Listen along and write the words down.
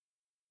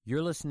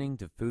You're listening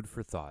to Food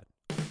for Thought,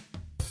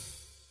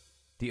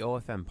 the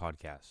OFM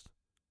podcast,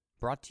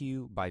 brought to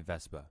you by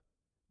Vespa,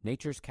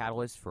 nature's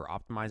catalyst for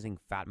optimizing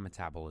fat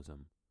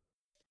metabolism.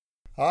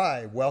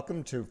 Hi,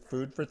 welcome to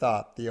Food for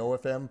Thought, the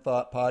OFM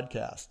Thought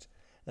podcast.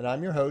 And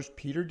I'm your host,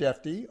 Peter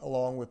Defty,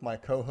 along with my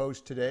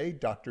co-host today,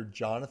 Dr.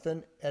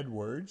 Jonathan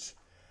Edwards.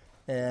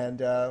 And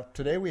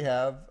today we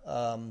have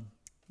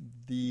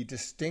the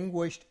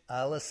distinguished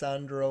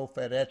Alessandro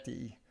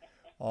Ferretti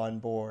on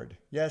board.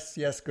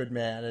 Yes, good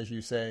man, as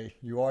you say.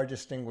 You are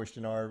distinguished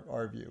in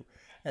our view.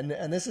 And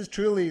this is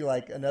truly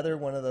like another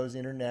one of those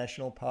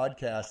international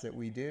podcasts that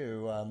we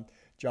do.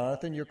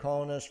 Jonathan, you're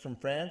calling us from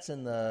France,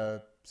 in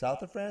the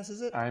south of France,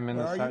 is it? I'm in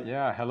the south.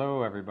 Yeah,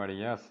 hello everybody.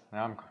 Yes,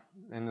 I'm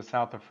in the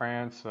south of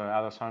France.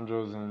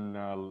 Alessandro's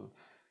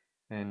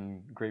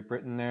in Great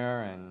Britain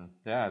there, and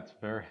yeah, it's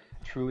very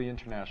truly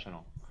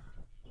international.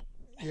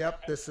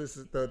 Yep, this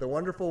is the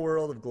wonderful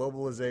world of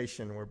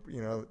globalization, where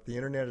the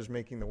internet is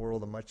making the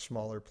world a much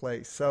smaller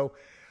place. So,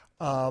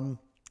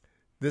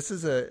 this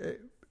is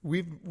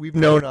we've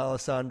known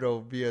Alessandro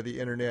via the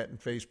internet and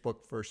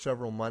Facebook for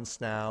several months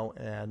now,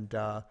 and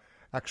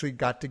actually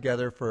got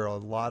together for a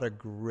lot of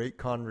great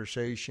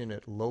conversation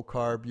at Low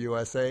Carb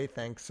USA.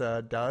 Thanks,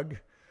 Doug,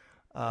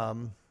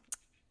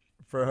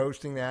 for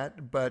hosting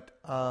that. But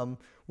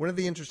one of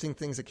the interesting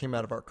things that came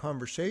out of our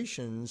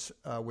conversations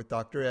with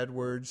Dr.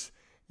 Edwards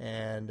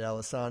and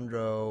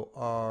Alessandro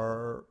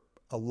are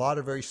a lot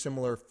of very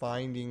similar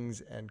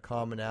findings and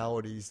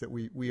commonalities that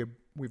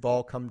we've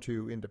all come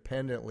to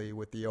independently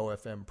with the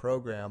OFM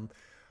program,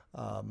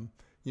 and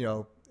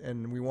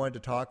we wanted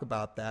to talk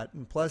about that.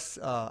 And plus,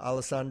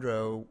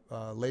 Alessandro,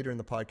 later in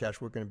the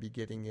podcast, we're going to be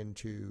getting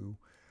into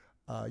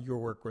your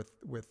work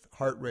with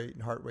heart rate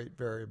and heart rate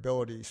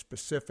variability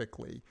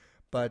specifically.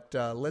 But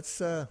let's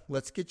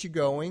get you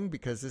going,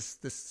 because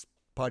this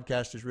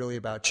podcast is really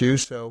about you.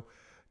 So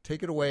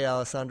take it away,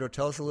 Alessandro.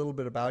 Tell us a little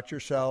bit about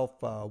yourself,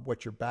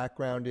 what your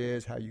background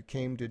is, how you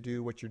came to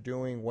do what you're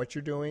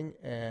doing,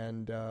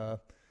 and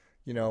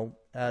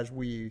as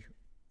we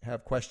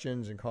have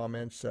questions and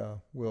comments,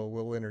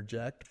 we'll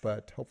interject,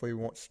 but hopefully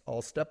we won't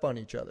all step on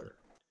each other.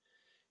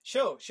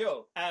 Sure.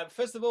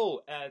 First of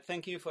all,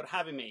 thank you for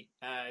having me.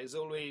 It's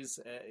always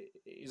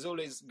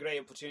a great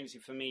opportunity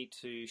for me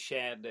to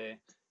share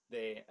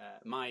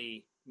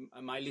my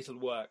little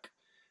work.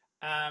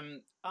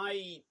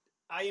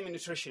 I am a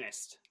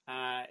nutritionist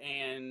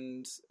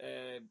and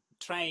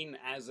train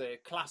as a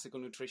classical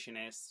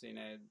nutritionist in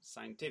a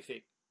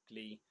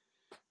scientifically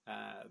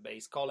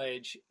based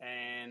college,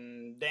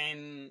 and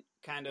then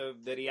kind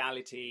of the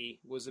reality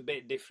was a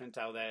bit different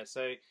out there.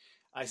 So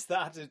I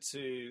started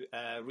to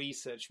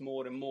research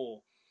more and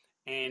more,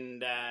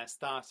 and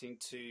starting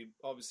to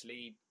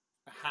obviously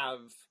have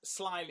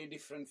slightly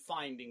different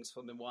findings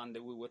from the one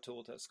that we were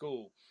taught at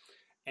school,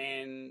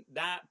 and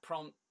that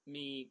prompted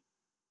me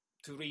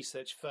to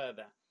research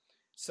further.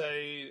 So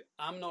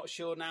I'm not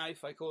sure now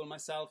if I call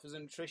myself as a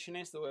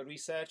nutritionist or a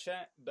researcher,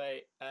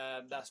 but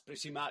that's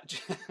pretty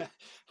much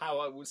how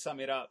I would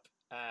sum it up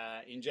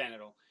in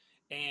general.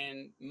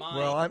 And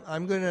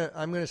I'm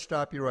gonna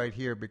stop you right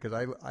here, because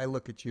I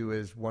look at you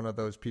as one of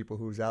those people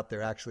who's out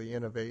there actually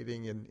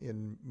innovating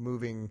in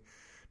moving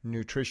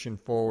nutrition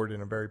forward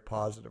in a very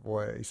positive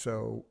way.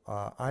 So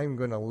I'm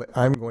going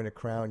to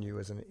crown you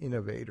as an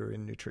innovator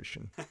in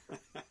nutrition.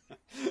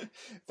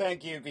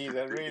 Thank you,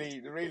 Peter.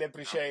 Really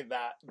appreciate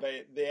that.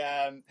 But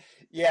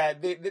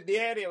the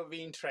area of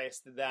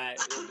interest that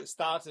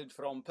started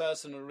from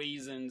personal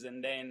reasons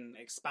and then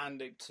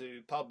expanded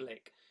to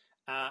public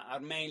are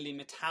mainly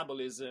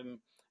metabolism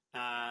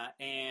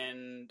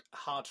and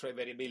heart rate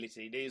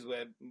variability. These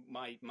were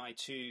my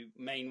two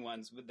main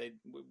ones, but they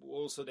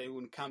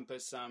would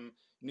encompass some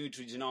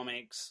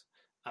nutrigenomics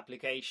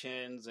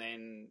applications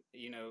and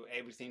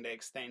everything that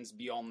extends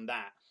beyond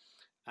that.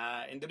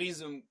 And the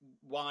reason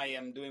why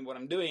I'm doing what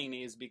I'm doing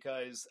is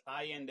because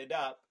I ended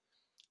up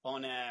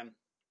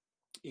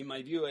in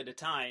my view at the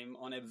time,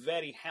 on a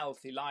very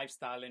healthy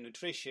lifestyle and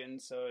nutrition.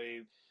 So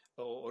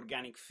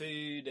organic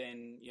food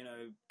and,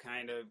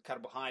 kind of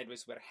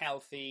carbohydrates were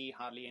healthy,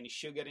 hardly any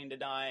sugar in the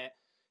diet,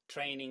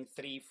 training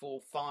 3,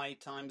 4, 5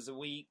 times a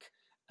week.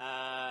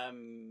 I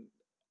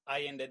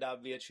ended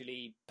up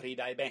virtually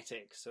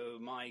pre-diabetic. So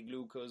my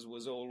glucose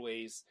was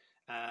always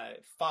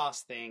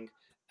fasting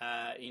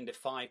in the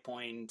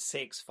 5.6,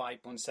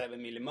 5.7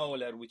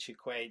 millimolar, which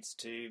equates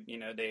to,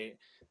 the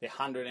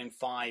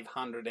 105,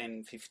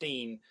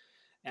 115.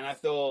 And I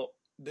thought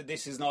that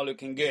this is not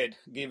looking good,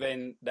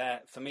 given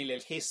that familial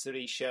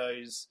history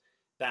shows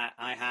that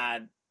I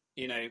had,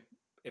 a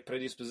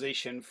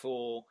predisposition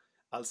for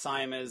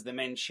Alzheimer's,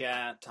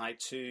 dementia, type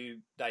 2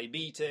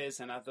 diabetes.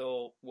 And I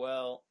thought,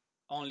 well,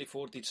 only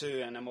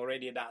 42 and I'm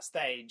already at that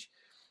stage,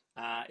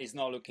 is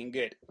not looking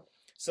good.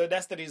 So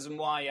that's the reason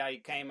why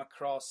I came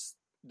across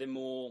the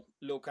more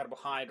low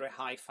carbohydrate,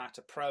 high fat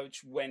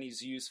approach, when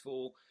is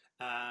useful,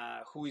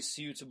 who is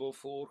suitable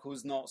for,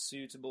 who's not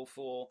suitable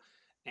for,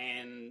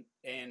 and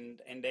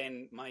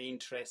then my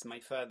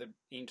further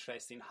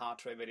interest in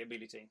heart rate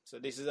variability. So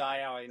this is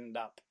how I end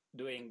up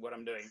doing what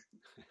I'm doing.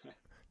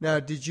 Now,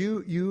 did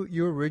you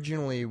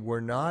originally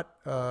were not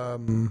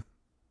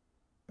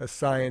a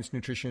science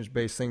nutritionist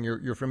based thing?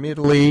 You're from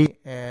Italy,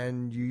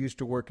 and you used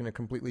to work in a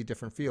completely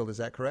different field. Is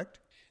that correct?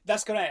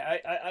 That's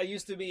correct. I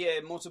used to be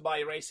a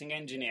motorbike racing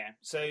engineer,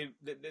 so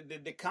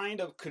the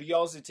kind of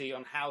curiosity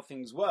on how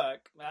things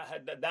work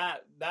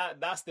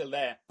that's still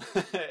there.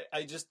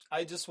 I just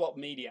swapped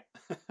media.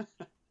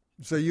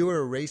 So you were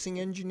a racing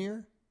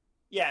engineer?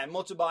 Yeah,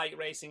 motorbike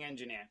racing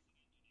engineer.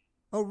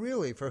 Oh,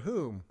 really? For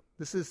whom?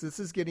 This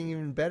is getting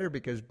even better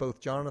because both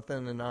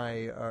Jonathan and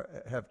I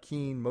have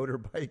keen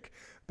motorbike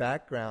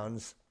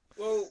backgrounds.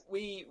 Well,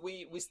 we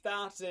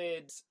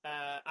started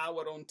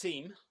our own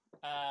team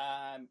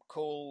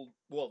called,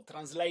 well,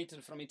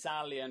 translated from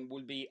Italian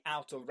would be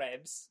Out of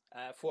Revs,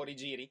 Fuori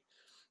Giri,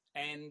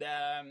 and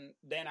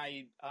then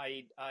I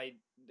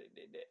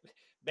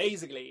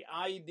basically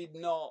I did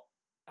not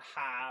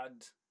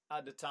had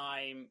at the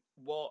time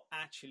what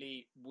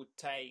actually would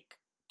take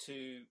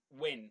to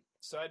win.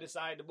 So I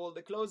decided, well,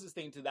 the closest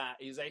thing to that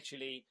is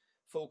actually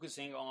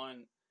focusing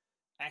on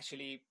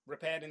actually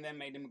repairing them,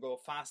 make them go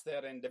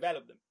faster, and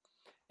develop them.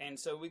 And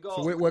so we got.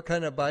 So what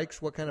kind of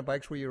bikes? What kind of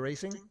bikes were you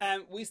racing?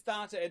 We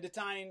started at the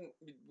time.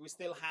 We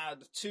still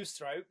had 2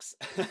 strokes,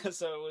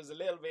 so it was a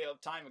little bit of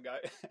time ago.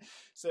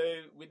 So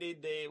we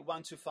did the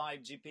 125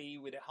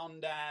 GP with a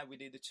Honda. We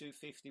did the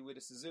 250 with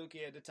a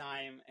Suzuki at the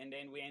time, and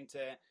then we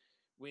entered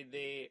with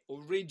the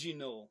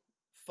original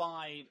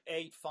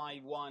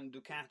 5851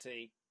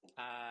 Ducati,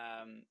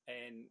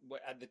 and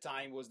at the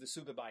time was the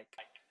Superbike.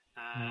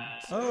 Okay.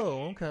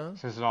 So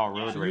this is all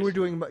road racing.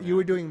 You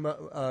were doing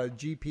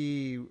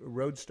GP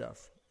road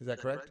stuff. Is that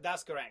correct?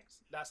 That's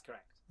correct.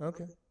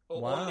 Okay.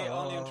 Wow. Only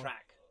on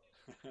track.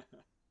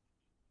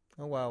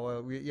 Oh wow.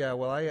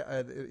 Well, I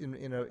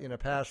in a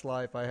past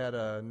life I had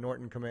a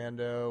Norton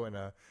Commando and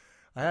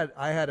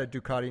I had a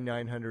Ducati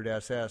 900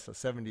 SS, a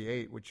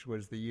 78, which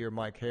was the year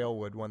Mike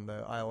Halewood won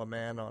the Isle of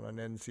Man on an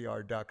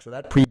NCR Duck. So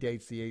that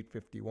predates the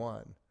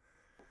 851.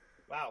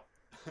 Wow.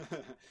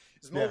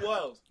 Small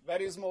world.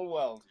 Very small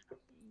world.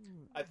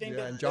 I think.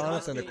 Yeah, and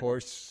Jonathan, of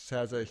course,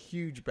 has a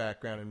huge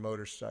background in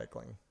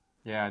motorcycling.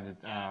 Yeah,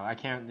 I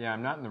can't. Yeah,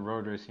 I'm not in the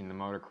road racing, the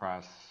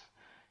motocross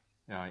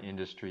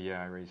industry.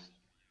 Yeah, I raced.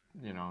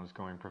 I was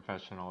going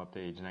professional up to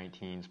age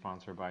 19,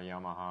 sponsored by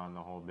Yamaha and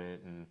the whole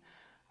bit. And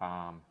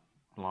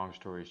long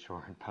story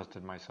short,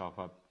 busted myself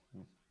up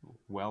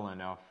well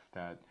enough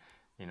that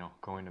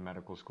going to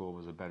medical school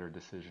was a better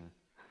decision.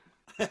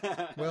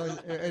 Well,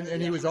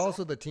 and he was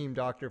also the team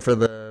doctor for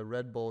the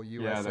Red Bull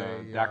USA. Yeah,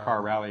 the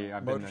Dakar Rally.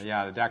 I've been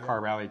the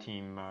Dakar Rally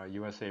team,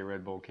 USA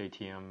Red Bull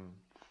KTM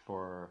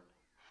for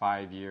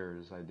 5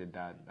 years. I did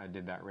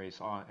that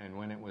race and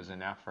when it was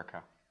in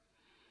Africa.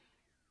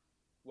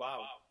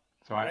 Wow.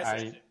 So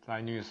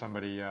I knew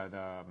somebody,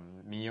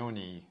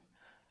 Mioni,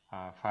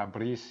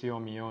 Fabrizio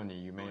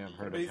Mioni. You may have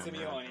heard of him.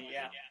 Fabrizio Mioni,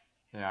 yeah.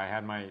 Yeah, I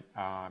had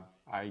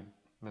I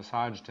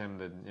massaged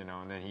him,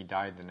 and then he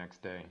died the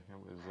next day.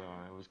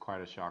 It was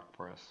quite a shock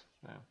for us.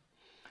 Yeah.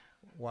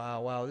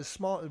 Wow! This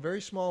very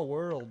small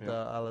world,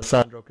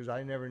 Alessandro. Because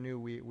I never knew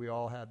we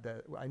all had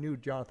that. I knew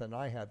Jonathan and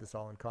I had this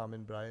all in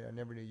common, but I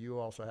never knew you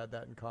also had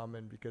that in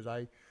common. Because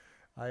I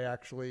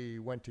actually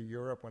went to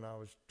Europe when I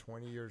was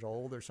 20 years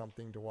old or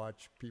something to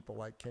watch people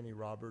like Kenny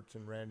Roberts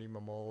and Randy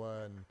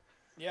Mamola and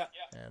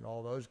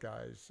all those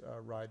guys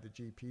ride the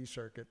GP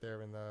circuit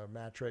there in the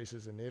match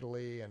races in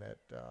Italy and at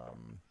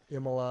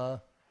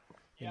Imola.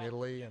 In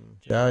Italy and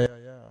yeah.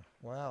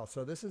 Wow.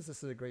 So this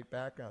is a great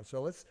background.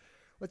 So let's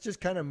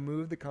just kind of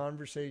move the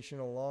conversation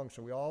along.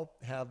 So we all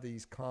have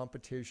these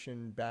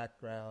competition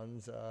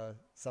backgrounds,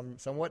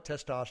 somewhat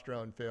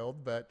testosterone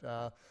filled, but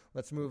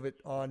let's move it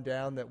on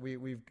down. That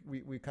we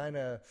kind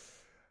of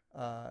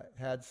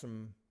had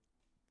some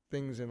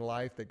things in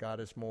life that got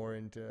us more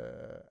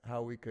into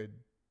how we could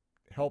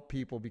help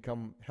people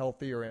become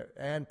healthier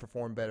and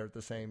perform better at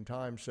the same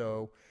time.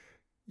 So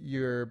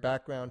your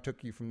background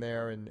took you from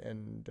there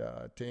and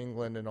to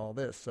England and all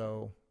this.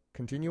 So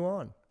continue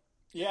on.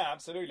 Yeah,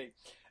 absolutely.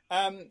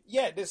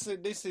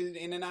 This is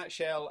in a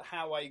nutshell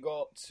how I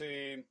got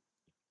to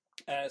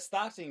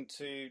starting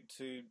to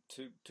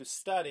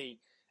study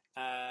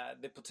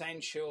the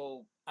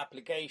potential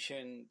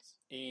applications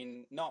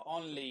in not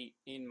only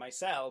in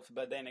myself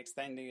but then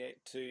extending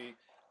it to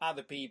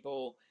other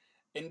people,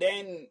 and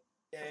then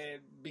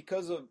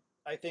because of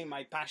I think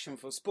my passion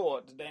for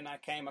sport, then I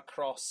came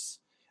across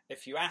a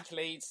few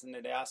athletes, and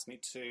they asked me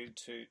to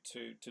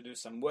do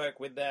some work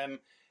with them,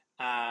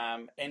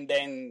 and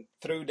then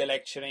through the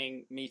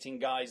lecturing, meeting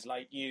guys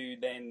like you,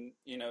 then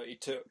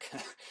it took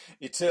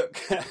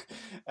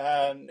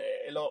a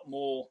lot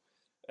more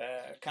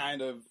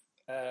kind of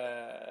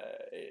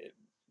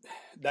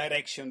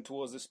direction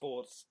towards the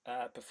sports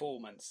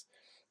performance.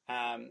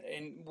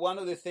 And one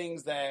of the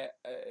things that,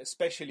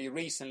 especially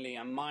recently,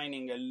 I'm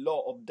mining a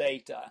lot of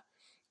data.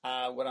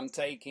 Where I'm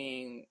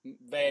taking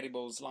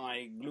variables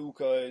like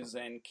glucose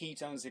and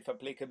ketones, if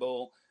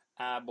applicable,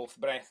 both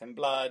breath and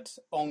blood,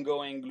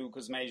 ongoing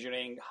glucose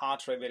measuring,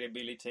 heart rate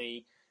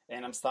variability,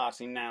 and I'm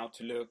starting now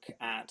to look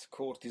at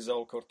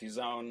cortisol,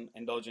 cortisone,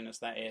 endogenous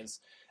that is,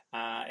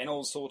 and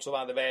all sorts of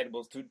other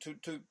variables to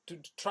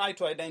try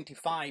to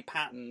identify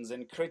patterns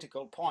and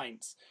critical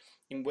points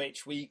in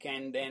which we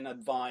can then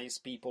advise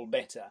people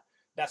better.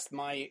 That's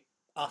my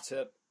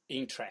utter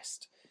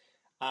interest.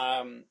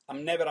 I'm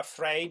never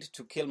afraid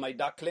to kill my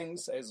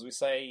ducklings, as we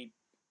say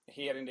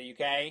here in the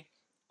UK.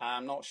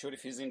 I'm not sure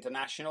if it's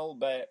international,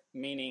 but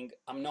meaning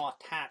I'm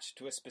not attached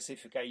to a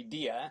specific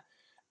idea.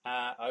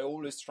 I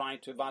always try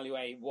to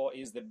evaluate what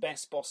is the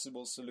best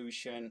possible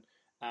solution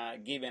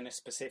given a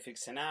specific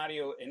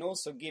scenario, and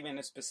also given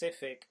a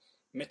specific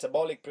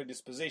metabolic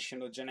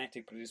predisposition or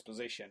genetic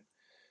predisposition.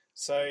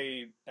 So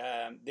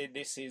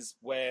this is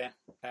where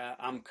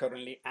I'm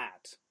currently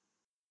at.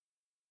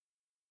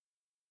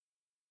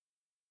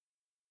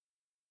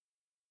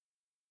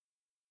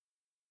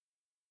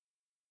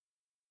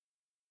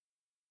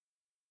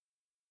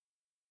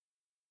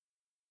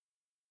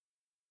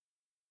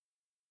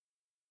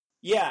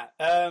 Yeah,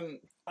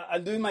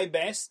 I'll do my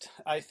best.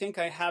 I think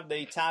I have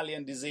the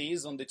Italian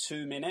disease on the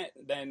 2 minute,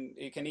 then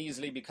it can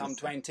easily become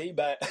 20,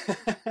 but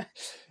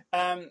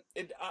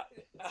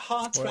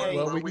heart rate...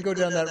 Well, we can go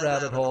down that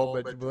rabbit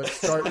hole, but let's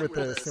start with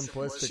the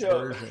simplistic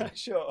version.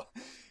 Sure.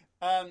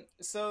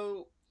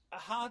 So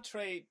heart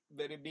rate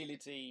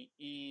variability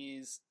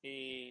is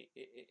a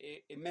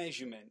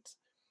measurement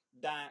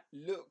that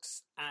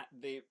looks at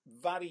the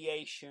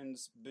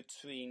variations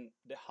between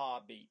the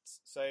heartbeats.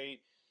 So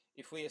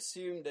if we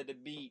assume that the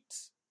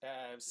beat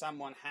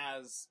someone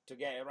has to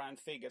get around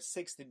figure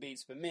 60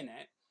 beats per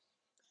minute,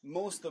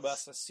 most of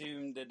us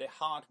assume that the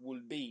heart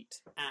will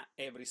beat at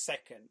every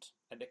second,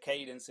 at the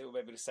cadence of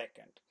every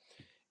second.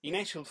 In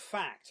actual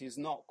fact, it's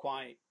not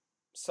quite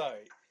so.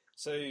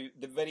 So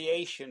the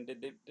variation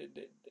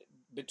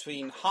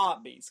between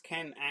heartbeats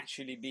can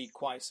actually be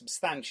quite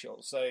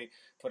substantial. So,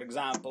 for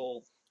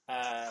example,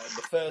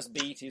 the first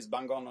beat is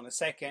bang on a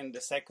second,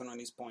 the second one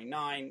is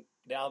 0.9,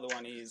 the other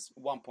one is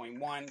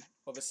 1.1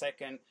 of a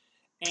second.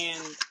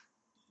 And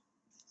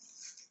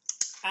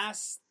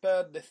as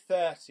per the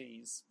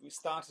 30s, we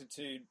started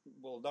to,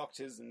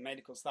 doctors and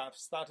medical staff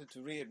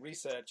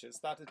researchers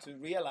started to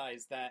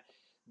realize that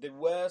there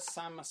were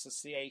some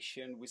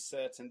association with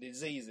certain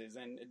diseases.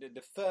 And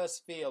the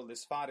first field,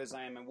 as far as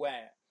I am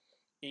aware,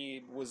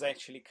 it was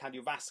actually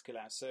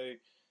cardiovascular. So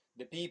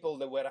the people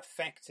that were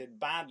affected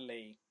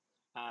badly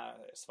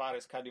as far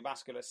as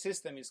cardiovascular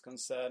system is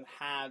concerned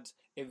had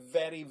a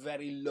very,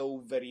 very low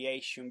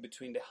variation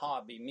between the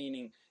heartbeat,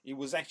 meaning it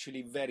was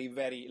actually very,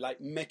 very like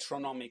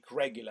metronomic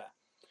regular.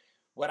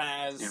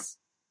 Whereas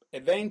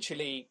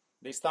eventually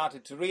they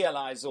started to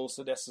realize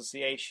also the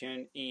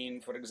association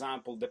in, for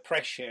example,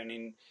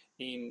 depression,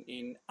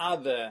 in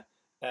other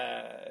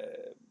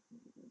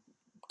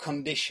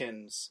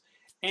conditions,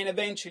 and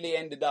eventually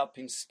ended up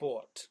in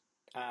sport,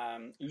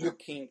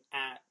 looking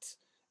at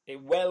a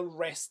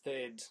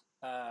well-rested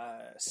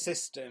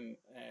system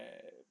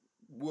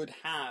would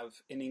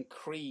have an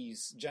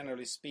increase,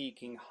 generally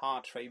speaking,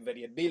 heart rate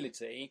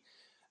variability,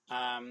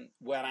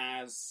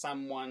 whereas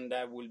someone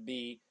that will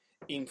be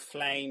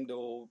inflamed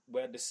or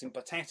where the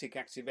sympathetic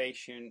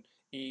activation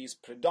is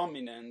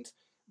predominant,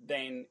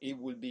 then it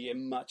will be a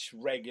much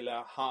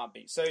regular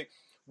heartbeat. So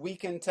we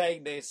can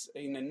take this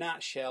in a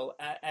nutshell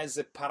as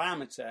a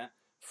parameter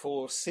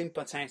for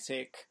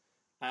sympathetic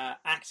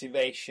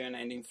activation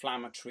and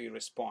inflammatory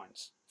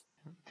response.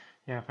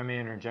 Yeah, if I may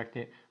interject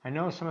it, I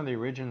know some of the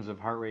origins of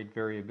heart rate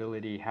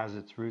variability has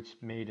its roots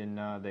made in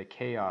the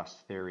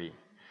chaos theory,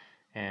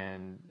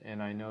 and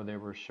I know they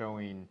were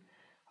showing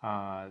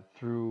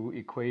through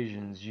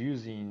equations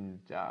using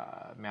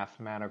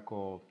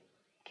mathematical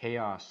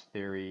chaos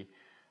theory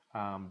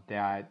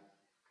that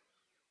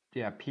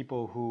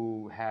people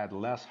who had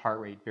less heart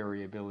rate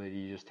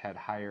variability just had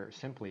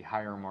simply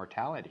higher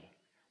mortality.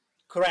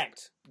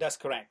 Correct. That's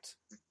correct.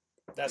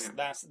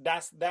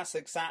 That's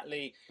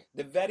exactly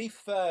the very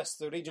first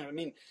original. I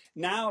mean,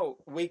 now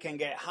we can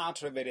get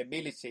heart rate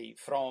variability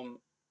from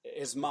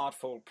a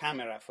smartphone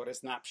camera for a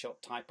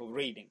snapshot type of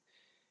reading.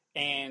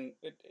 And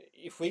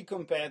if we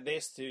compare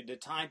this to the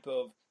type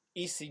of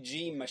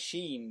ECG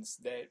machines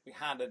that we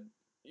had,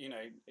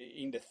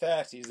 in the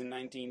 30s and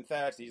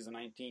 1930s and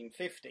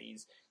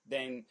 1950s,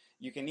 then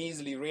you can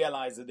easily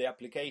realize that the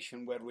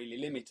application were really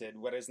limited.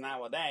 Whereas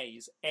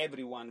nowadays,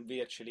 everyone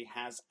virtually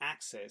has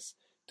access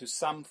to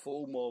some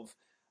form of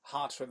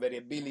heart rate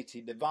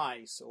variability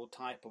device or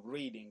type of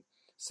reading.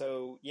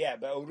 So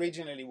but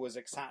originally was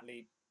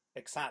exactly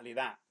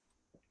that.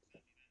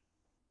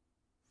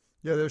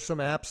 Yeah, there's some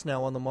apps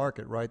now on the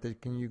market, right?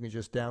 That you can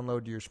just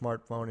download to your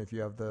smartphone. If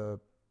you have the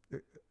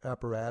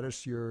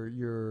apparatus,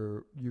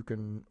 you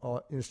can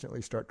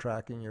instantly start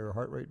tracking your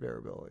heart rate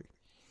variability.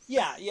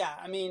 Yeah.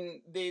 I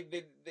mean,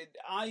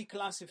 I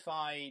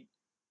classified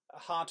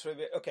heart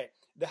rate. Okay,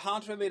 the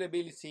heart rate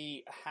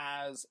variability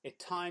has a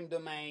time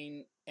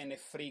domain and a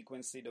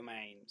frequency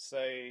domain.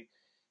 So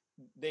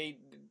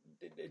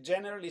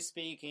generally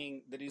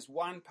speaking, there is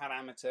one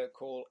parameter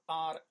called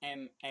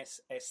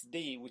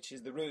RMSSD, which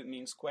is the root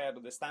mean squared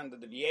of the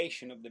standard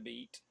deviation of the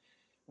beat,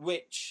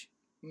 which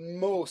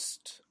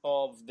most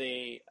of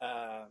the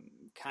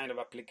kind of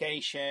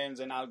applications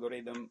and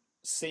algorithm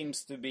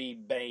seems to be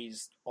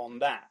based on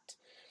that.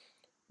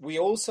 We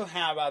also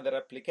have other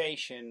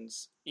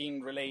applications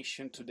in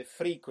relation to the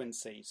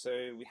frequency.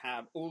 So we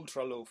have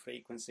ultra low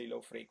frequency,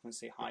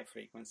 high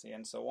frequency,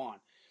 and so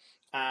on.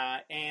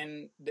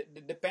 And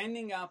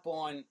depending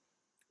upon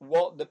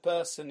what the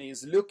person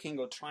is looking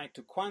or trying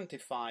to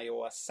quantify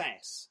or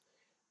assess,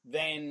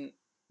 then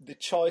the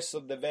choice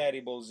of the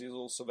variables is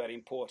also very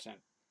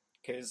important.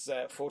 Because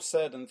for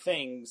certain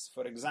things,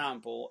 for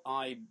example,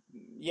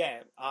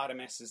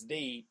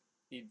 RMSSD,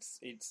 it's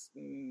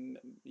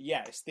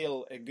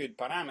still a good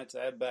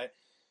parameter, but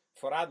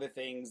for other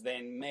things,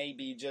 then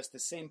maybe just a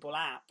simple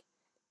app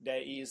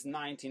that is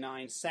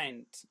 99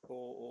 cents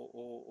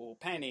or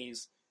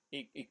pennies,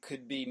 it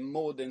could be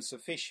more than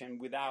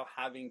sufficient without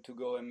having to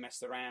go and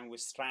mess around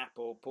with strap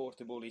or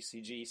portable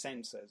ECG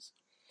sensors.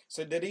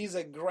 So there is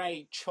a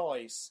great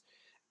choice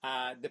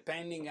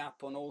depending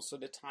upon also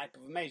the type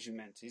of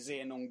measurement. Is it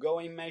an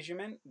ongoing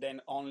measurement?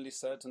 Then only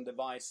certain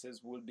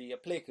devices will be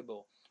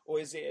applicable. Or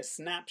is it a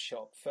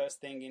snapshot, first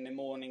thing in the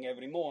morning,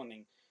 every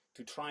morning,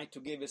 to try to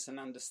give us an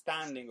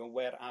understanding of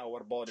where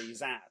our body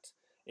is at?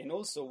 And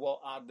also, what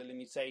are the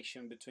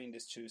limitations between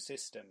these two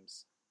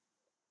systems?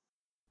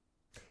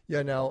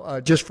 Yeah. Now,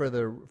 just for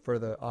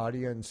the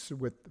audience,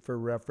 for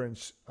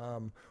reference,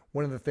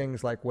 one of the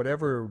things, like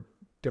whatever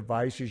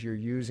devices you're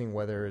using,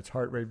 whether it's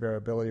heart rate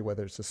variability,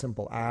 whether it's a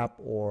simple app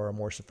or a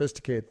more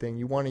sophisticated thing,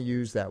 you want to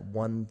use that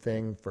one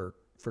thing for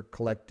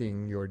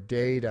collecting your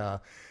data,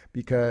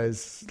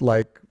 because,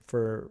 like,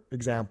 for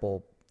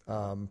example,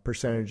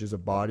 percentages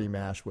of body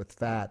mass with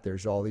fat,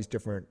 there's all these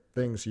different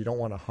things. So you don't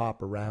want to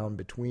hop around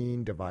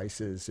between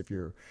devices if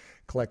you're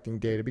collecting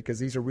data, because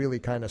these are really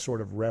kind of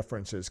sort of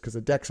references, because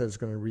a DEXA is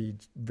going to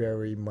read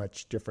very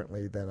much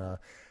differently than a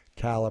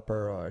caliper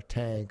or a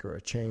tank or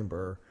a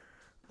chamber.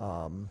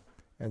 And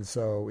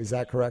so, is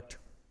that correct?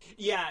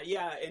 Yeah.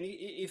 And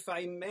if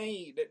I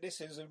may,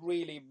 this is a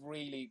really,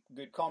 really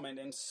good comment,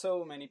 and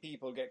so many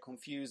people get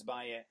confused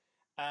by it.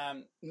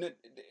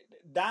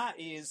 That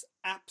is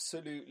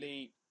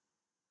absolutely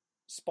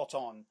spot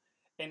on.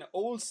 And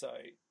also,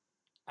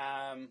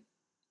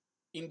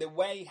 in the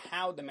way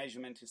how the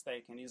measurement is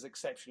taken is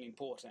exceptionally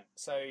important.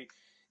 So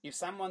if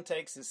someone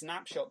takes a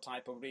snapshot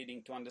type of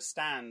reading to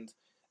understand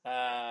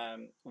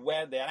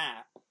where they're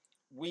at,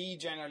 we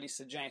generally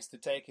suggest to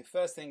take it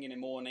first thing in the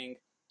morning.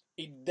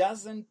 It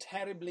doesn't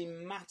terribly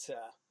matter,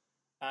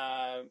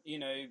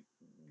 the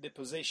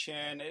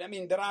position. I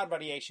mean, there are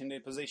variations in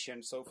the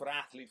position. So for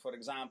athlete, for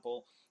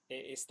example,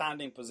 a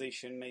standing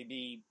position may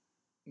be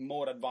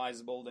more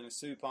advisable than a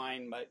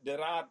supine, but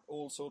there are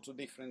all sorts of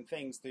different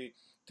things to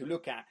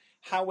look at.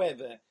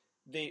 However,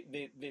 the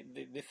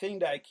thing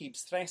that I keep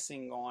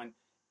stressing on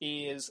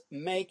is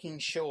making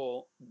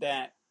sure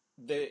that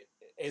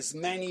as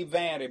many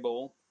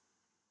variables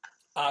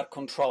are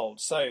controlled.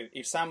 So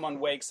if someone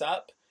wakes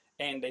up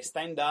and they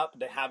stand up,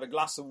 they have a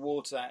glass of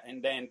water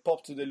and then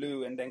pop to the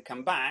loo and then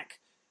come back,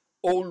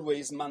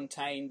 always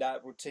maintain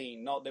that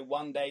routine. Not that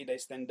one day they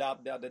stand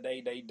up, the other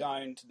day they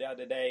don't, the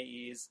other day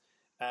is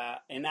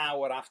an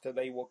hour after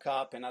they woke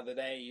up, another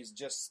day is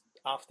just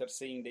after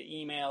seeing the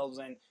emails.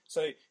 And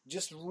so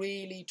just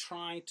really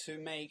try to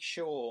make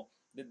sure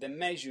that the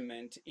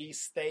measurement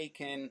is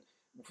taken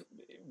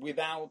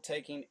without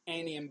taking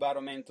any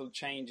environmental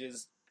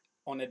changes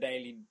on a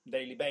daily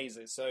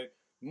basis. So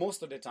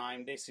most of the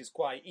time this is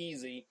quite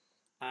easy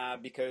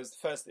because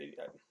first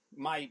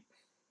my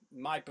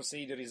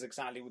procedure is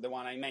exactly the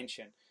one I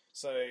mentioned.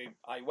 So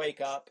I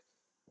wake up,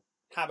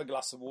 have a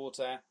glass of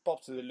water,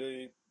 pop to the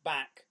loo,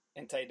 back,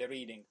 and take the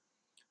reading.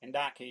 And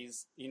that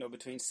is,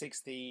 between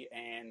 60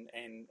 and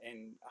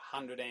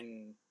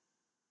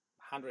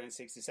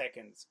 160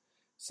 seconds.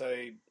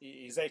 So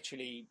it's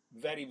actually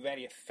very,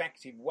 very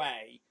effective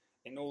way.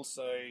 And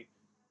also,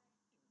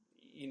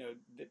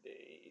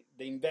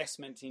 the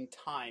investment in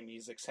time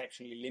is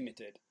exceptionally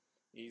limited.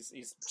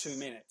 Is 2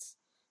 minutes.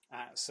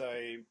 So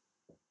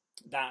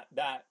that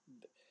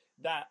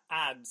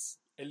adds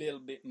a little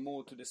bit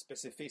more to the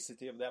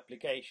specificity of the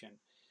application.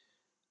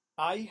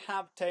 I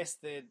have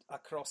tested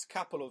across a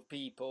couple of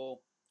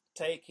people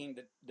taking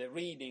the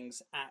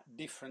readings at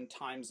different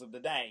times of the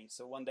day.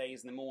 So one day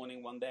is in the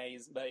morning, one day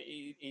is, but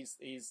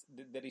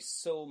there is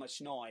so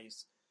much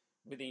noise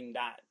within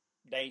that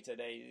data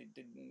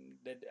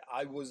that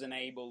I wasn't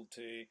able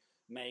to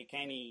make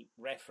any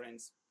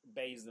reference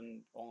based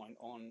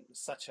on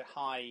such a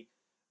high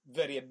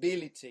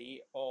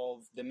variability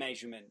of the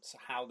measurements,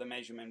 how the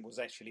measurement was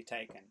actually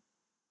taken.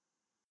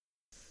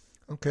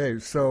 Okay,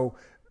 so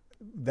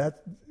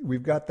that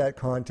we've got that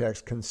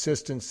context,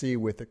 consistency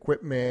with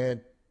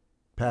equipment,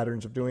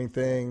 patterns of doing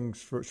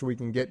things, so we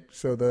can get,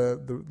 so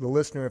the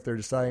listener, if they're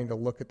deciding to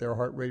look at their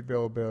heart rate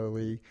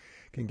variability,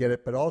 can get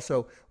it. But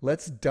also,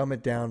 let's dumb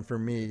it down for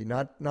me,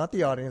 not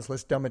the audience.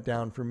 Let's dumb it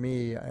down for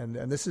me, and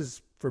this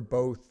is for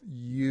both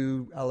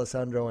you,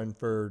 Alessandro, and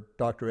for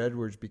Dr.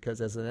 Edwards,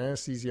 because as an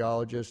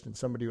anesthesiologist and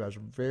somebody who has a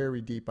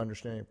very deep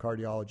understanding of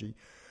cardiology,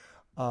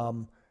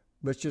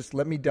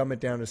 let me dumb it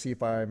down to see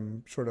if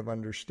I'm sort of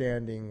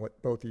understanding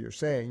what both of you are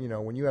saying.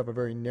 When you have a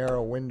very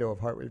narrow window of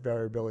heart rate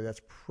variability,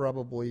 that's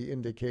probably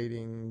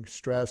indicating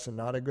stress and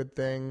not a good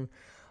thing.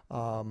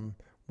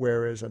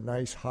 Whereas a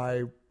nice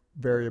high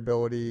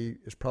variability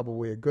is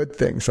probably a good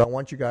thing. So I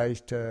want you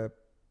guys to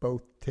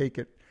both take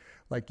it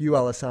like you,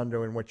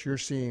 Alessandro, and what you're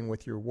seeing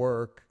with your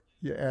work,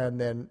 and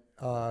then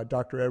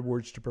Dr.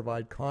 Edwards to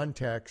provide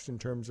context in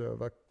terms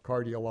of a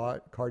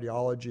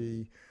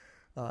cardiology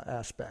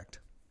aspect.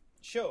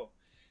 Sure.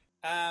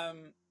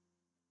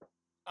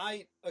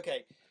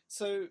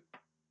 So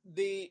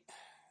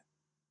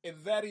a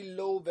very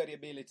low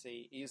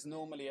variability is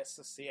normally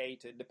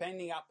associated,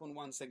 depending upon,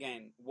 once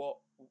again, what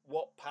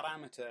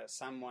parameter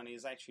someone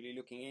is actually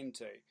looking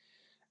into.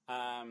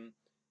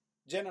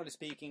 Generally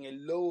speaking, a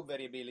low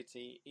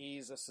variability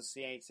is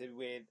associated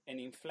with an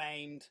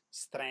inflamed,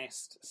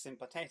 stressed,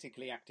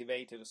 sympathetically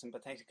activated or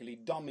sympathetically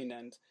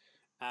dominant.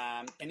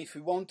 And if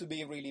we want to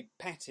be really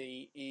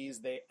petty,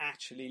 is the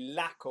actually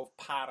lack of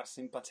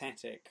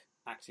parasympathetic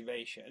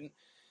activation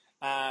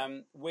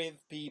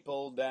with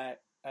people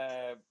that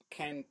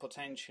can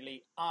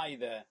potentially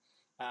either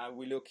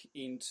we look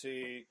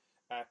into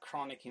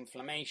chronic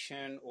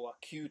inflammation or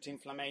acute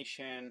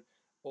inflammation,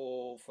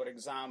 or, for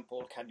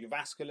example,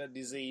 cardiovascular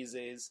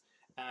diseases.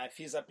 If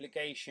his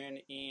application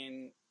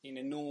in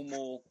a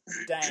normal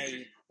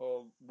day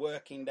or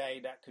working day,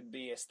 that could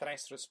be a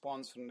stress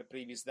response from the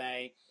previous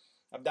day.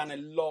 I've done a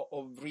lot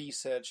of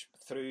research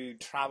through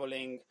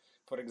traveling.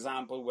 For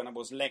example, when I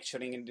was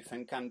lecturing in a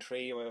different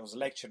country, or I was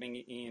lecturing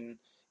in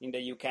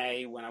the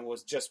UK, when I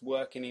was just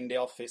working in the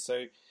office.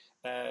 So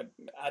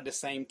at the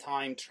same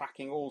time,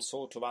 tracking all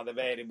sorts of other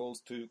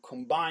variables to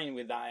combine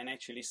with that and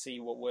actually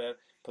see what were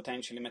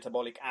potentially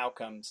metabolic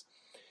outcomes.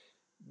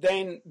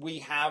 Then we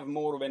have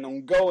more of an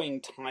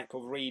ongoing type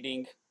of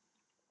reading,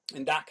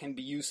 and that can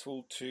be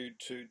useful to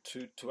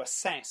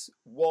assess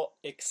what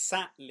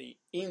exactly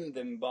in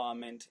the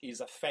environment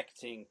is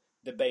affecting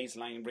the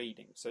baseline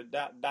reading. So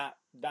that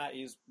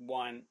is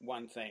one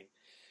thing.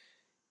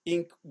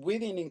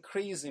 With an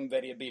increase in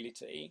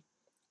variability,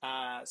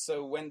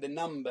 so when the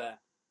number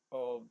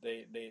of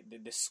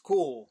the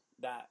score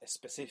that a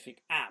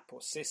specific app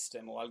or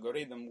system or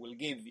algorithm will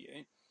give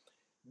you,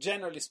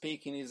 generally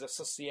speaking, is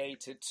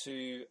associated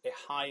to a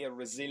higher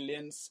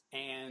resilience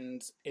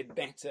and a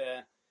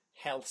better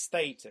health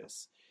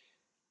status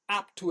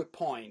up to a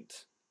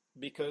point.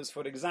 Because,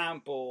 for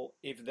example,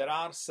 if there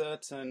are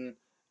certain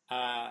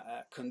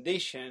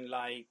conditions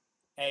like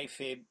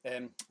atrial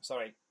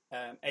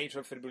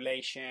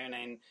fibrillation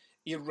and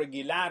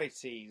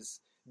irregularities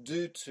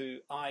due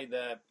to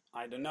either,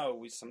 I don't know,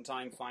 we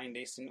sometimes find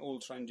this in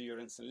ultra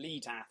endurance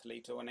elite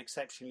athlete, or an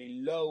exceptionally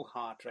low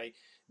heart rate,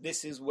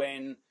 this is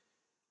when,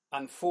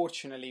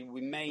 unfortunately,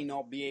 we may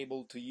not be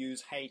able to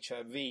use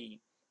HRV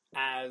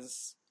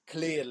as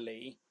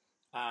clearly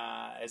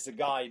as a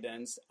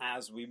guidance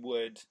as we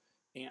would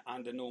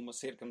under normal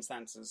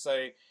circumstances.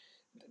 So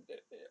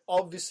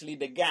obviously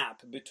the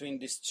gap between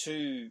these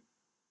two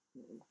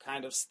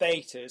kind of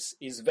status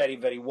is very,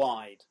 very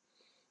wide.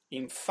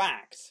 In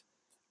fact,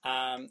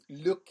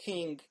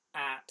 looking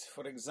at,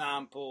 for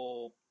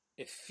example,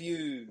 a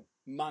few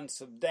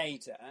months of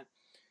data,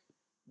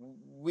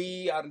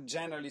 we are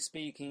generally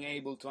speaking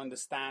able to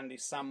understand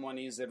if someone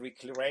is a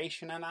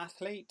recreational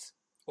athlete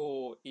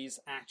or is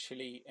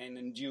actually an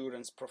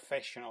endurance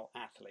professional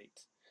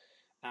athlete.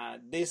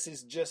 This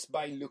is just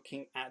by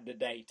looking at the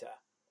data.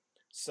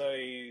 So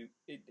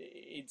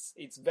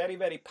it's very,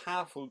 very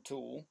powerful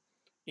tool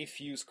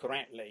if used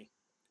correctly,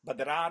 but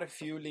there are a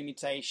few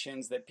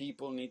limitations that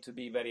people need to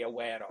be very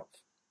aware of.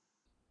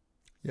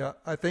 Yeah,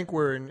 I think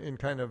we're in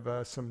kind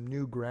of some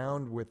new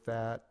ground with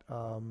that,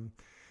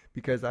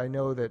 because I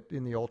know that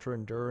in the ultra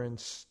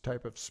endurance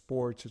type of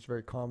sports, it's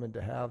very common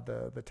to have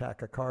the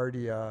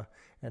tachycardia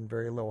and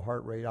very low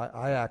heart rate.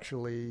 I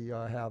actually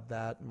have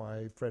that.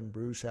 My friend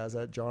Bruce has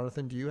that.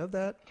 Jonathan, do you have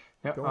that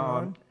going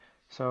on?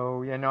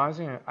 So yeah, no, I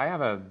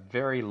have a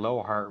very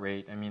low heart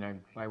rate. I mean,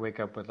 I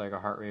wake up with like a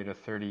heart rate of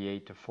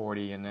 38 to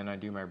 40, and then I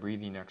do my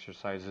breathing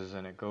exercises,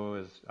 and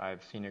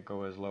I've seen it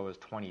go as low as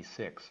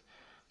 26.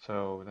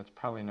 So that's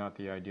probably not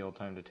the ideal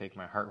time to take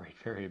my heart rate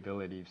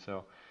variability.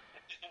 So,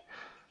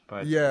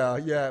 but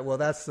yeah. Well,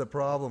 that's the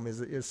problem.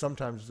 Is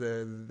sometimes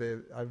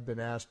I've been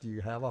asked, do you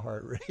have a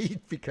heart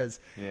rate because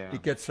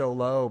it gets so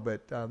low?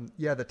 But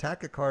the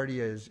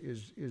tachycardia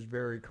is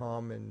very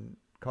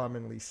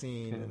commonly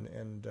seen,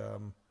 and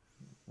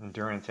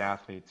endurance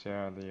athletes.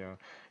 I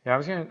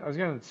was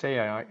gonna say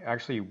I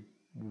actually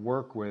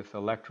work with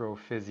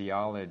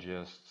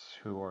electrophysiologists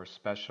who are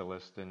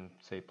specialists in,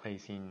 say,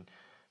 placing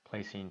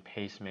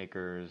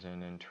pacemakers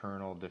and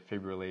internal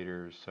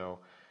defibrillators. So,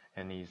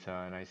 and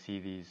I see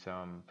these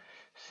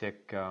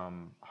sick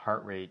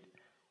heart rate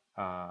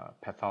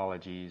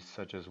pathologies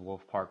such as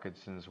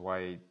Wolff-Parkinson's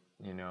White,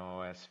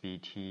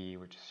 SVT,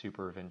 which is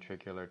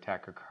supraventricular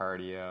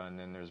tachycardia, and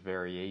then there's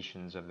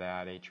variations of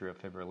that, atrial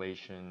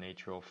fibrillation,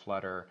 atrial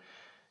flutter,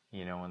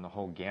 and the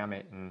whole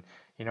gamut. And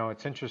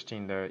it's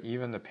interesting that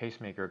even the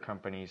pacemaker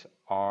companies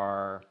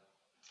are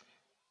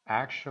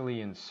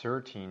actually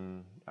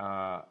inserting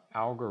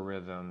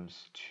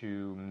algorithms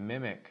to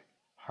mimic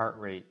heart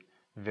rate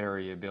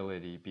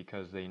variability,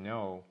 because they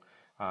know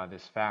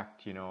this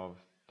fact, of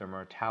the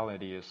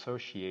mortality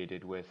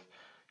associated with,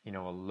 a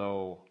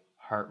low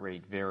heart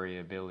rate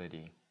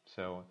variability.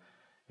 So,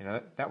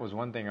 that was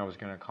one thing I was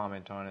going to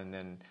comment on, and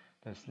then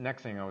the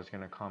next thing I was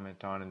going to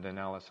comment on, and then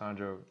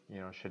Alessandro,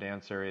 should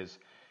answer is,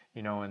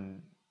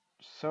 in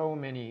so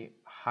many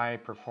high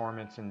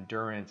performance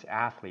endurance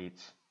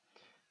athletes,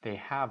 they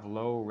have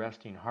low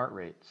resting heart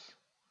rates.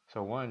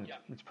 So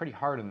it's pretty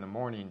hard in the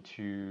morning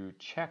to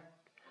check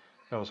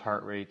those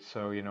heart rates.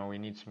 So, we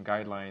need some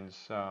guidelines,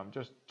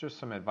 just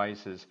some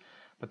advices.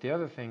 But the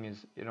other thing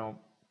is,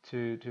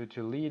 to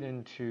lead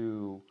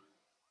into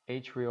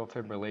atrial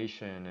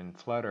fibrillation and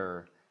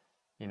flutter,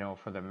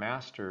 for the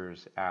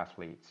masters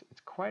athletes,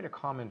 it's quite a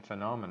common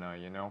phenomena,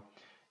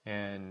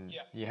 and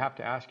you have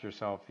to ask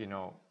yourself,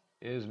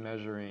 is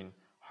measuring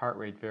heart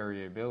rate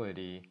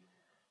variability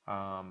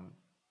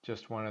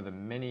just one of the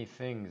many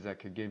things that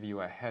could give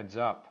you a heads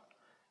up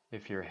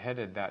if you're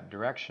headed that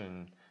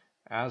direction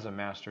as a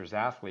masters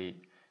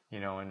athlete,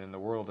 and in the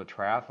world of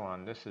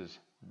triathlon, this is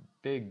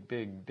big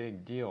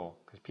deal,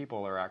 because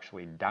people are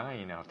actually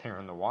dying out there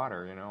in the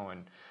water,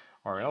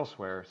 or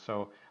elsewhere.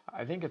 So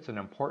I think it's an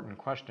important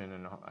question,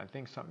 and I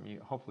think something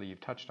hopefully you've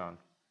touched on.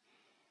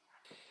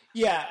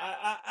 Yeah,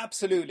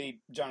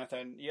 absolutely,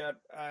 Jonathan. Yeah,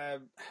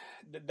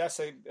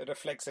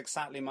 reflects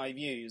exactly my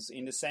views,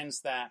 in the sense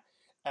that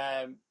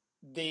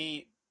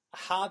the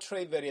heart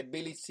rate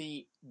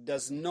variability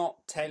does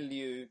not tell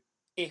you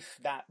if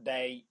that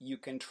day you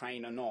can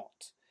train or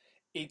not.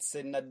 It's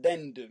an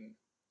addendum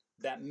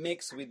that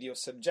mixed with your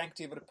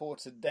subjective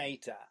reported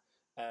data,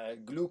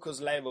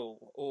 glucose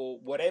level, or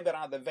whatever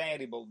other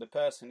variable the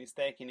person is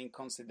taking in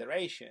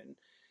consideration,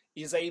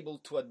 is able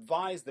to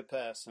advise the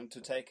person to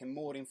take a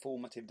more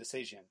informative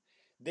decision.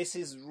 This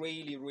is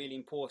really, really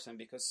important,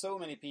 because so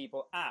many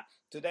people,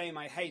 today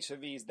my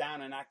HRV is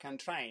down and I can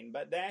train,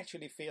 but they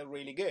actually feel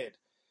really good.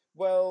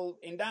 Well,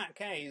 in that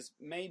case,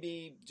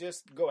 maybe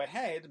just go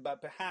ahead,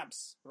 but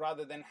perhaps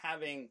rather than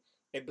having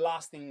a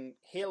blasting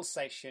hill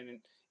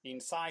session in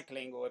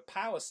cycling or a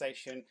power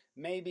session,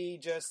 maybe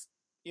just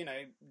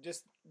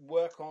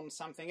work on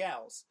something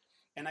else.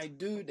 And I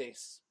do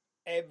this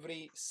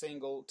every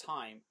single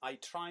time. I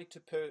try to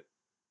put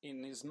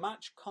in as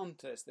much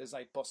context as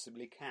I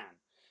possibly can.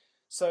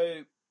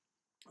 So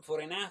for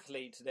an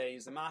athlete, there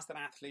is a master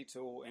athlete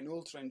or an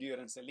ultra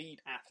endurance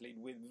elite athlete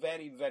with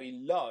very, very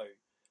low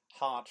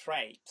heart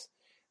rate,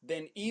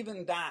 then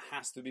even that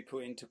has to be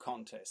put into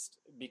context,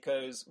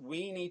 because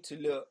we need to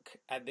look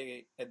at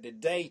the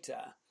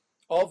data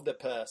of the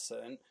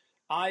person.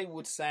 I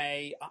would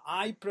say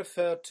I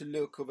prefer to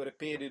look over a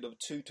period of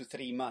 2 to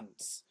 3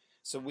 months.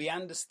 So we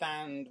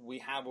understand, we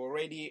have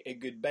already a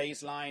good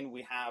baseline,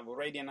 we have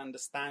already an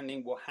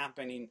understanding what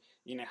happened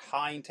in a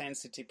high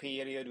intensity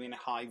period, in a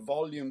high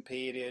volume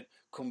period,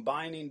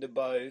 combining the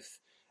both.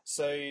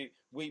 So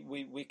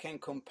we can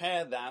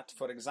compare that,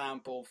 for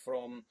example,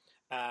 from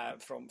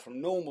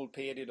normal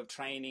period of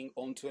training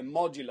onto a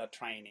modular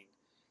training.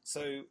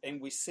 So,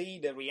 and we see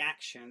the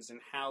reactions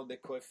and how the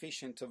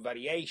coefficient of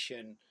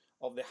variation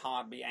of the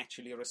heartbeat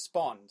actually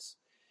responds.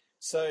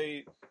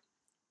 So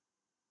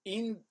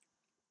in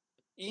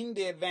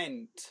the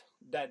event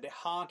that the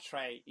heart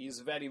rate is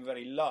very,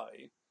 very low,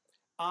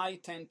 I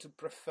tend to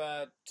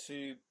prefer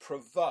to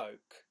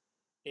provoke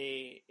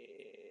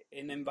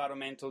an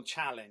environmental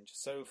challenge.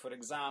 So, for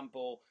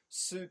example,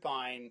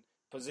 supine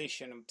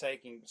position of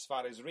taking, as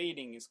far as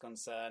reading is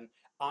concerned,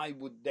 I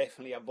would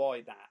definitely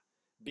avoid that,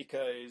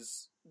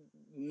 because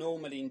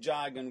normally in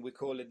jargon we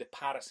call it the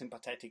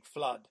parasympathetic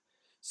flood.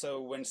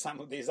 So when some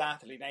of these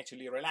athletes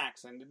actually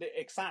relax, and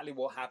exactly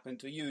what happened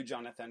to you,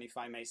 Jonathan, if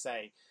I may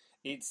say,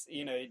 it's,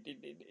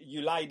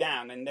 you lie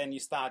down and then you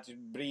start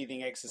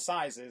breathing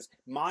exercises.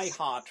 My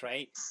heart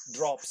rate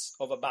drops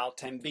of about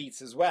 10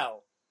 beats as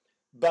well.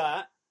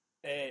 But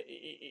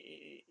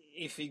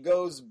if it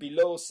goes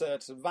below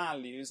certain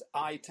values,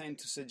 I tend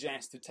to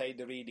suggest to take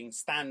the reading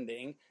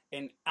standing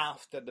and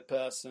after the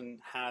person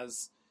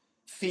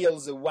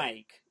feels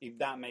awake, if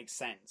that makes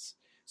sense.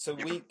 So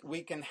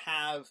we can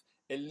have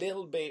a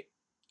little bit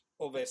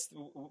of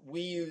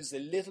we use a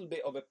little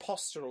bit of a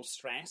postural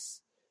stress,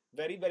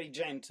 very, very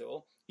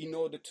gentle, in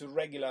order to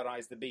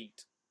regularize the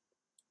beat.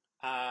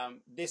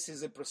 This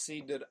is a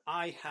procedure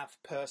I have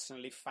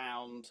personally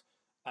found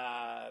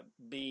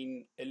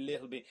being a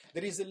little bit...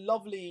 There is a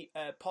lovely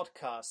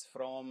podcast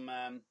from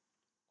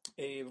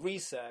a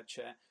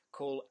researcher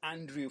called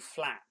Andrew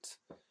Flatt,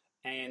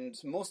 and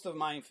most of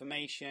my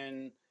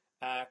information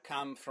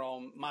come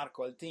from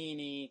Marco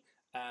Altini,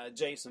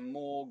 Jason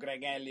Moore,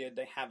 Greg Elliott.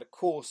 They have a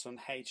course on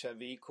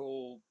HRV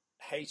called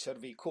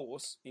HRV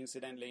course,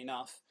 incidentally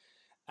enough.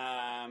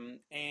 And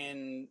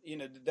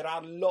there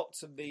are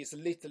lots of these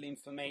little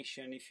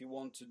information if you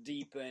want to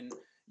deepen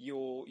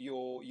your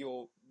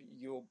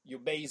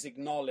basic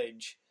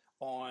knowledge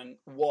on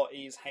what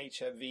is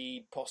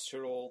HRV,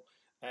 postural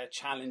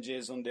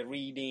challenges on the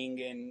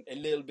reading, and a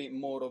little bit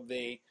more of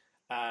the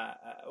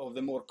of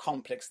the more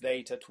complex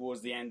data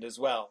towards the end as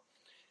well.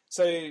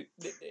 So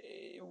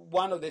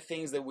one of the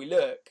things that we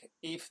look,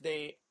 if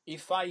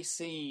I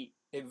see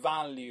a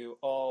value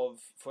of,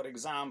 for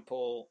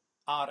example,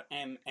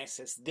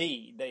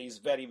 RMSSD that is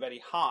very,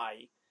 very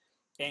high,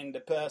 and the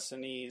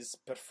person is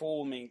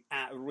performing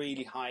at a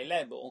really high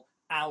level,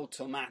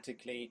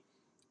 automatically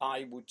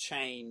I would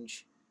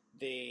change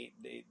the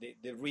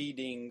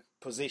reading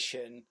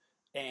position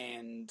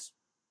and,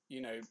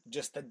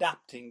 just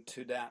adapting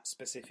to that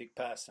specific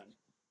person.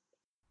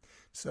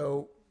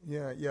 So,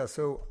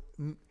 So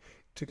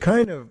to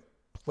kind of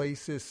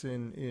place this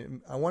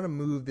in, I want to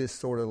move this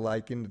sort of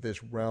like into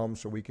this realm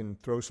so we can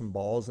throw some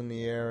balls in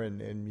the air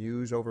and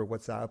muse over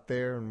what's out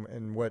there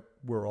and what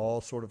we're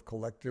all sort of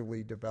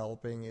collectively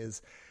developing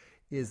is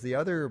the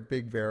other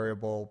big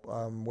variable,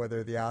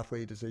 whether the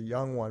athlete is a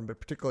young one, but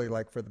particularly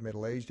like for the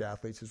middle-aged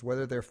athletes, is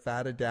whether they're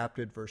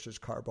fat-adapted versus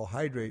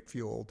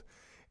carbohydrate-fueled.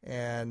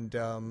 And,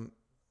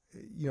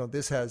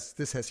 this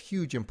has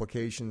huge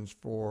implications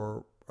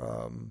for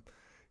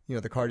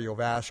the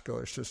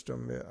cardiovascular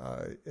system,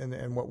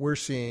 and what we're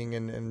seeing,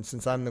 and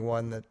since I'm the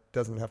one that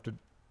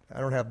I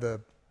don't have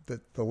the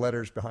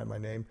letters behind my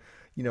name,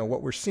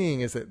 what we're seeing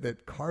is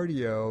that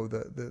cardio,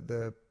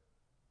 the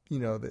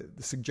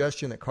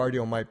suggestion that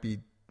cardio might be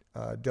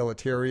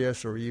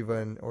deleterious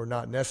or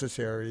not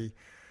necessary,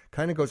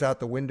 kind of goes out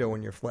the window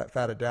when you're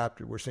fat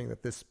adapted. We're seeing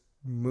that this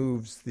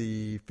moves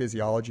the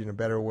physiology in a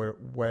better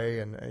way,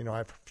 and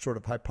I've sort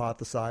of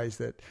hypothesized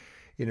that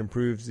it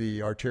improves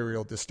the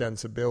arterial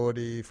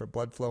distensibility for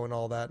blood flow and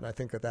all that. And I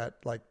think that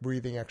like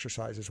breathing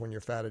exercises when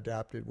you're fat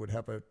adapted would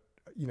have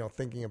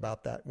thinking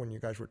about that when you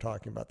guys were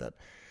talking about that,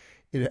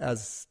 it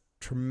has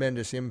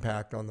tremendous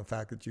impact on the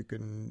fact that you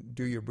can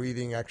do your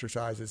breathing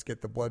exercises,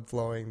 get the blood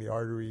flowing, the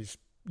arteries,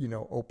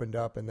 opened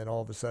up, and then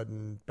all of a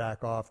sudden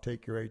back off,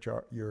 take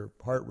your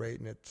heart rate,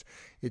 and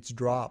it's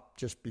dropped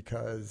just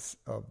because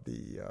of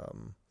the,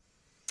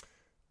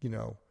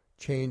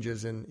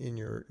 changes in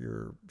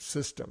your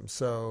system.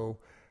 So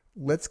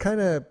let's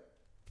kind of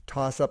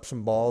toss up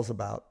some balls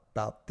about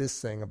this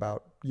thing,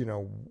 about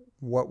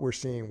what we're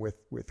seeing with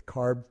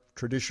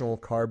traditional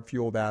carb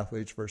fueled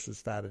athletes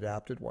versus fat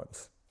adapted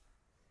ones.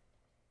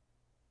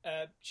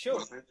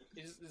 Sure.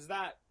 Is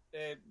that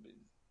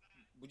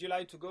would you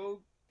like to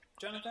go,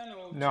 Jonathan?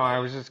 Or no, I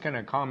was just going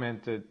to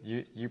comment that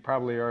you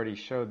probably already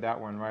showed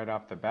that one right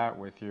off the bat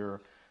with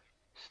your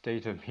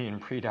state of being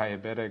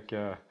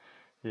pre-diabetic,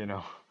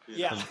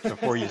 yeah.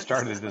 before you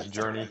started this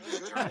journey.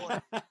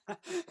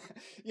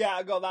 Yeah,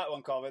 I got that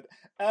one covered.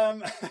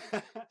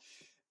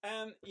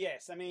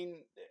 Yes, I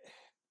mean,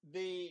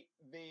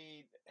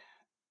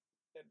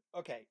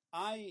 okay,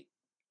 I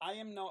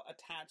am not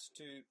attached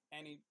to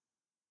any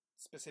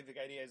specific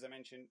idea, as I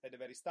mentioned at the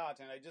very start,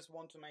 and I just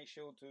want to make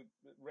sure to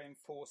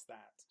reinforce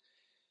that,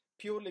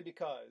 purely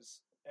because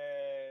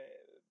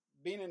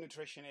being a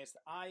nutritionist,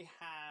 I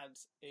had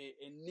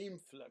an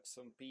influx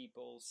of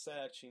people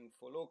searching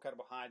for low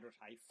carbohydrate,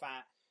 high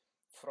fat,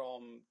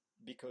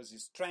 because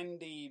it's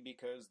trendy,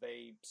 because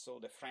they saw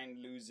their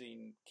friend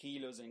losing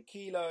kilos and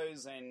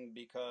kilos, and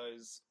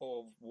because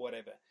of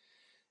whatever.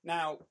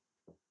 Now,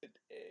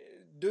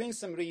 doing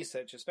some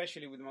research,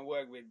 especially with my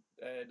work with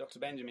Dr.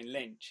 Benjamin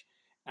Lynch,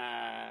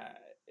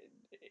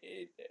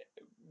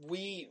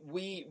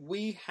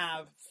 we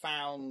have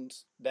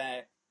found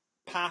that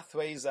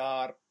pathways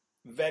are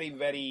very,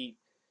 very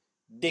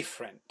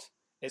different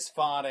as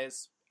far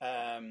as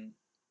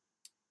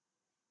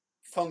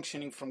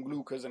functioning from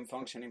glucose and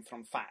functioning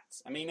from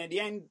fats. I mean, at the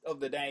end of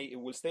the day,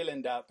 it will still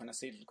end up in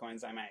acetyl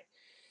coenzyme A.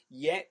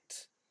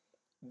 Yet,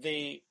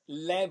 the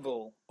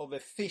level of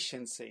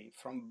efficiency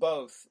from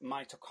both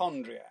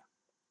mitochondria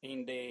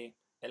in the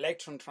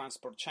electron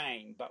transport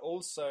chain, but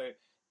also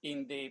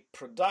in the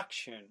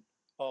production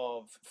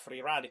of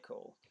free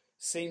radical,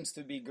 seems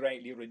to be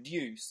greatly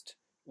reduced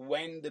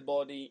when the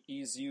body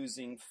is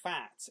using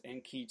fats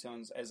and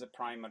ketones as a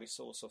primary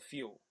source of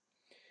fuel.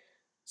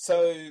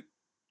 So,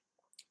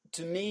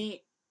 to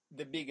me,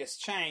 the biggest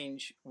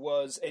change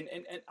was, and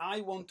I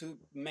want to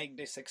make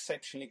this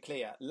exceptionally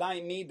clear,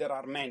 like me, there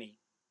are many,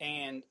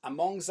 and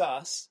amongst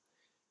us,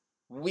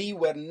 we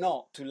were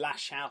not to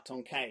lash out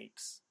on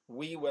cakes.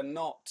 We were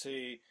not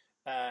to,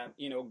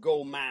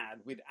 go mad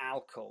with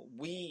alcohol.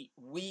 We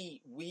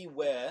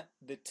were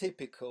the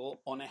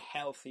typical on a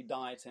healthy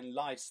diet and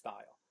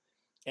lifestyle.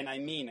 And I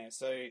mean it.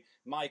 So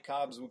my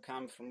carbs would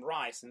come from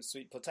rice and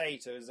sweet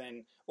potatoes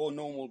or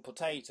normal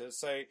potatoes.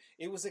 So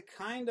it was a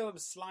kind of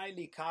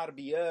slightly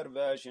carbier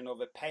version of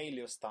a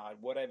paleo style,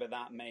 whatever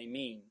that may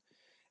mean.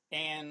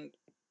 And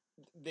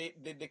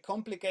the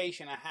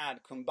complication I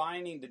had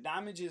combining the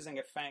damages and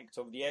effects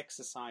of the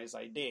exercise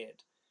I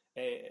did,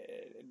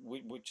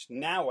 which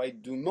now I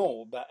do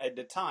more, but at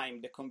the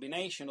time the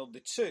combination of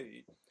the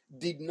two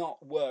did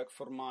not work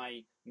for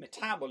my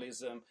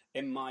metabolism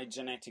and my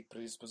genetic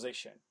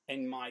predisposition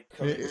and my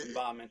current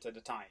environment at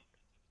the time.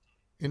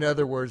 In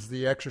other words,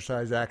 the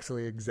exercise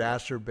actually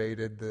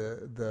exacerbated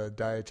the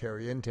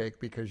dietary intake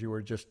because you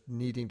were just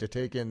needing to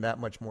take in that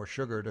much more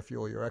sugar to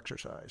fuel your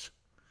exercise.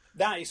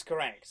 That is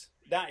correct.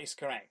 That is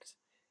correct.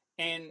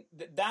 And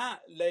that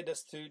led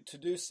us to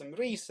do some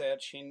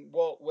research in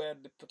what were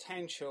the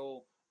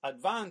potential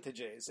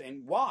advantages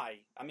and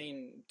why. I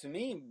mean, to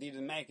me, it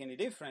didn't make any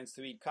difference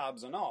to eat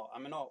carbs or not. I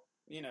mean, not,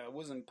 I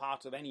wasn't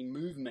part of any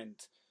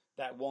movement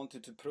that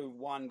wanted to prove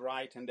one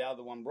right and the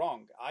other one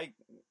wrong.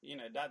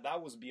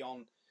 That was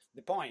beyond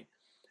the point.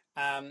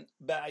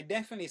 But I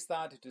definitely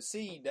started to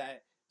see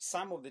that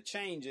some of the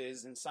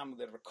changes and some of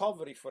the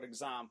recovery, for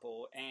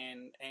example,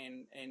 and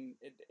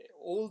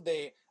all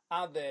the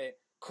other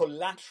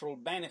collateral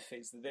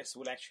benefits that this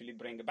will actually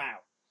bring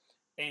about.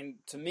 And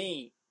to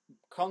me,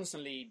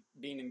 constantly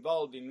being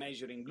involved in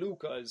measuring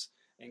glucose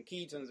and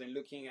ketones and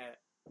looking at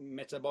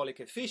metabolic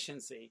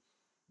efficiency,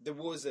 there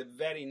was a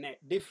very net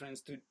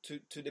difference to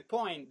the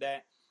point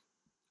that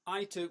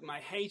I took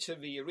my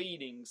HRV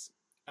readings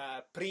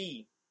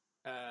pre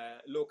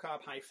low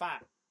carb, high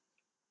fat,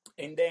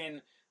 and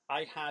then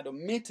I had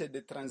omitted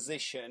the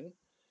transition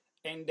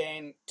and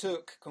then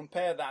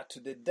compare that to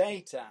the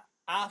data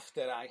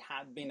after I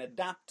had been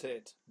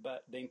adapted,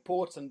 but the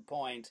important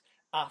point,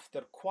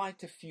 after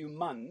quite a few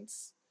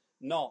months,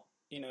 not,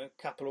 a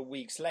couple of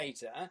weeks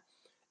later,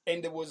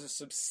 and there was a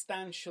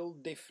substantial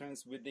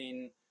difference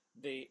within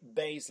the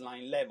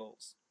baseline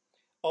levels.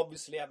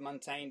 Obviously, I've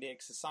maintained the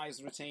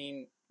exercise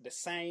routine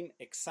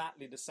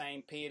exactly the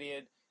same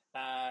period.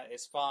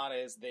 As far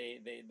as the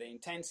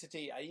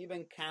intensity, I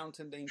even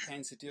counted the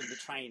intensity of the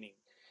training.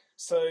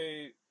 So,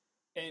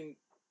 and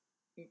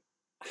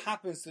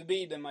happens to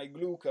be that my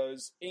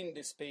glucose in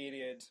this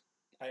period,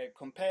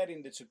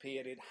 comparing the two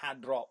periods,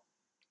 had dropped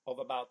of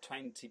about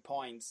 20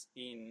 points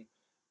in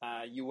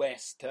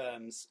US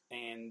terms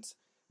and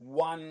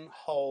 1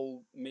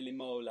 whole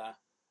millimolar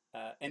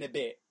and a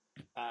bit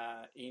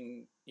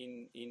in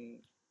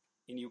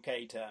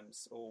UK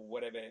terms, or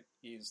whatever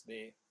is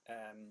the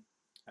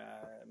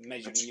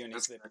measuring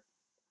units there.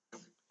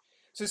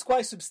 So it's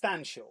quite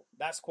substantial.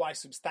 That's quite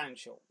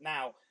substantial.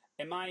 Now,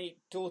 am I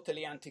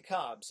totally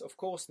anti-carbs? Of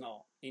course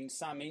not. In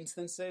some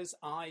instances,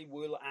 I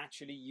will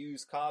actually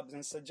use carbs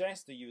and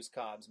suggest to use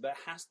carbs, but it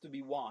has to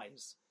be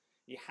wise.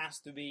 It has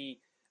to be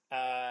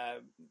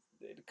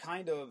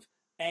kind of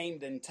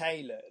aimed and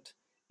tailored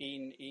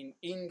in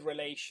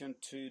relation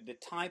to the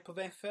type of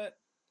effort,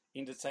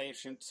 in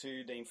relation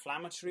to the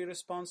inflammatory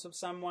response of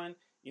someone,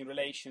 in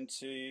relation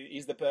to,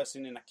 is the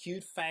person in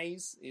acute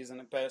phase, is a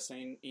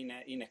person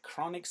in a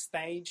chronic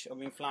stage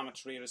of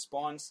inflammatory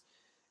response,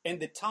 and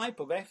the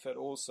type of effort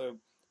also,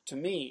 to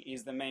me,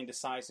 is the main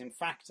decisive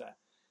factor.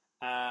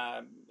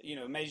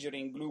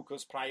 Measuring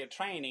glucose prior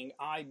training,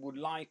 I would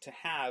like to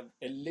have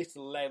a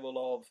little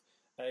level of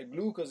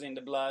glucose in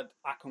the blood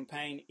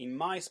accompanied, in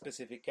my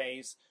specific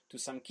case, to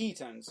some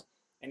ketones.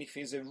 And if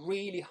it's a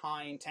really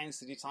high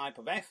intensity type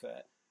of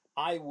effort,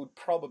 I would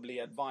probably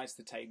advise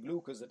to take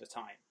glucose at the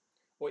time,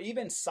 or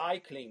even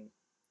cycling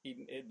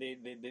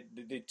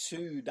the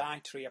two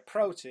dietary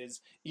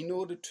approaches in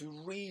order to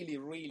really,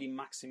 really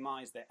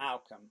maximize the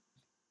outcome.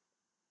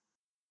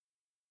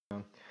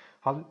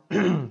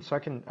 So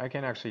I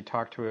can actually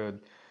talk to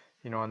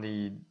on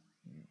the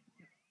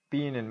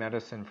being in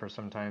medicine for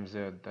sometimes.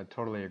 I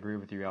totally agree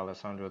with you,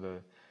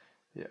 Alessandro.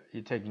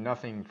 You take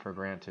nothing for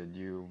granted.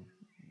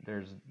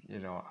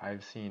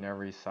 I've seen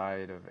every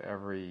side of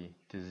every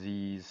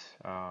disease,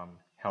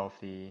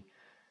 healthy,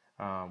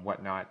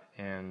 whatnot,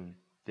 and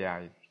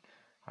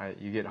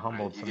you get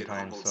humbled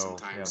sometimes.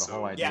 The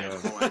whole idea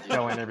of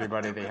telling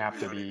everybody they have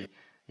to be,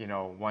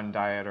 one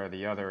diet or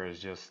the other is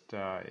just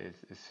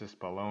it's just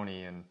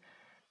baloney. And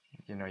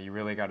you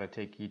really got to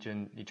take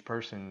each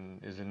person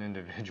is an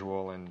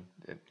individual, and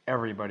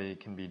everybody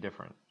can be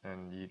different.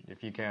 And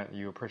if you can't,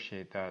 you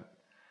appreciate that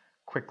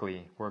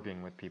quickly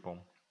working with people.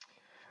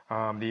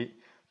 The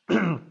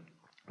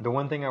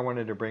one thing I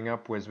wanted to bring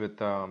up was with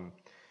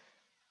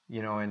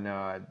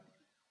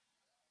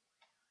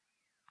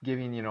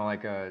giving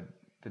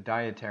the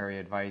dietary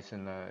advice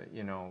and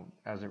the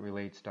as it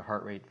relates to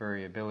heart rate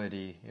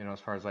variability, as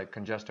far as like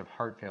congestive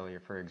heart failure,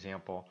 for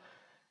example,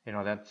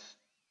 that's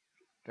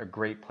a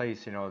great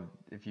place,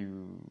 if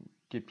you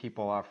get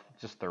people off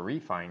just the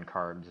refined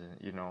carbs,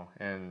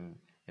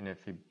 and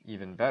if you,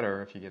 even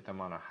better, if you get them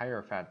on a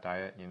higher fat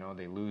diet,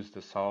 they lose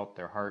the salt,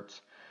 their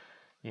hearts,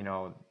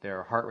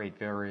 their heart rate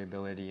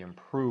variability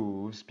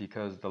improves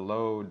because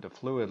the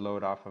fluid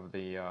load off of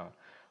the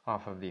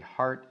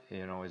heart,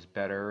 is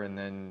better. And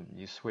then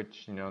you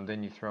switch,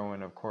 then you throw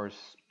in, of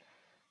course,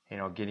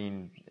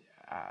 getting,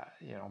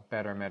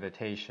 better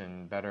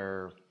meditation,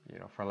 better,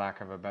 for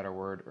lack of a better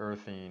word,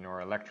 earthing or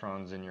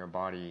electrons in your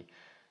body,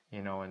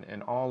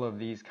 and all of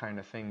these kind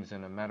of things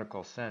in a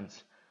medical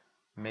sense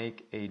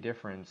make a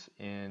difference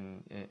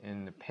in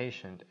the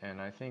patient.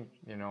 And I think,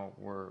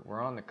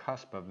 we're on the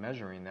cusp of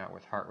measuring that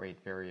with heart rate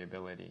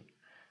variability.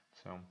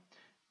 So,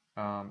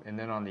 and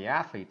then on the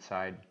athlete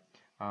side,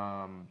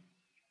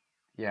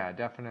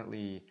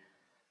 definitely,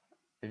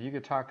 if you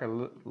could talk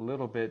a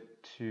little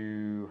bit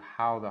to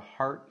how the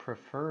heart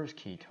prefers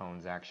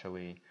ketones,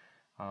 actually,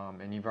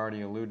 and you've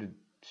already alluded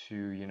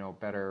to,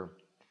 better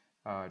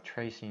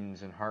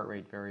tracings and heart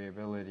rate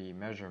variability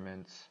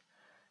measurements,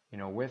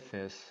 with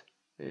this.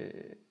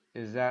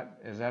 Is that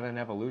an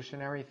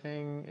evolutionary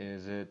thing?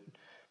 Is it,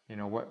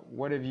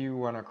 what have you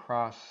run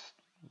across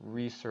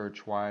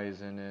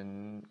research-wise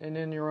and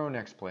in your own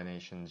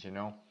explanations?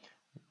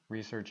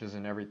 Research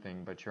isn't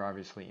everything, but you're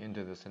obviously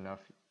into this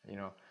enough.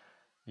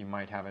 You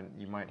might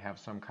have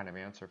some kind of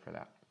answer for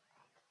that.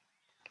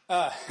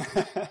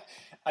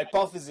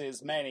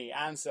 Hypothesis, many.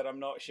 Answer, I'm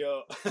not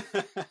sure.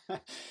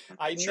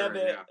 I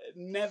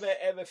never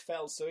ever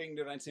felt so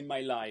ignorant in my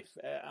life.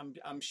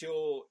 I'm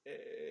sure.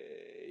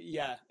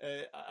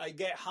 I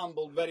get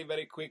humbled very,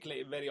 very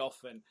quickly, very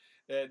often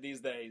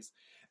these days.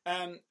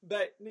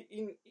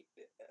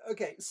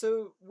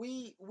 So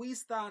we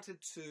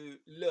started to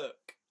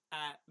look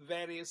at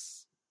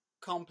various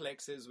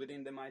complexes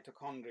within the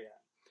mitochondria,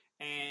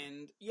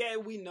 and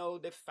we know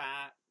the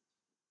fat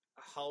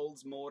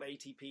holds more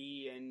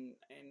ATP and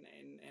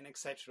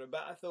etc.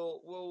 But I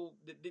thought, well,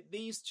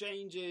 these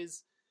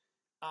changes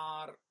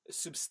are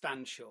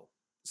substantial,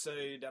 so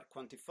they're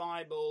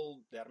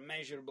quantifiable, they're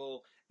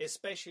measurable,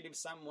 especially if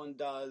someone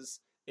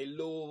does a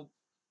low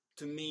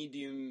to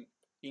medium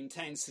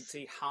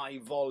intensity, high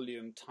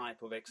volume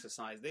type of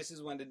exercise. This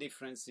is when the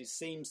difference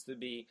seems to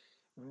be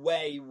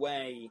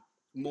way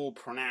more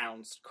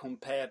pronounced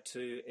compared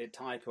to a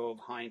type of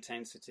high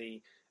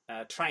intensity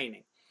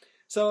training.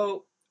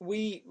 So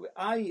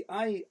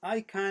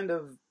I kind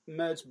of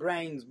merged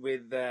brains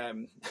with,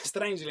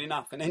 strangely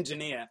enough, an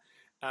engineer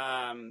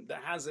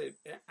that has an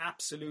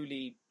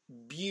absolutely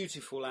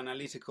beautiful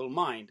analytical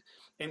mind.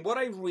 And what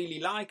I really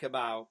like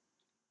about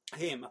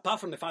him, apart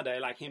from the fact that I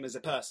like him as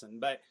a person,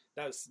 but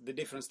that's the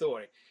different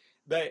story,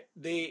 but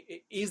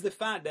is the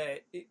fact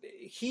that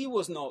he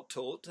was not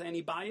taught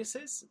any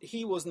biases.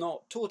 He was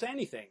not taught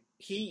anything.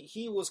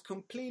 He was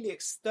completely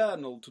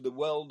external to the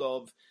world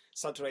of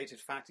saturated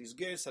fat is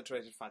good,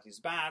 saturated fat is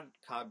bad,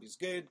 carb is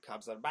good,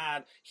 carbs are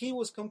bad. He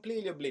was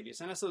completely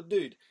oblivious. And I thought,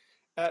 dude,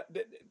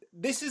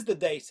 this is the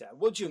data.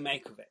 What do you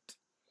make of it?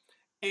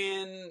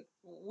 And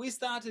we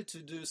started to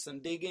do some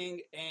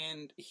digging,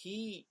 and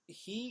he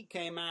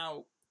came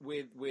out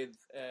with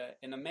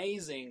an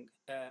amazing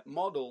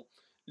model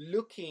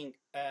looking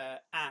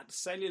at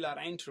cellular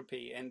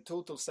entropy and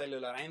total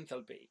cellular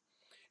enthalpy.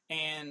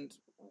 And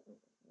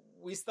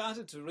we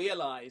started to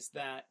realize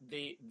that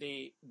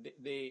the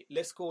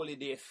let's call it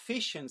the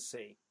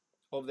efficiency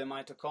of the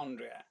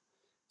mitochondria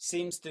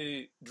seems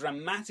to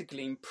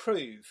dramatically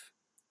improve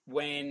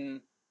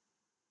when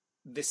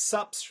the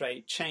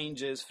substrate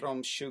changes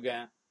from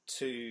sugar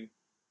to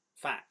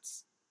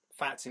fats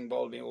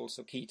involving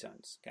also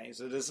ketones. Okay,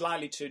 so there's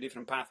slightly two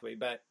different pathways,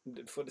 but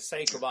for the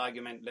sake of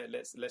argument,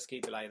 let's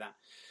keep it like that.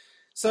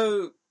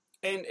 So,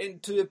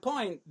 and to the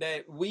point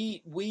that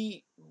we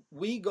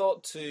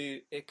got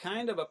to a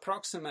kind of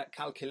approximate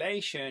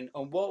calculation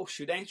on what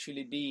should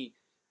actually be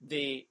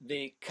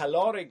the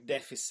caloric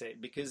deficit,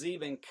 because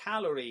even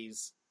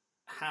calories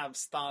have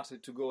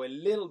started to go a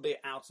little bit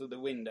out of the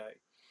window.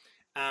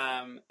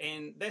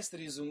 And that's the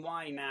reason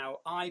why now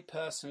I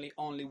personally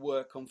only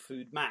work on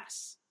food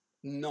mass,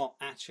 not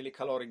actually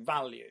caloric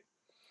value.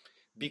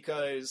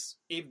 Because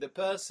if the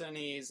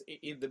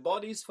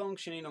body is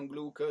functioning on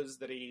glucose,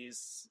 there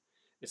is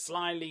a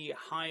slightly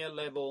higher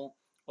level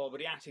of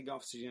reactive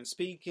oxygen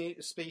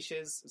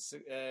species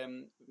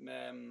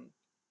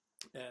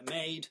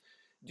made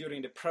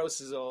during the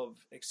process of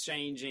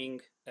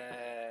exchanging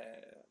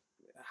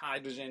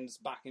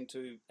hydrogens back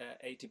into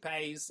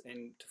ATPase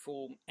and to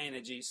form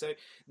energy. So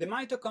the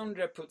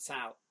mitochondria puts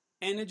out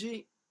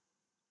energy,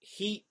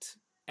 heat,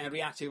 and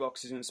reactive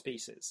oxygen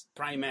species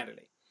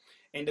primarily.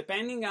 And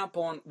depending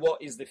upon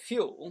what is the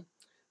fuel,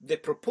 the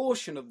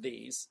proportion of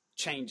these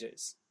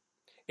changes.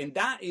 And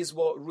that is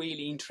what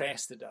really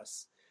interested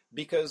us,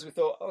 because we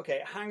thought,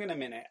 okay, hang on a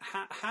minute,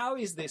 how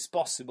is this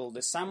possible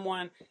that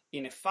someone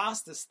in a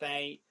faster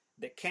state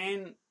that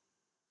can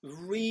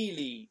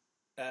really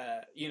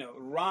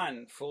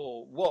run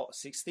for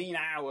 16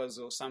 hours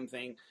or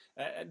something.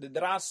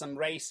 There are some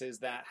races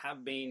that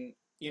have been,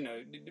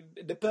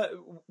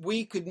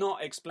 we could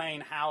not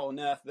explain how on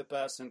earth the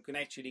person could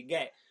actually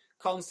get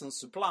constant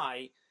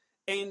supply,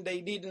 and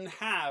they didn't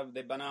have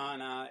the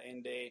banana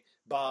and the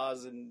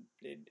bars and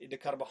the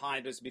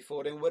carbohydrates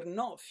before, and were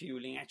not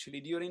fueling actually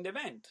during the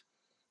event.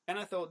 And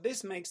I thought,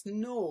 this makes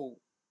no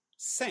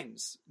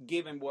sense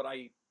given what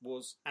I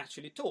was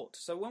actually taught.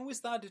 So when we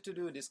started to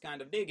do this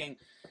kind of digging,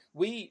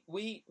 we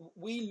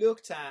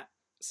looked at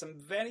some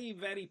very,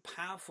 very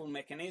powerful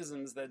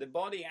mechanisms that the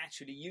body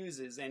actually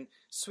uses in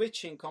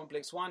switching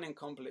complex 1 and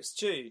complex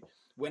 2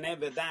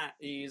 whenever that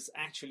is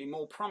actually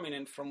more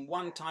prominent from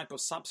one type of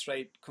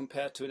substrate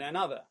compared to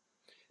another.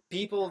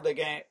 People that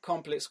get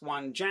complex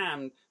 1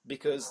 jammed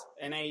because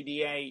NAD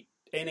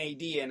and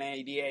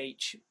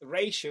ADH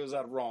ratios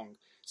are wrong.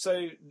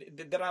 So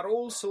there are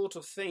all sorts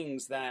of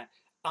things that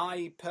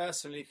I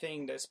personally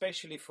think that,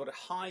 especially for a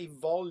high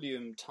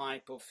volume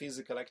type of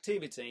physical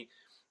activity,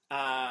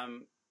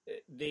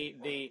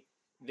 the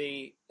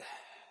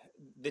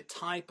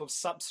type of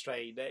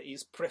substrate that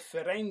is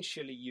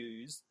preferentially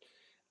used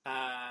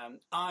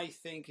I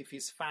think if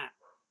it's fat,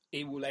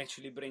 it will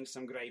actually bring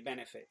some great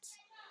benefits.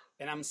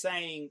 And I'm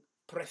saying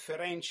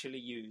preferentially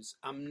use.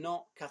 I'm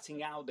not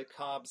cutting out the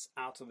carbs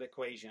out of the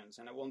equations,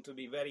 and I want to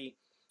be very,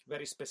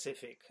 very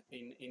specific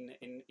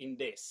in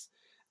this.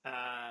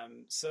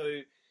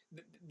 So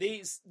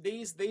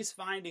these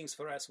findings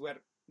for us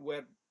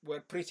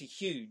were pretty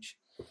huge,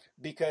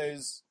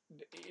 because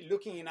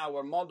looking in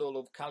our model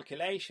of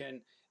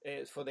calculation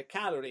for the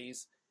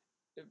calories,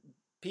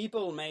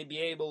 people may be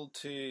able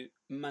to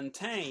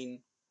maintain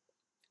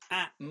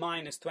at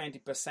minus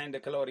 20% the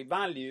caloric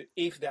value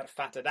if they're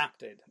fat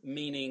adapted,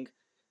 meaning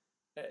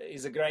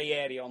is a gray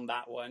area on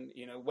that one.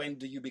 You know, when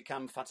do you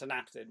become fat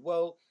adapted?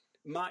 Well,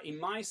 in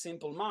my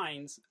simple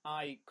minds,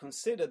 I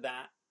consider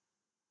that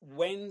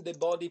when the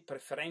body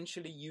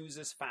preferentially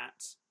uses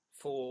fats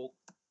for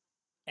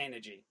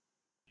energy.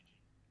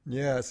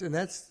 Yes, and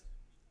that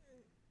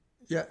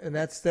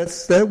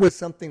was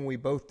something we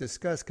both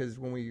discussed, because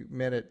when we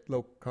met at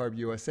Low Carb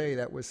USA,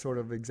 that was sort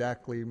of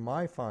exactly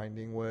my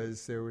finding,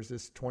 was there was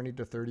this 20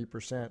 to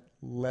 30%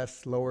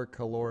 lower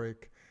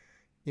caloric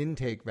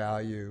intake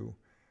value,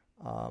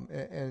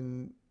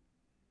 and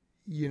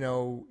you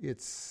know,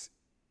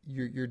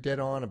 you're dead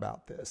on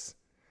about this,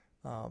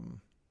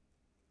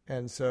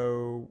 and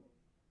so,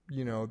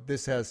 you know,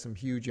 this has some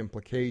huge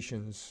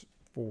implications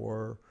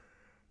for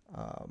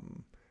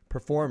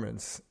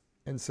performance,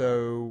 and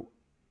so.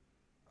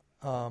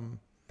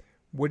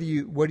 What do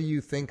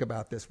you think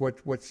about this?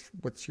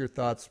 What's your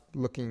thoughts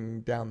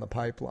looking down the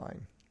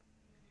pipeline?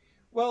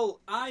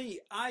 Well, I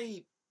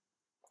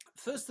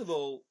first of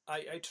all,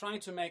 I try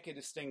to make a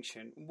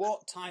distinction.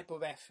 What type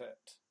of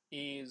effort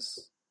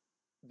is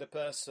the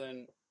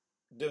person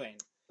doing?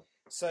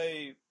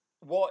 So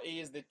what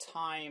is the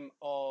time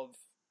of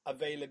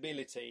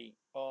availability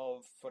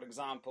of, for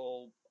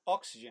example,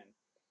 oxygen?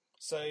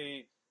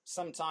 So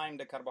sometime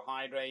the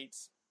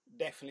carbohydrates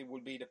definitely will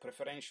be the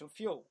preferential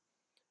fuel.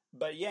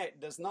 But yet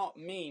does not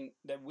mean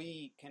that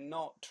we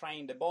cannot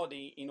train the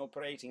body in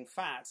operating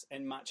fats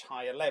at much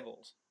higher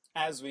levels,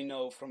 as we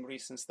know from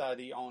recent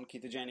study on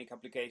ketogenic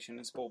application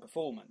and sport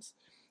performance.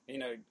 You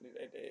know,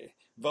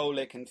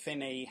 Volek and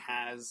Finney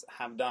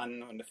have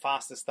done, and the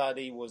fastest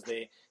study was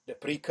the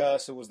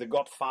precursor, was the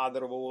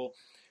godfather of all.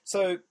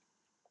 So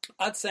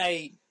I'd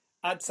say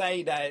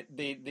that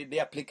the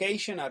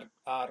application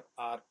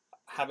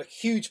have a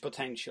huge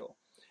potential,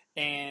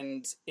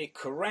 and a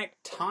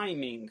correct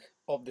timing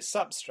of the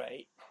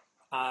substrate,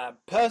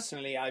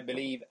 personally, I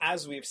believe,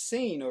 as we've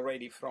seen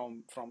already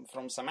from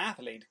some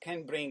athletes,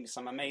 can bring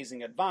some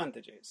amazing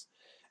advantages.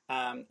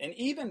 And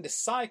even the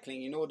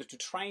cycling, in order to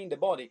train the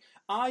body,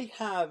 I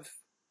have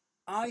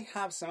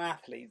some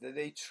athletes that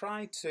they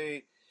try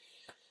to,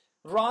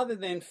 rather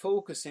than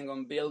focusing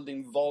on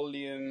building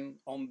volume,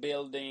 on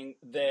building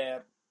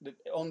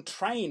on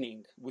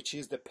training, which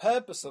is the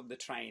purpose of the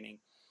training,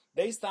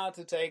 they start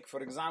to take,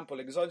 for example,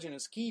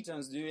 exogenous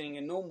ketones during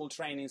a normal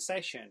training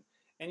session.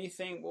 And you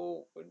think,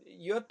 well,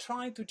 you're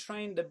trying to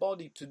train the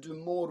body to do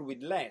more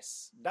with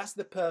less. That's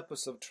the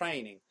purpose of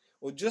training.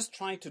 Or just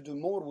trying to do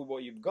more with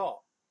what you've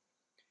got.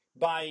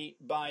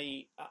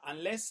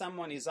 Unless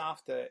someone is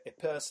after a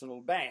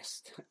personal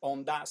best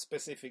on that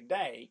specific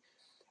day,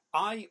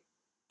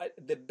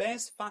 the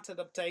best fat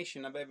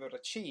adaptation I've ever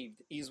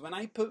achieved is when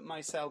I put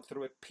myself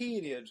through a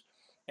period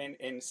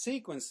and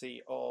sequence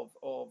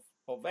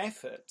of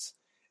efforts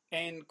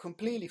and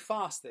completely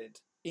fasted,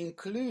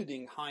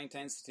 including high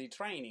intensity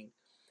training.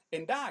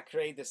 And that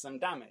created some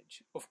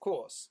damage, of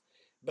course,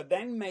 but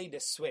then made a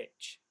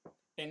switch.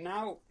 And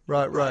now...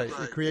 Right.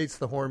 It creates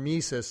the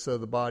hormesis, so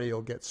the body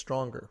will get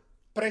stronger.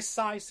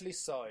 Precisely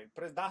so.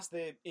 That's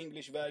the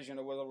English version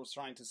of what I was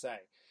trying to say.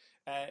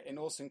 And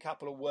also in a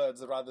couple of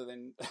words rather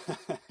than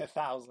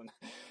 1,000.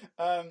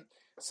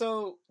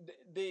 So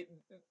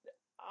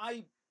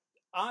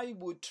I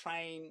would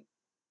train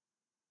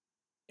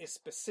a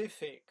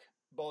specific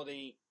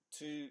body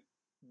to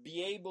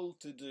be able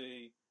to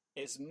do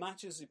as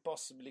much as it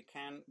possibly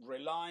can,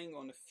 relying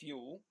on a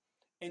fuel,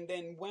 and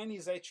then when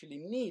it's actually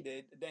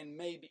needed, then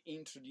maybe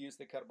introduce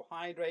the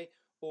carbohydrate,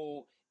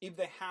 or if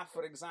they have,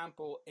 for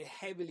example, a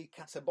heavily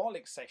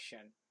catabolic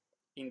session,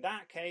 in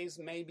that case,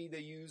 maybe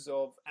the use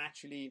of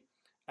actually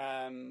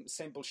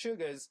simple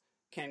sugars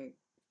can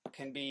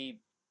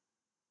be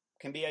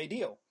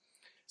ideal.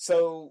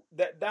 So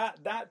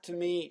that to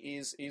me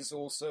is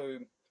also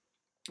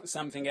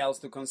something else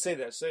to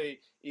consider. So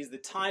is the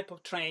type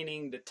of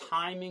training, the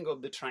timing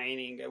of the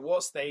training, at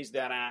what stage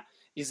they're at.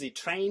 Is it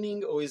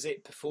training or is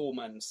it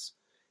performance?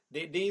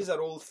 These are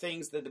all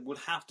things that would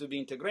have to be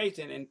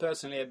integrated, and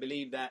personally I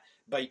believe that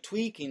by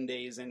tweaking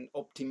these and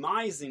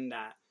optimizing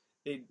that,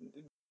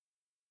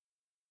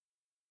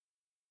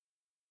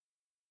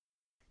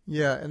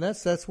 Yeah, and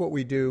that's what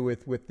we do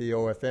with the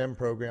OFM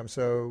program.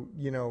 So,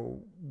 you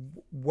know,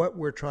 what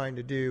we're trying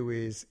to do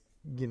is,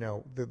 you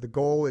know, the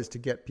goal is to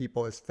get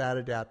people as fat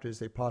adapted as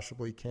they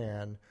possibly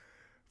can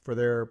for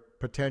their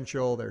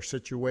potential, their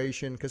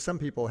situation, because some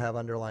people have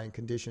underlying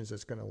conditions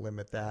that's going to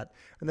limit that,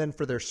 and then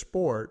for their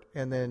sport,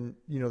 and then,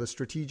 you know, the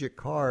strategic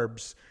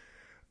carbs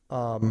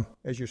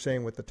as you're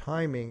saying, with the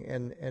timing,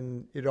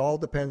 and it all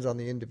depends on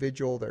the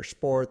individual, their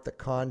sport, the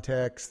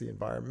context, the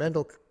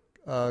environmental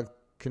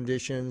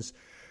conditions.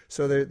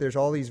 So there's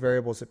all these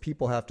variables that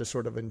people have to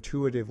sort of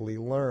intuitively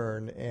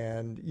learn.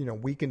 And,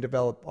 we can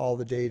develop all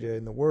the data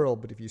in the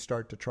world, but if you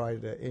start to try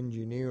to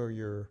engineer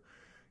your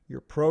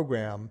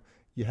program,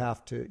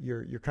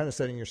 you're kind of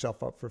setting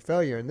yourself up for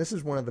failure. And this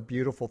is one of the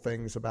beautiful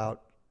things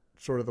about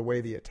sort of the way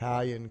the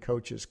Italian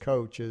coaches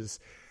coach is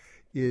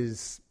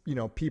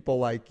people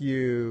like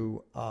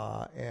you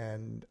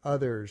and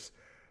others,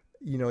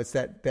 it's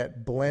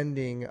that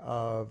blending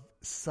of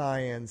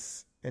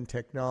science and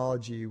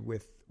technology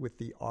with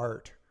the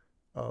art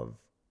of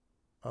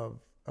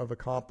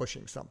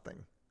accomplishing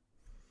something.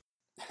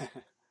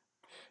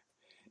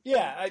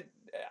 Yeah,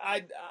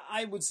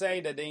 I would say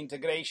that the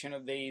integration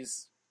of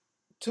these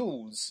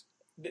tools,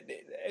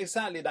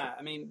 exactly that.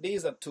 I mean,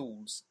 these are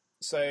tools.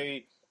 So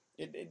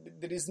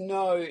there is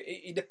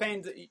it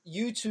depends.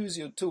 You choose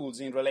your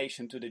tools in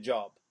relation to the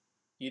job.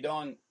 You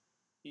don't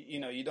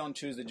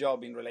choose the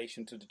job in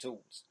relation to the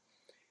tools.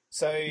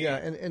 So yeah,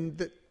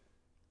 and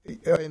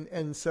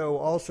so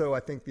also I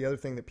think the other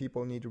thing that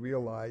people need to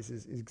realize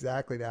is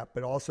exactly that,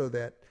 but also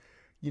that,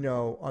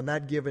 on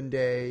that given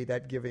day,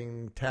 that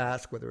given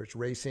task, whether it's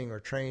racing or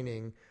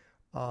training,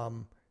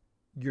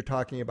 you're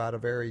talking about a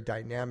very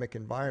dynamic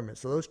environment.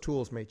 So those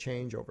tools may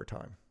change over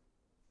time.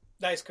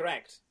 That is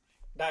correct.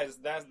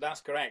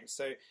 That's correct.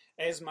 So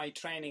as my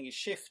training is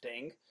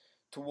shifting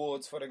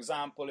towards, for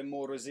example, a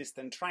more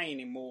resistant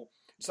training,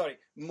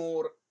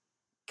 more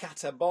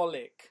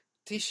catabolic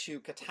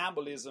tissue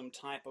catabolism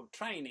type of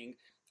training,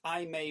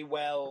 I may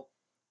well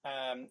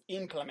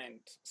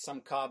implement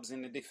some carbs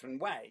in a different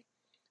way.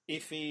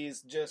 If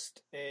it's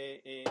just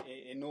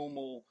a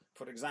normal,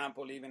 for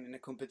example, even in a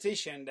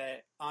competition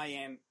that I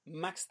am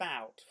maxed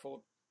out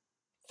for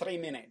 3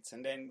 minutes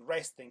and then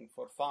resting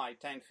for 5,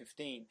 10,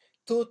 15,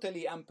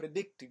 totally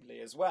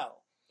unpredictably as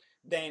well,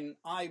 then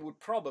I would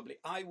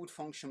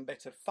function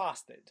better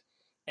fasted.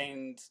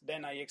 And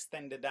then I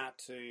extended that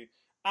to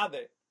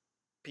other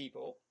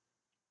people.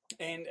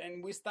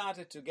 And we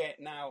started to get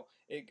now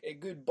a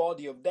good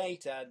body of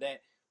data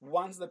that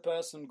once the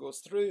person goes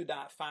through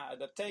that fat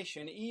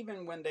adaptation,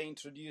 even when they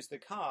introduce the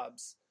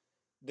carbs,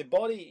 the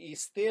body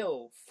is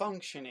still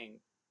functioning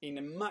in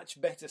a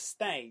much better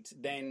state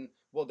than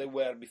what they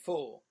were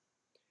before.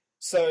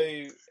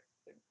 So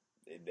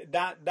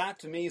that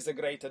to me is a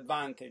great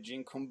advantage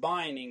in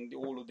combining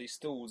all of these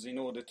tools in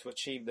order to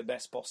achieve the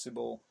best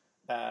possible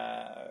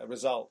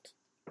result.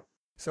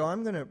 So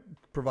I'm going to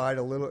provide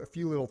a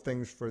few little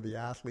things for the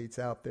athletes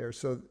out there.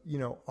 So,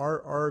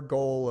 our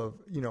goal of,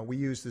 we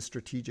use the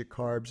strategic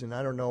carbs, and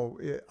I don't know,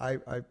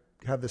 I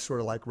have this sort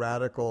of like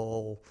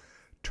radical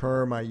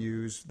term I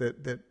use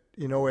that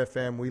in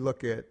OFM, we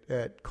look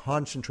at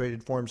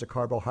concentrated forms of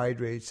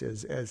carbohydrates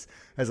as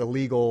a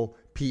legal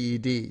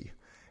PED.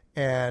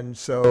 And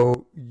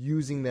so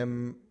using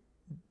them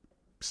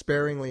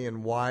sparingly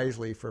and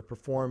wisely for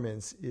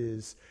performance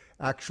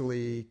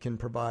actually can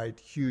provide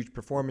huge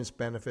performance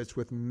benefits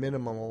with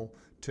minimal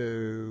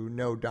to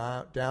no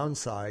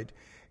downside.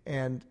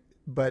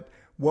 But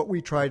what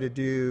we try to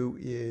do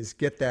is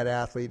get that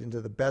athlete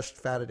into the best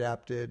fat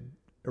adapted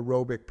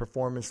aerobic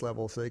performance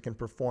level so they can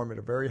perform at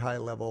a very high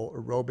level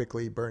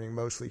aerobically, burning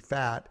mostly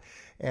fat.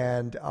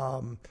 And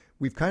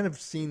we've kind of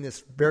seen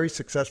this very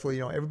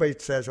successfully. Everybody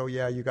says, oh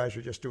yeah, you guys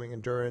are just doing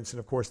endurance. And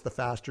of course the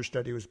FASTER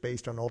study was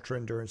based on ultra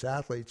endurance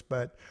athletes,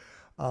 but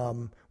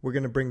we're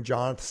going to bring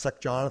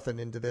suck Jonathan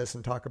into this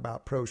and talk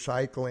about pro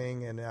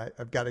cycling. And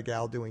I've got a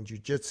gal doing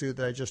jiu-jitsu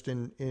that I just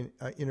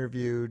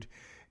interviewed,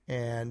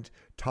 and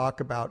talk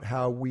about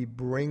how we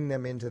bring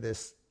them into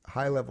this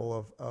high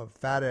level of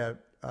fat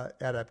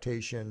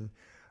adaptation,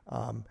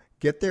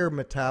 get their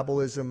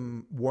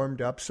metabolism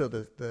warmed up so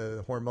that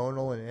the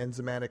hormonal and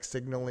enzymatic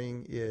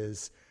signaling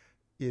is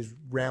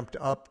ramped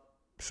up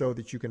so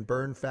that you can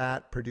burn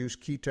fat, produce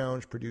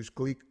ketones, produce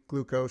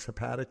glucose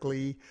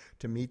hepatically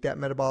to meet that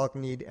metabolic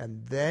need,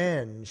 and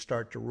then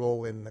start to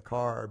roll in the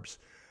carbs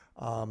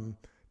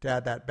to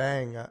add that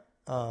bang.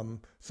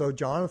 So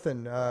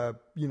Jonathan,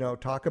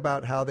 talk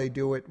about how they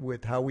do it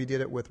with how we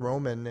did it with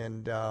Roman,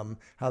 and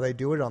how they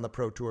do it on the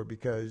Pro Tour,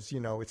 because,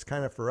 it's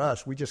kind of for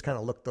us, we just kind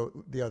of look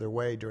the other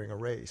way during a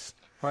race.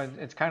 Well,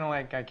 it's kind of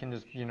like I can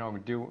just,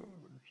 do,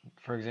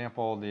 for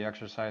example, the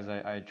exercise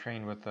I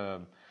trained with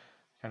a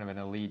kind of an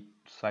elite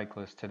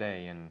cyclist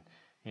today, and,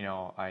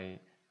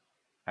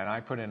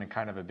 I put in a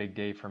kind of a big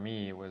day for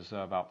me. It was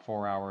about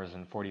 4 hours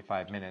and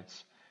 45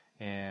 minutes,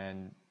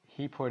 and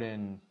he put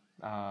in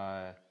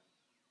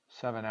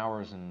 7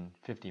 hours and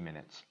 50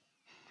 minutes.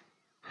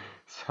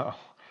 So,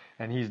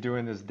 and he's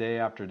doing this day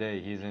after day.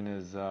 He's in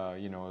his,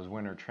 his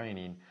winter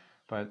training.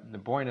 But the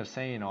point of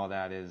saying all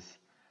that is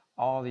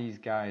all these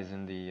guys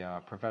in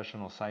the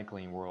professional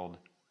cycling world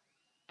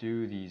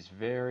do these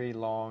very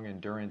long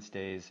endurance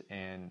days,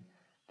 and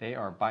they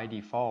are by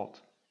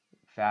default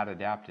fat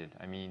adapted.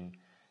 I mean,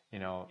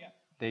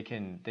 they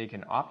can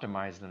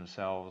optimize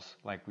themselves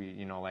like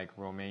like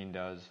Romain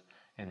does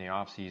in the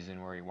off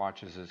season, where he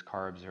watches his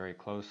carbs very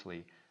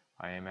closely.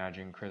 I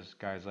imagine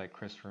guys like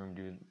Chris Froome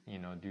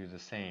do the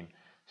same.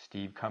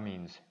 Steve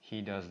Cummings,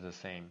 he does the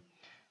same.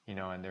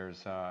 And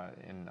there's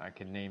and I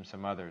could name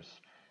some others.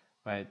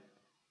 But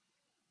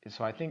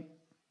so I think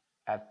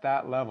at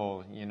that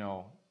level,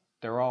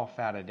 they're all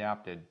fat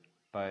adapted.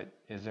 But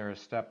is there a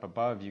step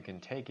above you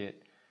can take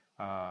it?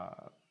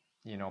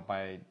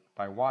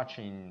 By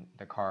watching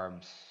the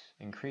carbs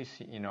increase,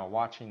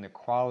 watching the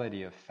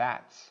quality of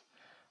fats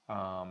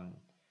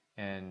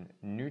and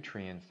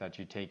nutrients that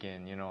you take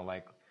in,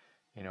 like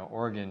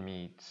organ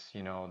meats,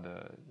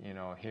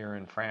 here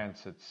in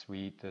France it's we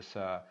eat this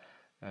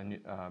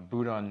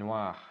boudin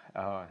noir.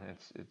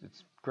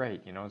 It's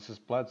great, it's this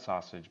blood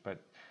sausage,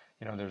 but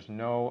there's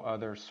no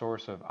other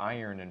source of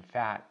iron and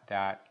fat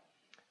that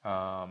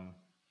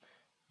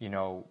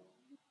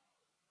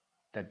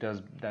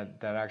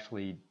that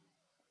actually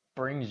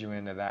brings you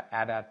into that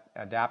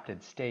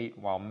adapted state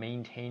while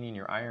maintaining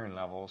your iron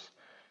levels,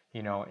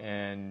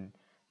 and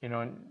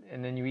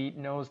then you eat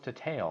nose to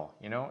tail.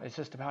 It's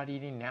just about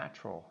eating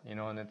natural,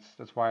 and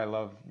that's why I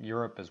love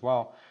Europe as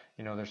well.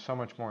 There's so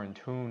much more in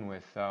tune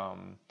with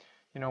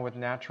with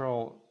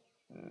natural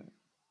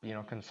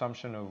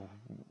consumption of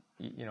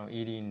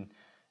eating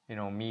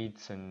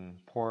meats and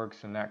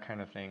porks and that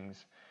kind of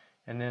things,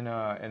 and then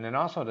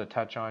also to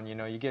touch on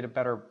you get a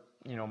better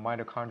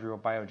mitochondrial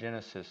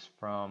biogenesis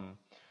from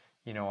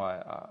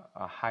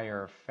a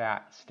higher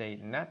fat state,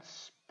 and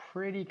that's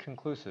pretty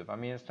conclusive. I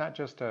mean, it's not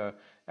just a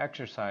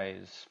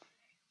exercise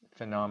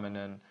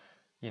phenomenon,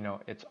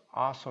 it's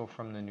also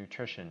from the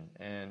nutrition.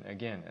 And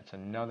again, it's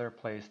another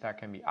place that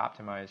can be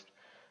optimized,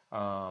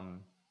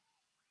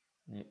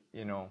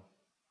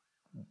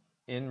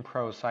 in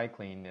pro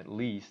cycling at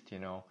least,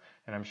 and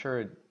I'm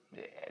sure it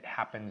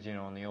happens,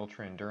 in the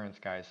ultra endurance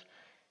guys,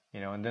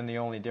 and then the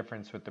only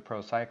difference with the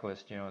pro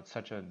cyclist, it's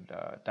such a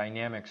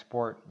dynamic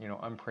sport,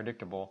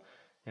 unpredictable,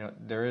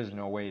 there is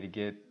no way to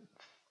get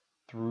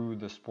through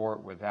the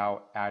sport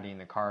without adding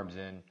the carbs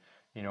in,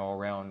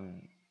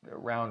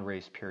 around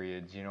race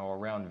periods,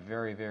 around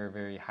very, very,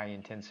 very high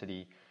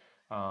intensity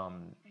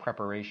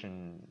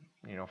preparation,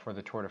 for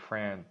the Tour de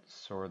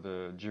France or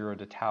the Giro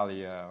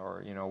d'Italia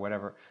or,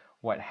 whatever,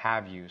 what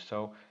have you.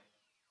 So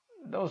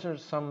those are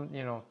some,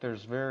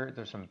 there's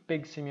some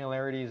big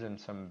similarities and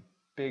some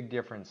big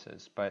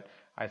differences, but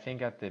I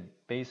think at the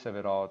base of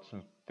it all, it's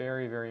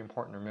very, very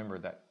important to remember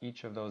that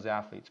each of those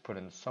athletes put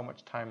in so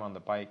much time on the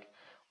bike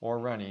or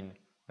running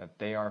that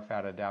they are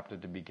fat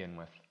adapted to begin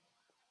with.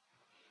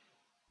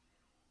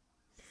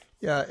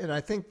 Yeah, and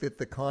I think that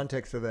the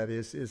context of that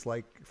is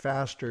like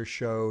Faster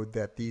showed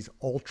that these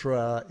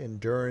ultra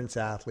endurance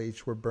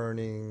athletes were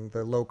burning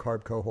the low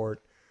carb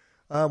cohort,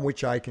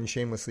 which I can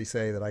shamelessly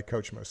say that I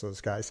coach most of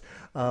those guys.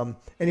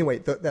 Anyway,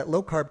 that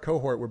low carb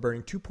cohort were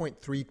burning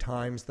 2.3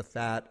 times the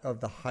fat of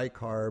the high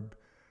carb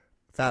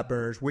fat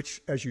burners,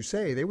 which, as you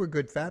say, they were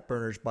good fat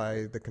burners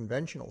by the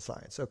conventional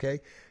science. Okay,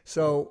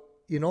 so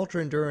in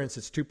ultra endurance,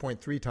 it's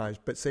 2.3 times,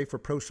 but say for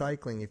pro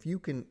cycling, if you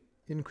can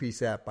increase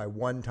that by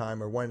 1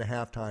 time or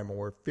 1.5 time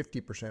or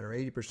 50% or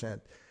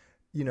 80%,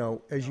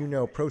 as you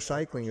know, pro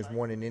cycling is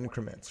one in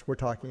increments. We're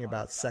talking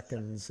about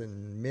seconds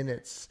and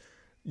minutes,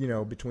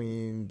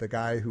 between the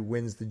guy who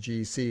wins the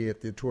GC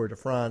at the Tour de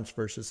France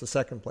versus the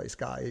second place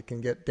guy. It can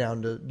get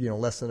down to,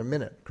 less than a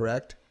minute,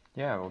 correct?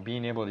 Yeah, well,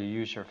 being able to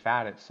use your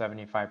fat at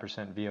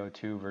 75%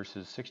 VO2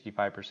 versus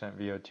 65%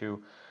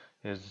 VO2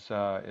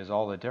 is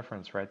all the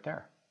difference right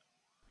there.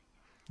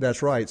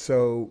 That's right.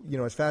 So,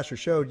 as Faster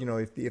showed,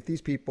 if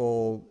these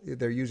people,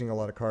 they're using a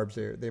lot of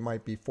carbs, they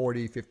might be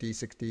 40, 50,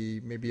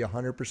 60, maybe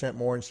 100%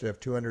 more instead of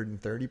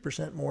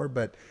 230% more,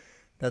 but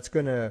that's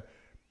going to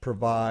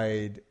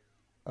provide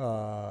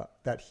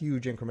that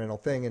huge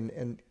incremental thing.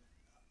 And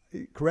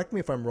correct me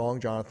if I'm wrong,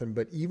 Jonathan,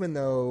 but even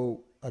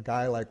though a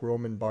guy like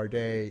Romain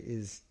Bardet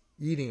is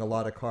eating a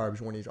lot of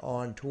carbs when he's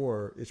on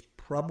tour, it's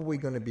probably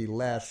going to be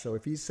less. So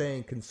if he's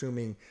saying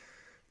consuming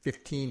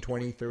 15,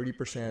 20,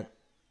 30%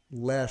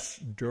 less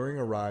during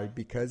a ride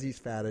because he's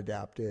fat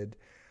adapted,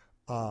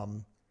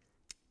 that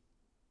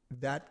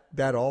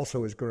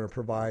also is going to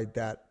provide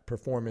that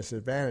performance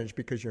advantage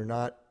because you're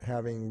not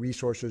having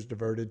resources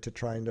diverted to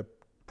trying to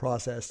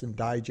process and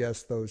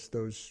digest those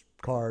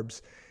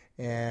carbs,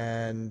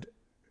 and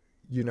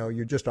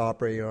you're just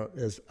operating,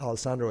 as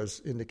Alessandro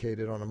has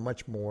indicated, on a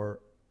much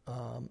more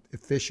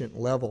efficient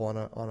level on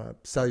a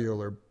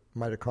cellular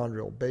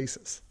mitochondrial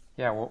basis.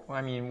 Yeah, well,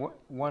 I mean,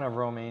 one of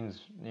Romain's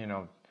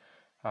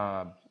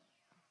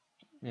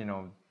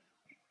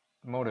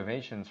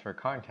motivations for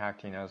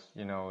contacting us,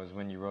 is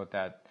when you wrote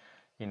that,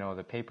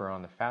 the paper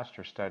on the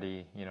Faster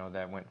study,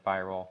 that went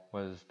viral,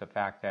 was the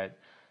fact that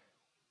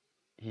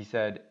he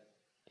said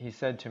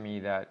to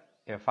me that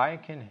if I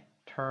can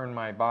turn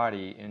my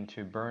body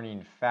into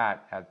burning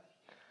fat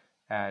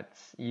at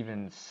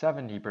even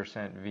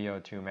 70%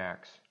 VO2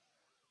 max,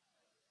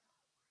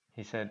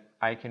 he said,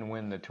 I can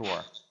win the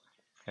Tour.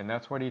 And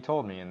that's what he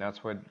told me, and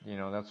that's what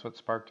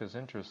sparked his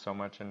interest so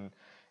much in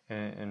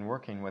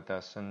working with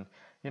us. And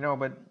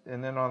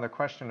and then on the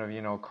question of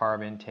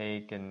carb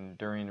intake and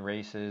during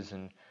races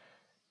and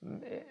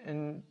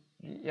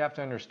you have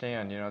to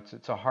understand,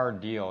 it's a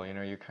hard deal.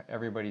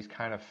 Everybody's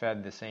kind of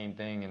fed the same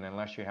thing, and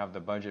unless you have the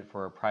budget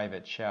for a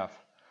private chef,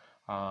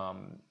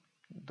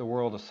 the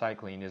world of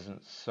cycling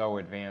isn't so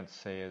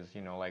advanced, say, as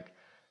like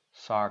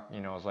soccer,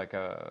 is like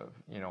a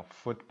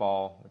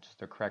football, which is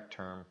the correct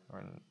term, or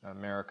in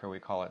America we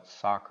call it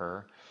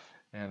soccer,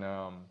 and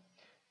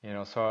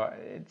so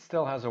it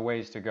still has a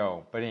ways to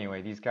go. But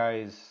anyway, these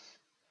guys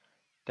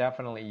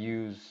definitely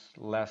use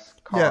less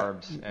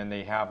carbs, and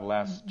they have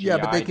less GI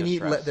but they can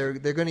distress. They're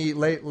going to eat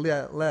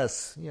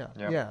less.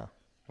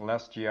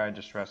 Less GI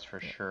distress for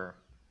sure.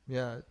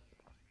 Yeah.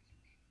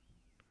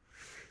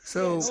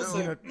 So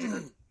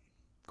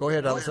go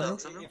ahead,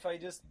 Alessandro. If I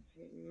just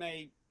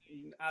may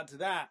add to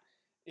that,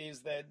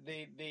 is that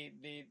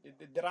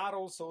there are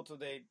all sorts of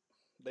the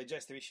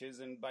digestive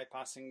issues and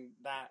bypassing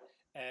that,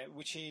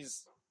 which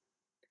is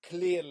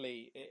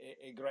clearly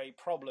a great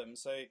problem.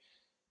 So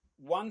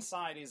one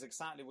side is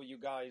exactly what you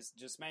guys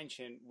just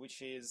mentioned,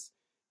 which is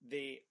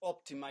the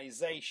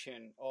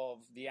optimization of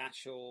the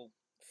actual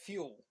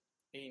fuel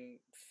in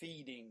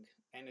feeding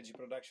energy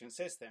production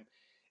system.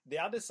 The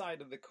other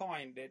side of the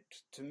coin that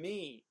to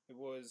me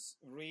was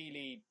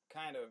really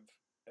kind of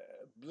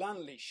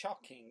bluntly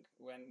shocking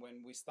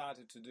when we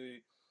started to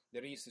do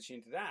the research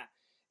into that,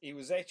 it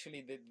was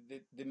actually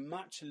the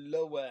much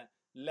lower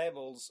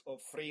levels of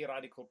free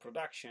radical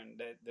production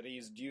that there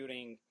is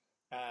during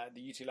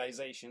the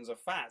utilizations of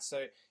fat.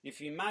 So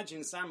if you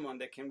imagine someone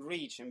that can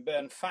reach and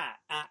burn fat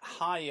at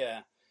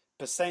higher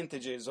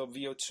percentages of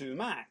VO2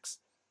 max,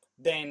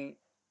 then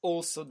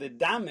also the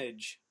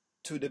damage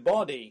to the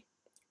body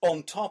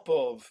on top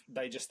of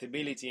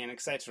digestibility and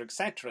etc.,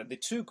 the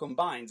two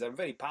combined are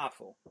very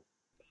powerful.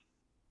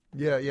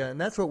 Yeah, and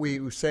that's what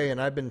we say,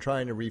 and I've been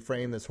trying to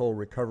reframe this whole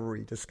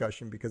recovery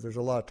discussion because there's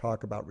a lot of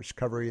talk about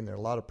recovery, and there are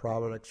a lot of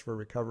products for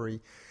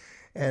recovery.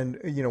 And,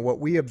 what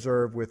we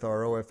observe with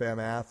our OFM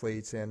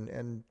athletes,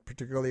 and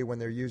particularly when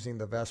they're using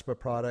the Vespa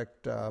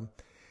product,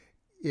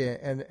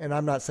 and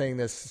I'm not saying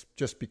this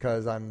just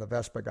because I'm the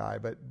Vespa guy,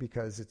 but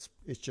because it's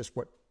just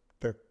what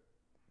the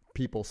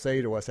people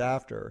say to us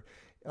after.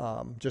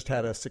 Just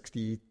had a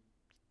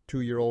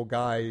 62-year-old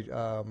guy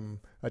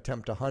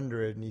attempt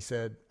 100, and he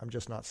said, "I'm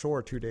just not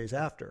sore 2 days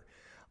after."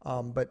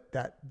 But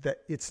that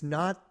it's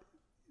not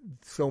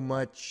so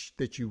much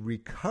that you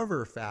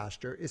recover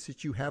faster, it's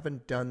that you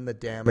haven't done the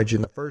damage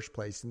in the first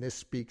place. And this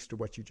speaks to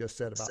what you just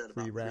said about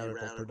free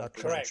radical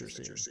production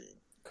that you're seeing.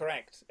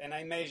 Correct. And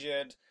I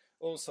measured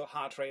also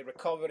heart rate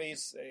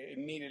recoveries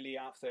immediately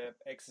after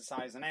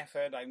exercise and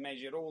effort. I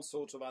measured all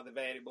sorts of other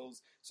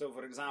variables. So,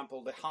 for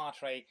example, the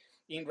heart rate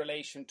in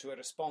relation to a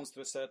response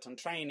to a certain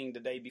training the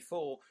day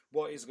before,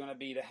 what is going to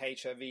be the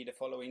HRV the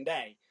following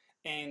day.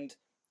 And,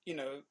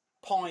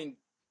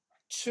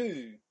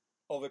 0.2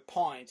 of a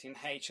point in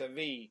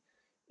HRV,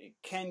 it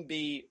can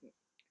be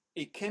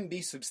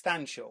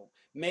substantial.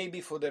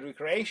 Maybe for the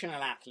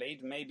recreational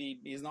athlete,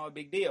 maybe it's not a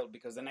big deal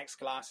because the next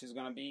class is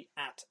going to be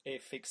at a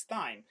fixed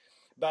time.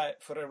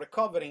 But for a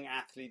recovering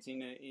athlete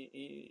in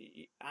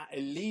at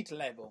elite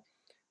level,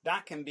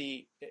 that can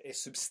be a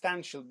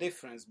substantial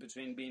difference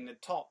between being the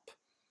top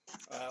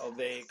of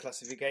the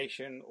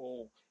classification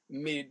or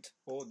mid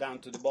or down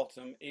to the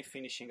bottom if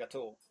finishing at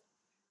all.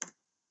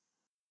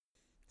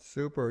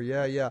 Super,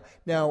 yeah.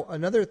 Now,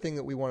 another thing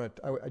that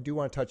I do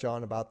want to touch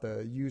on about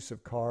the use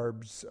of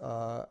carbs,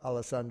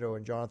 Alessandro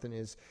and Jonathan,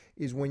 is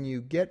when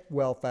you get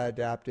well fat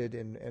adapted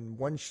and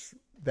once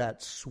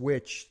that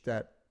switch,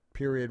 that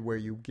period where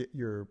you get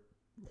your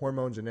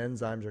hormones and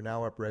enzymes are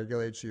now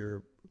upregulated, so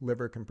your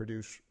liver can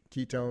produce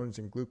ketones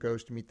and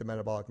glucose to meet the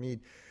metabolic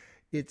need.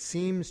 It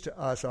seems to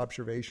us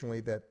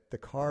observationally that the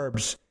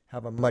carbs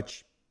have a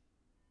much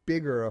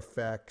bigger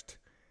effect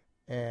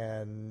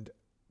and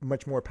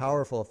much more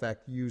powerful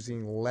effect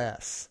using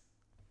less.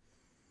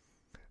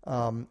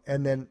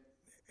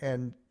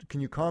 And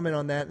can you comment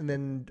on that? And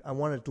then I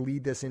wanted to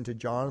lead this into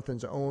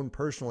Jonathan's own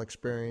personal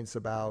experience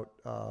about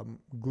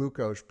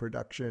glucose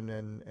production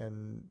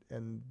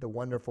and the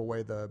wonderful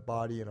way the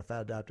body in a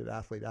fat adapted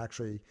athlete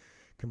actually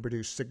can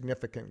produce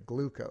significant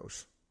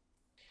glucose.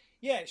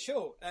 Yeah,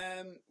 sure.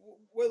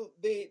 Well,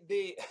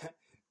 the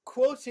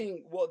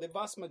quoting what the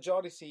vast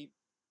majority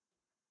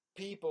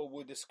people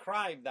would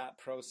describe that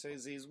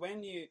process is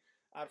when you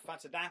are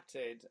fat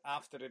adapted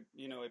after a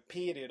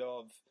period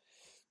of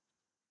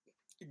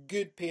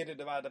good period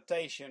of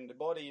adaptation, the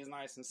body is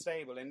nice and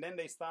stable, and then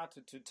they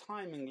started to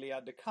timingly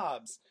add the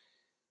carbs.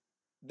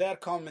 Their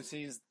comment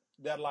is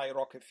they're like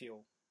rocket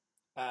fuel.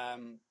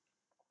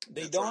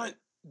 They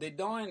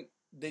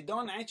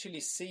don't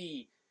actually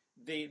see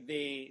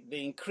the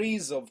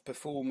increase of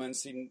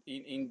performance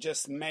in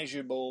just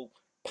measurable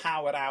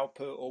power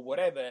output or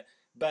whatever,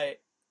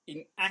 but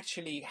in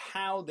actually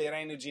how their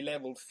energy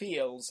level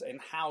feels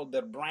and how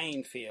their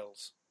brain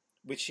feels,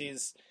 which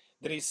is,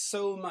 there is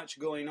so much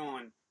going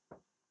on.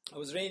 I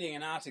was reading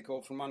an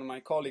article from one of my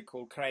colleagues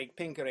called Craig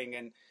Pinkering,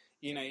 and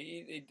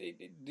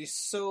there's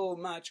so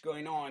much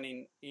going on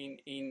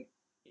in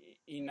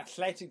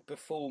athletic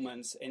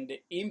performance and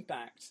the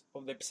impact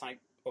of the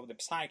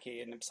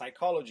psyche and the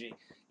psychology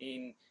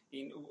in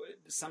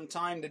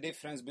sometimes the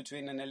difference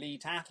between an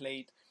elite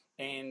athlete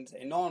and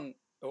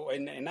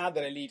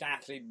another elite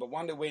athlete, but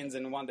one that wins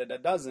and one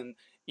that doesn't,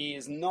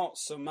 is not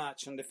so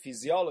much on the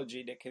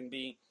physiology that can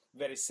be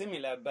very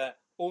similar, but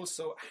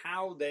also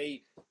how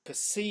they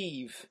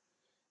perceive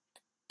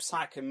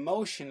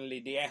psycho-emotionally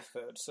the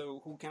effort,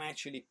 so who can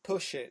actually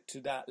push it to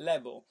that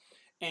level.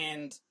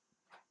 And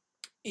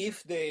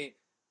if the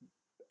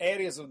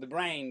areas of the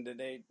brain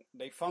that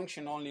they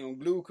function only on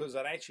glucose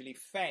are actually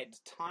fed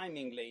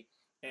timingly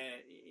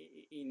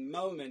in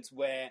moments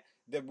where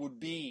there would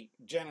be,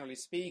 generally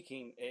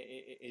speaking,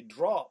 a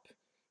drop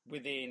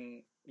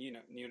within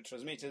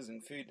neurotransmitters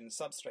and food and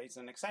substrates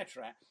and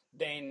etc.,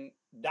 then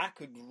that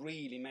could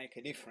really make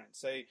a difference.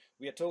 So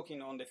we are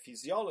talking on the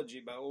physiology,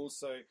 but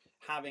also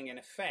having an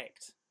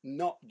effect,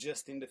 not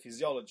just in the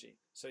physiology.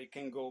 So it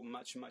can go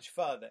much, much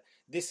further.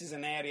 This is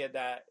an area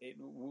that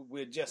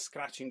we're just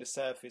scratching the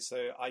surface,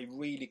 so I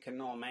really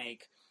cannot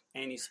make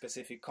any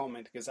specific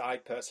comment because I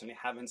personally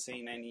haven't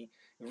seen any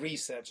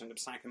research on the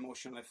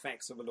psycho-emotional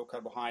effects of a low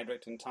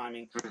carbohydrate and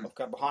timing of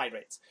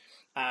carbohydrates.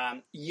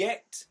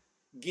 Yet,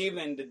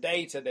 given the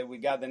data that we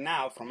gather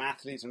now from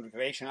athletes and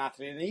recreational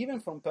athletes, and even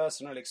from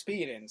personal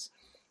experience,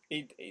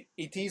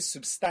 it is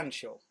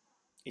substantial.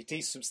 It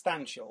is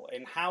substantial,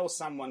 and how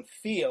someone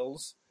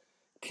feels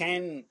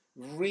can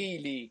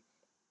really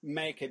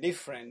make a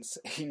difference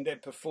in their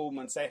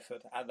performance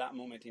effort at that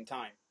moment in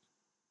time.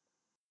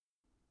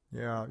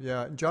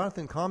 Yeah.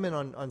 Jonathan, comment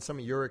on some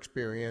of your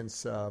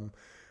experience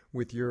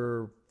with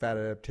your fat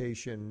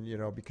adaptation,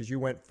 because you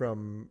went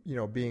from,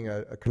 being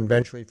a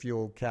conventionally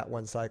fueled Cat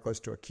 1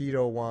 cyclist to a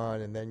keto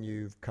one, and then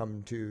you've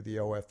come to the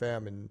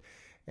OFM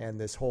and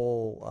this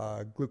whole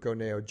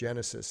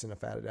gluconeogenesis in a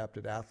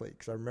fat-adapted athlete.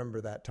 Because I remember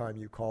that time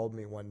you called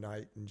me one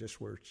night and just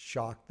were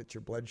shocked that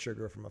your blood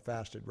sugar from a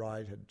fasted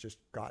ride had just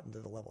gotten to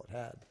the level it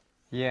had.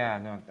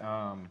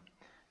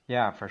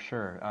 Yeah, for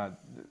sure.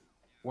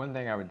 One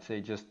thing I would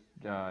say, just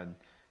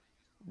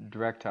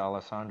direct to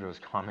Alessandro's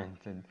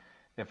comment, and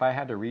if I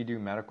had to redo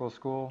medical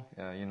school,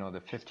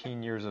 the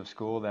 15 years of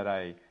school that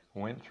I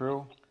went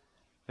through,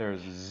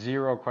 there's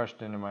zero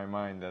question in my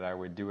mind that I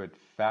would do it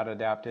fat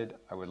adapted.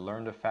 I would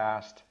learn to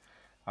fast,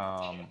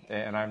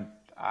 and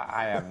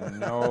I have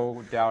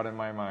no doubt in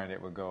my mind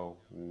it would go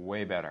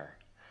way better.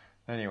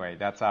 Anyway,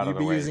 that's out of the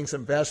way. You'd be using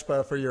some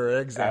Vespa for your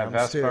exams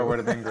Vespa too. would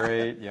have been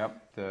great.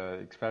 Yep,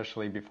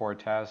 especially before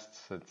tests.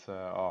 It's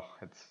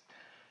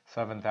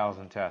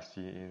 7,000 tests.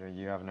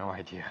 You have no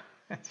idea.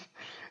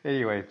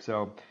 Anyway,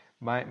 so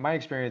my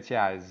experience,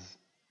 is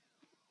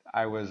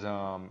I was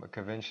a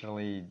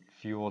conventionally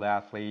fueled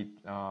athlete.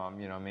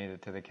 Made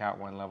it to the Cat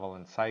 1 level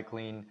in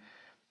cycling.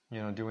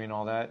 Doing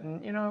all that,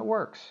 and it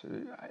works.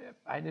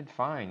 I did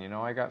fine.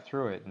 I got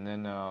through it, and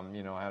then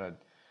I had a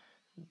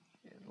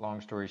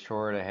long story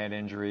short, a head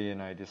injury,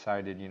 and I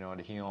decided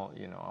to heal.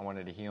 I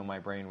wanted to heal my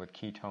brain with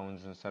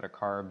ketones instead of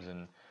carbs,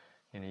 and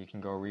you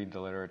can go read the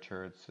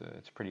literature.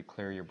 It's pretty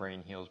clear your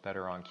brain heals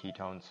better on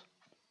ketones.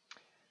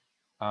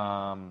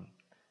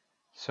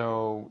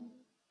 So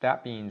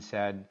that being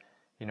said,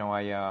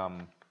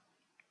 I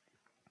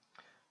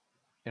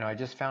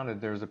just found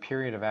that there was a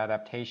period of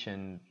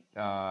adaptation.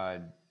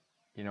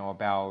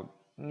 About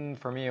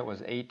for me it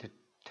was 8 to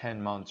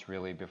 10 months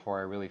really before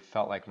I really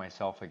felt like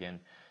myself again.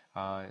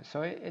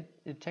 So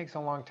it takes a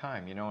long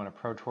time. And a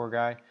pro tour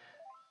guy,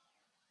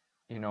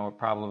 it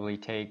probably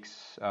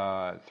takes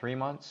 3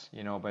 months.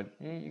 But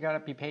you got to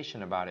be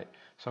patient about it.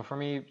 So for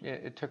me,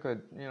 it took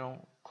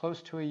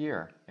close to a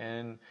year.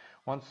 And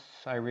once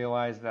I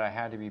realized that I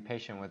had to be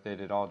patient with it,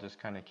 it all just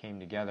kind of came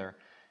together.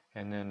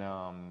 And then,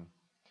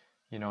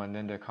 and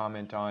then to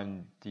comment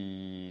on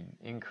the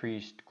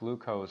increased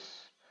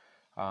glucose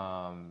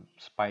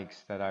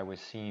spikes that I was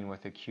seeing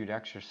with acute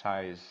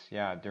exercise,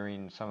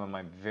 during some of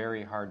my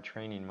very hard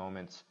training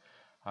moments,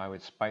 I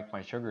would spike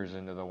my sugars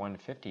into the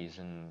 150s,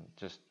 and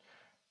just,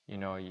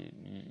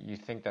 you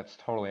think that's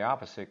totally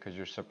opposite because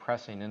you're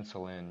suppressing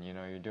insulin,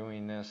 you're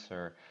doing this,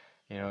 or,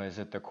 is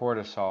it the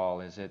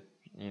cortisol, is it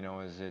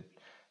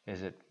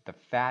the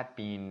fat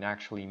being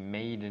actually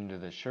made into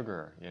the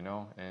sugar,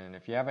 and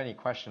if you have any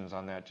questions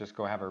on that, just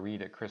go have a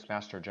read at Chris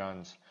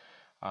Masterjohn's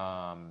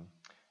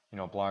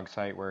blog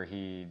site, where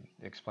he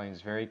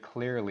explains very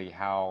clearly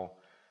how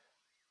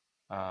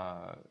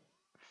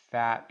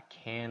fat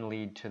can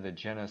lead to the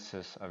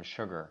genesis of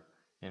sugar,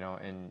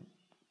 and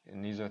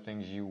these are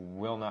things you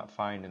will not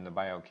find in the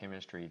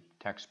biochemistry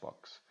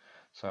textbooks.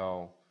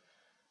 So,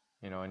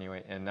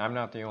 anyway, and I'm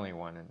not the only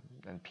one,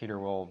 and Peter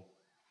will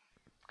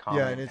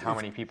comment how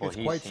many people he's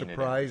seen it in. It's quite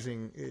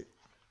surprising.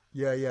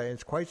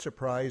 It's quite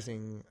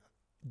surprising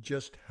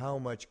just how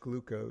much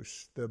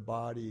glucose the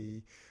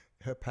body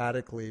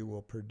hepatically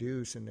will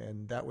produce,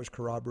 and that was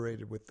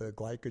corroborated with the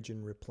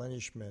glycogen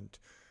replenishment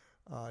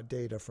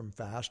data from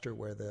FASTER,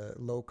 where the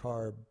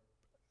low-carb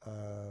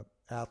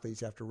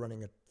athletes, after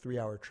running a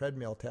 3-hour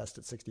treadmill test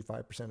at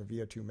 65% of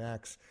VO2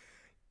 max,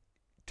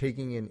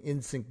 taking in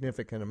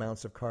insignificant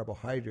amounts of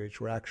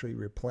carbohydrates, were actually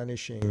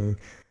replenishing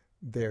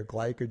their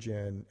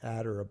glycogen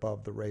at or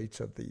above the rates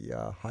of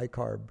the high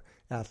carb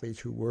athletes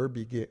who were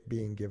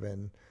being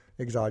given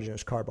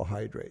exogenous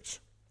carbohydrates.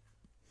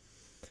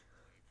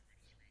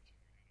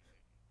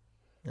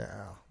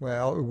 Yeah,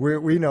 well,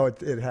 we know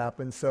it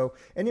happens. So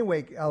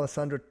anyway,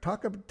 Alessandro,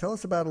 tell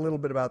us about a little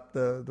bit about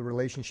the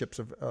relationships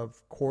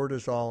of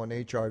cortisol and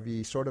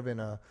HRV, sort of in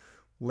a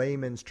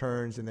layman's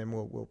terms, and then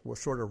we'll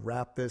sort of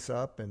wrap this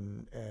up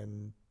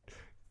and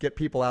get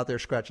people out there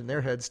scratching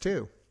their heads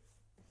too.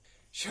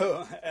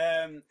 Sure.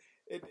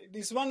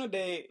 It's one of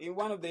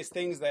these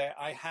things that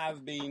I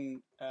have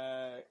been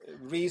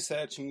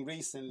researching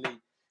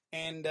recently,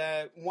 and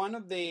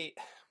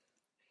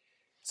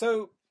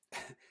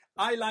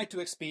I like to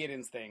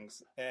experience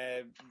things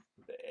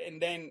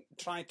and then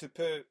try to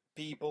put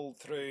people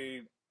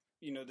through,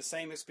 the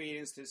same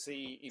experience to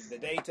see if the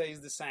data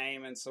is the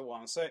same and so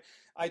on. So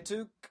I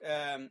took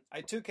a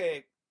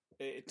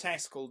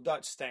test called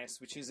Dutch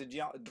test, which is a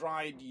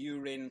dried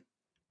urine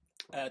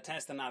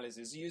test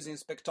analysis using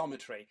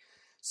spectrometry.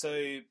 So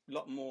a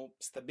lot more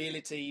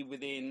stability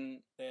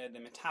within the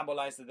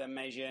metabolites that they're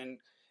measuring,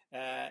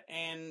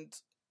 and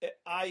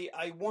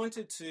I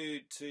wanted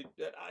to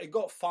I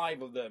got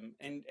 5 of them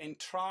and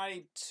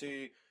tried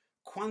to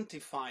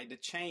quantify the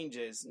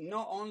changes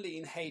not only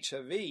in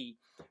HRV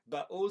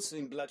but also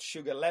in blood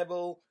sugar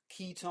level,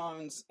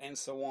 ketones, and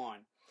so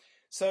on.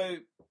 So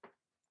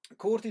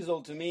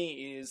cortisol to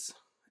me is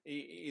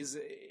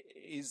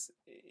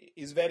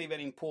very,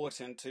 very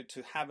important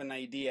to have an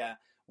idea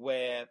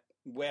where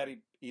it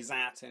is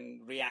at,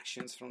 and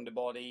reactions from the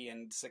body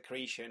and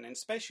secretion, and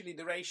especially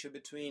the ratio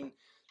between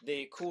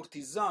the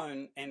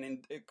cortisone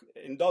and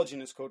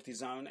endogenous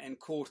cortisone and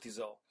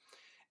cortisol.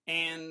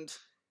 And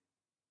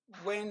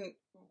when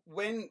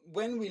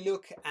we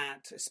look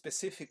at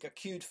specific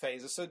acute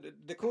phases, so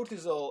the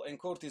cortisol and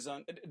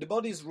cortisone, the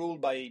body is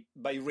ruled by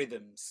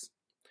rhythms,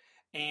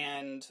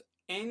 and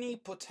any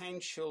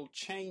potential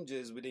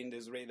changes within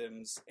these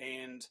rhythms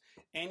and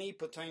any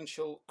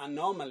potential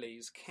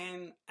anomalies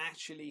can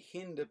actually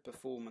hinder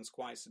performance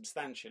quite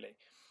substantially.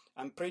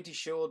 I'm pretty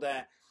sure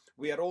that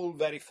we are all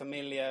very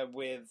familiar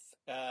with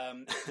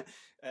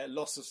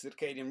loss of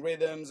circadian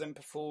rhythms and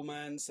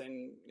performance,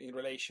 and in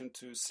relation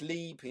to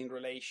sleep, in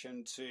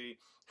relation to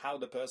how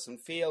the person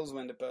feels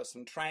when the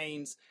person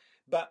trains,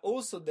 but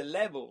also the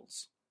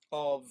levels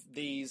of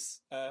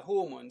these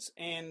hormones.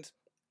 And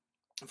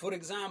for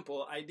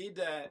example, I did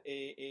I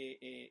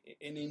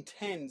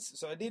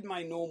did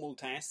my normal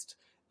test,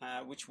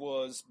 which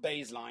was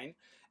baseline,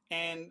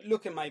 and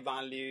look at my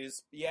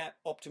values. Yeah,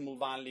 optimal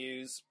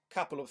values.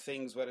 Couple of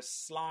things were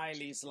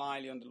slightly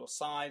on the low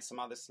side, some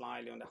others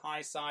slightly on the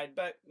high side,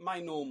 but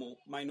my normal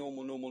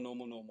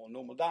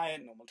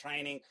diet, normal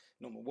training,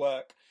 normal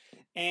work.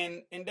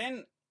 And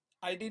then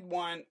I did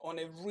one on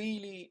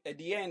at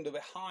the end of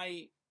a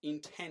high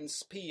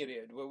intense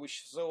period where we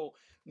saw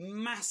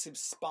massive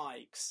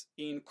spikes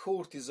in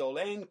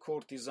cortisol and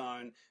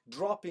cortisone,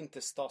 drop in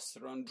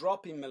testosterone,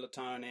 drop in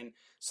melatonin,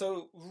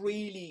 so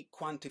really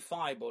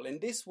quantifiable. And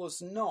this was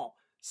not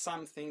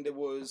something that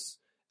was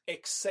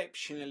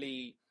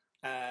exceptionally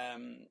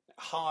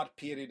hard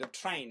period of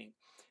training.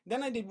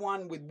 Then I did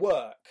one with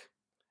work,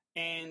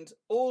 and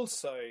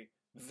also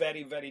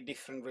very, very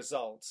different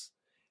results.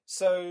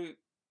 So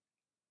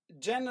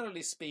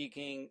generally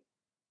speaking,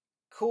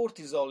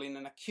 cortisol in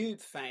an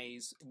acute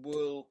phase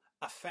will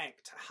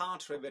affect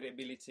heart rate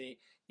variability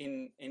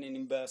in an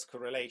inverse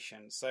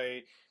correlation. So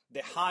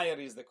the higher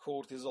is the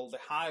cortisol, the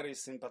higher is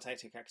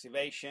sympathetic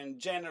activation.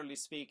 Generally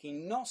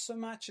speaking, not so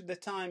much at the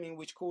time in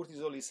which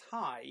cortisol is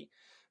high,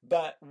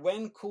 but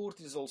when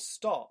cortisol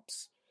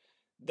stops,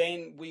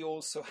 then we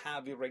also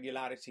have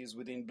irregularities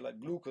within blood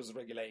glucose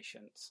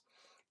regulations.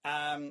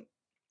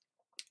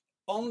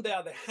 On the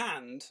other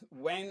hand,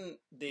 when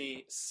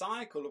the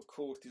cycle of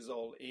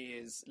cortisol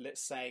is,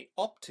 let's say,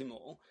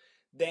 optimal,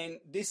 then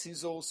this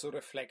is also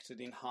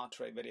reflected in heart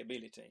rate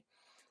variability.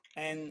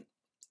 And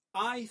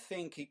I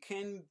think it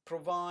can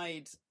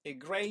provide a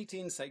great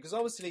insight, because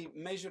obviously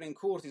measuring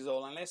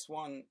cortisol, unless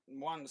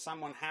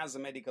someone has a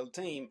medical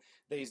team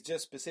that is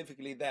just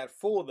specifically there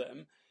for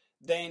them,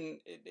 then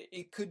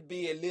it could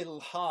be a little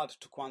hard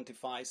to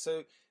quantify.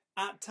 So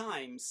at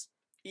times,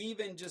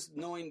 even just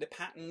knowing the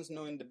patterns,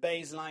 knowing the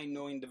baseline,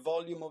 knowing the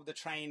volume of the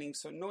training,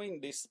 so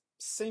knowing this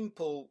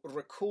simple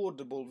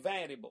recordable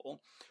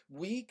variable,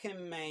 we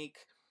can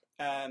make,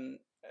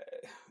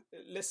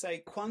 let's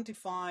say,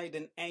 quantified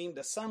and aimed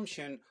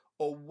assumption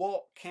of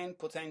what can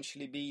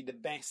potentially be the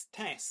best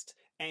test,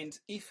 and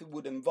if it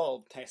would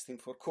involve testing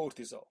for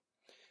cortisol.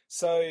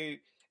 So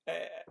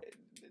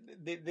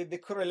the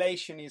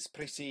correlation is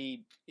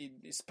pretty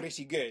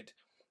good.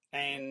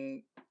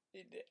 And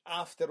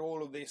after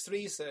all of this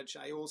research,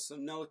 I also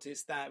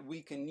noticed that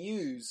we can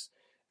use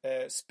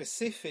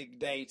specific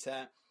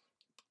data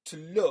to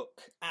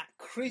look at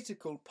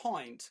critical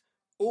point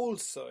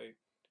also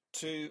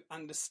to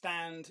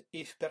understand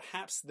if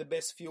perhaps the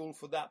best fuel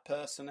for that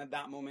person at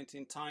that moment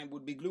in time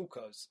would be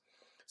glucose.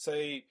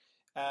 So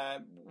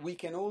we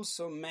can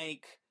also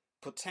make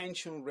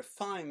potential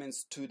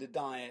refinements to the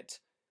diet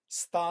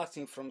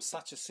starting from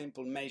such a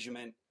simple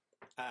measurement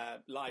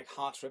like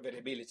heart rate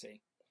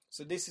variability.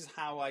 So this is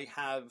how I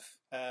have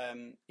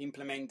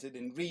implemented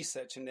and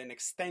researched and then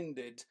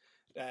extended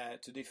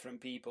to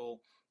different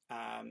people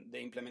the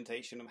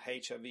implementation of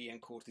HRV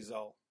and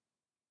cortisol.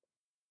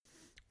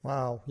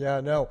 Wow.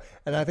 Yeah, no.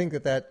 And I think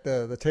that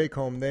the take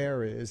home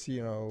there is,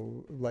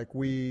 like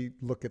we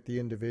look at the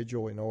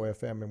individual in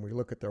OFM and we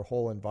look at their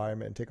whole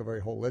environment and take a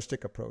very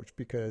holistic approach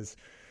because,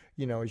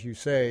 as you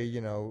say,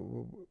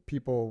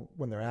 people,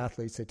 when they're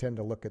athletes, they tend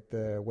to look at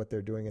what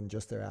they're doing in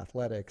just their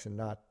athletics and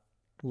not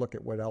look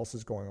at what else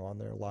is going on in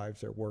their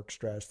lives, their work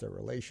stress, their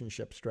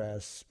relationship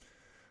stress.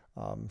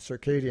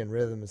 Circadian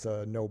rhythm is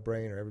a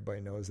no-brainer.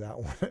 Everybody knows that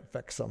one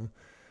affects them.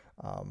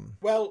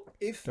 Don't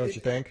you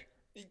think?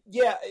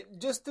 Yeah,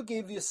 just to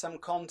give you some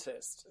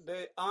context,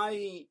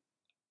 I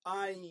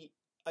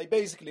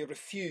basically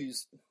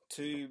refused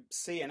to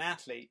see an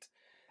athlete.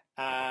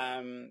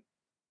 Can't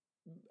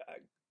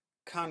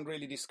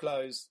really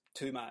disclose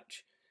too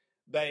much,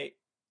 but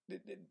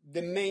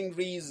the main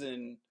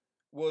reason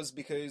was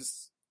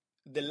because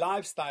the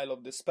lifestyle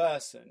of this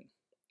person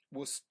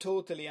was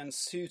totally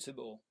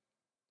unsuitable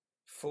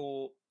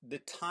for the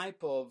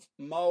type of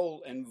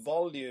mole and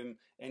volume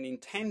and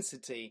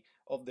intensity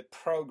of the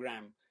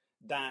program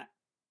that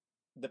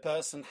the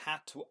person had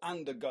to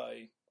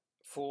undergo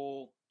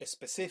for a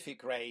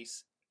specific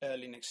race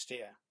early next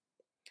year.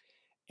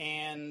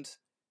 And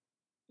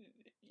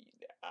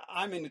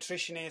I'm a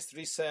nutritionist,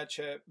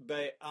 researcher,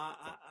 but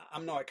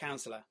I'm not a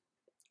counselor.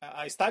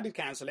 I studied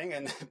counseling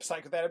and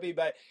psychotherapy,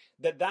 but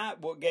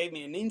that what gave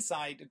me an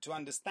insight to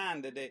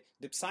understand that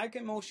the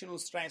psycho-emotional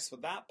stress for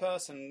that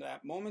person at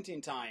that moment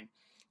in time,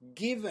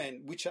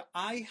 given which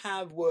I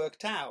have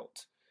worked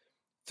out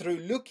through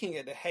looking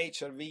at the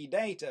HRV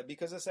data,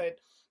 because I said,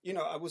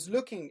 I was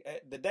looking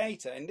at the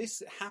data and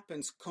this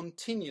happens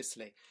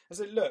continuously. I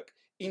said, look,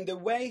 in the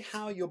way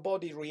how your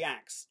body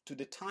reacts to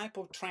the type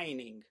of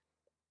training,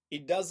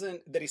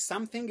 there is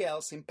something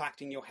else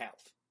impacting your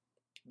health.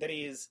 There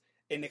is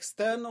an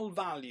external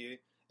value,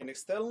 an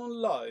external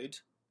load,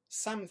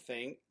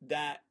 something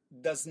that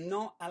does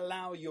not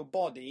allow your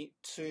body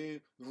to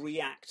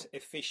react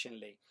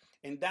efficiently.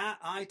 And that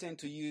I tend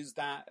to use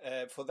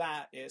that for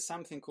that is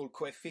something called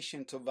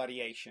coefficient of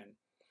variation.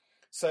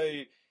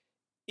 So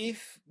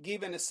if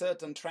given a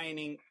certain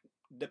training,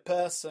 the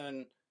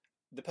person's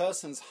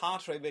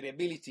heart rate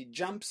variability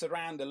jumps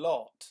around a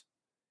lot,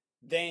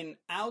 then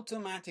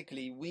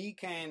automatically we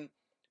can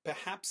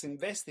perhaps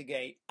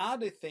investigate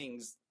other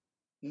things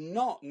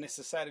not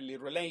necessarily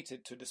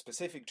related to the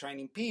specific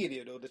training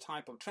period or the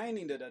type of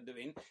training that they're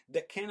doing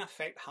that can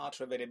affect heart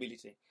rate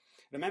variability.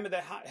 Remember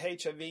that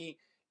HRV,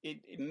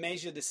 it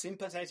measures the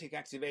sympathetic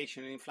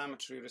activation and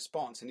inflammatory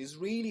response, and it's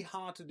really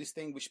hard to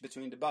distinguish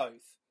between the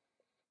both.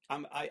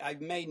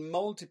 I've made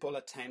multiple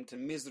attempts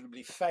and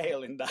miserably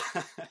fail in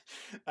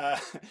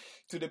that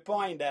to the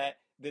point that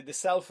the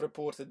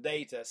self-reported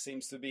data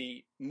seems to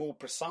be more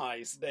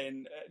precise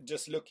than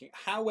just looking.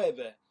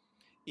 However,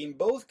 in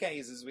both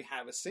cases, we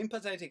have a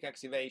sympathetic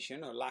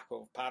activation or lack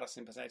of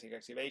parasympathetic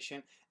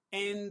activation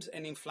and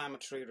an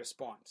inflammatory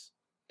response.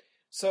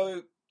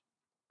 So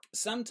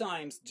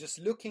sometimes just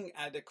looking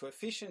at the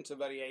coefficient of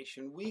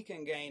variation, we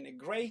can gain a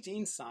great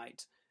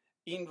insight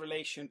in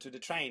relation to the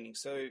training.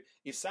 So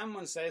if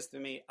someone says to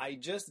me, I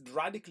just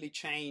radically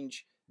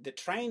change the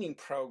training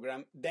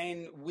program,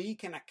 then we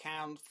can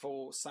account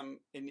for an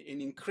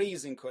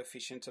increase in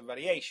coefficient of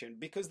variation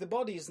because the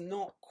body is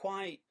not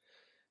quite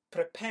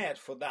prepared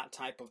for that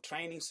type of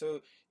training, so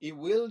it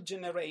will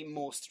generate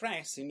more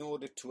stress in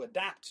order to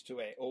adapt to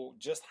it, or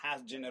just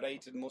has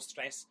generated more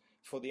stress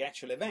for the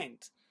actual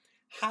event.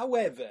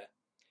 However,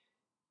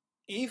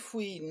 if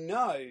we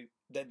know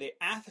that the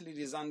athlete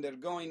is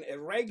undergoing a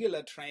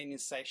regular training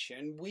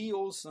session, we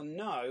also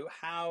know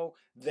how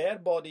their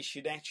body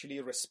should actually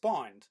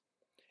respond.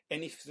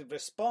 And if it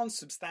responds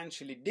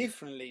substantially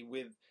differently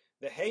with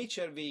the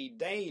HRV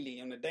daily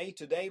on a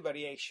day-to-day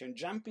variation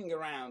jumping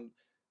around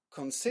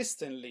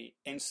consistently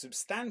and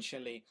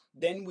substantially,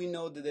 then we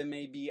know that there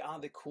may be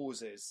other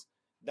causes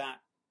that,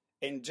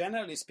 and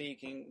generally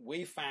speaking,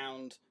 we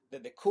found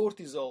that the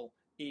cortisol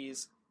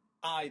is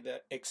either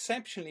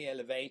exceptionally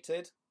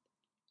elevated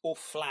or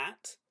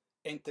flat,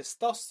 and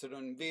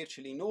testosterone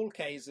virtually in all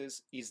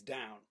cases is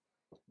down.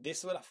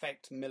 This will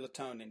affect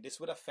melatonin. This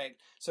would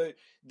affect, so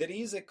there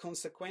is a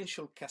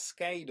consequential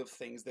cascade of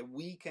things that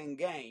we can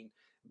gain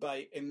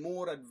by a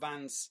more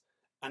advanced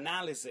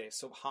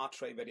analysis of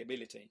heart rate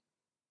variability.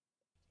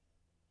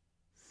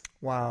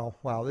 Wow,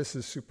 this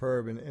is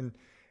superb.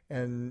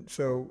 And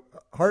so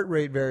heart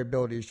rate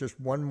variability is just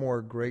one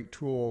more great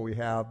tool we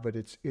have, but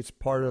it's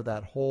part of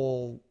that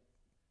whole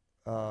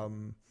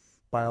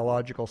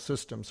biological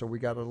system. So we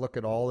got to look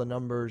at all the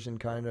numbers and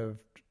kind of,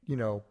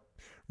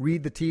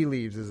 read the tea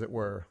leaves, as it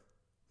were.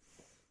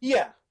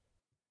 Yeah.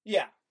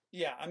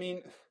 I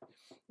mean,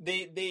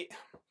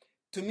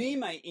 to me,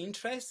 my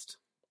interest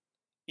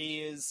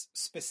is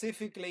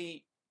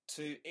specifically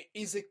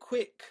is a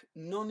quick,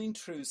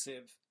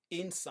 non-intrusive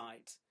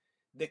insight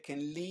that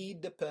can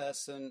lead the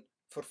person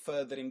for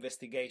further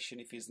investigation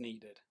if is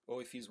needed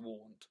or if is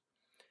warned.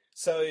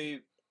 So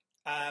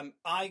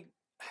I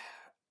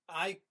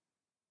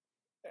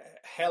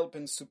help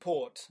and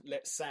support,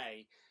 let's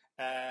say,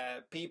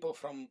 people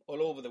from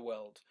all over the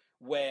world,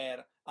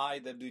 where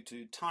either due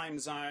to time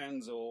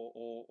zones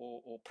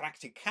or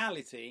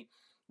practicality,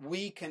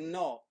 we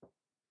cannot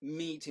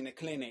meet in a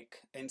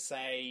clinic and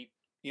say,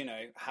 you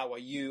know, how are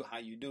you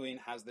doing,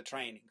 how's the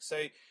training?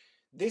 So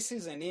this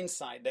is an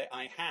insight that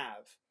I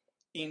have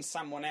in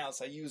someone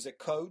else. I use a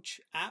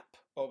coach app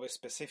of a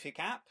specific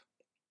app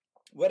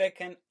where I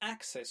can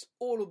access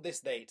all of this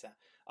data.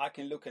 I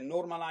can look at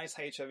normalized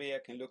HRV, I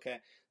can look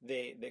at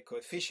the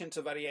coefficient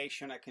of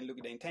variation, I can look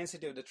at the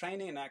intensity of the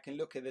training, and I can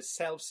look at the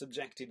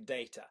self-subjective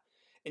data.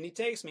 And it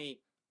takes me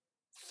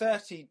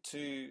 30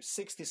 to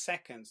 60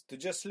 seconds to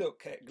just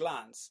look at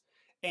glance.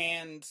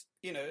 And,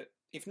 you know,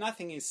 if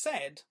nothing is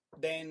said,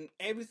 then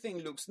everything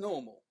looks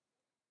normal.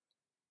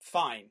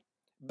 Fine.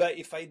 But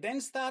if I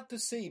then start to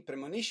see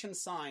premonition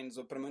signs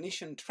or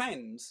premonition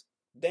trends,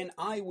 then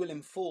I will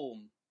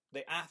inform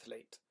the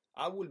athlete.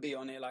 I will be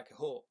on it like a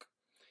hawk,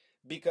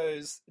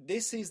 because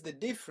this is the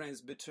difference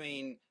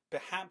between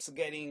perhaps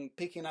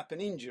picking up an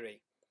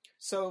injury.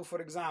 So, for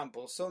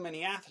example, so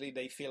many athletes,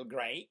 they feel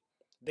great.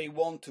 They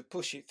want to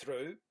push it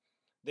through.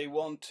 They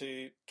want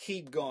to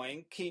keep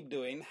going, keep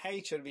doing.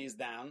 HRV is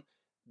down.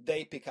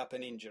 They pick up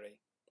an injury.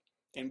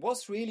 And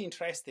what's really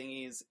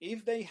interesting is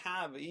if they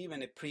have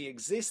even a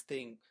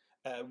pre-existing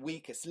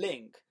weakest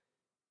link,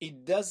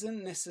 it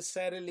doesn't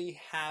necessarily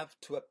have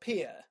to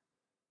appear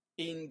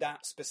in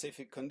that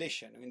specific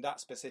condition, in that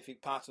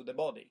specific part of the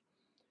body.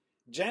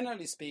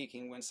 Generally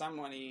speaking, when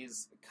someone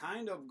is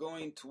kind of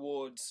going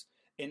towards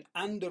an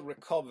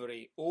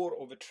under-recovery or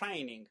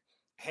overtraining,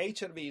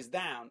 HRV is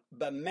down,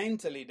 but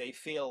mentally they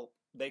feel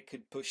they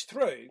could push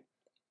through,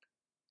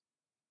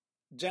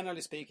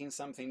 generally speaking,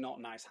 something not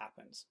nice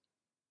happens.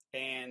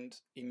 And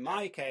in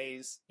my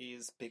case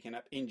is picking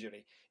up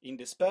injury. In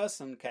this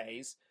person's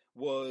case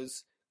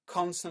was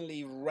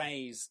constantly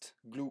raised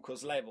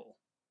glucose level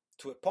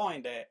to a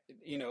point that,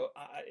 you know,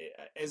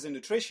 as a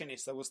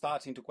nutritionist, I was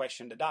starting to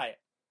question the diet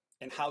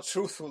and how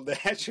truthful the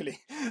actually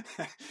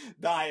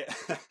diet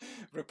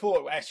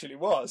report actually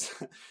was.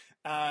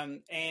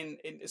 And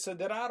so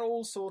there are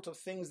all sorts of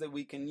things that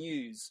we can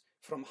use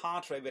from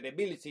heart rate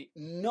variability,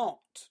 not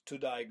to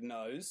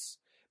diagnose,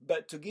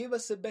 but to give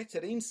us a better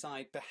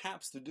insight,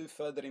 perhaps to do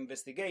further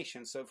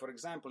investigation. So, for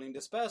example, in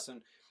this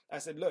person, I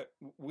said, look,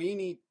 we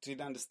need to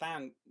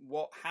understand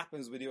what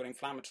happens with your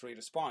inflammatory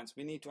response.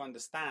 We need to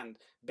understand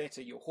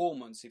better your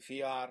hormones. If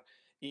you are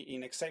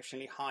in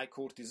exceptionally high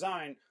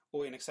cortisone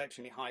or in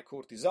exceptionally high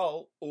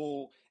cortisol,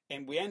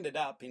 and we ended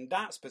up in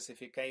that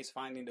specific case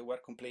finding they were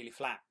completely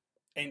flat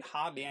and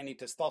hardly any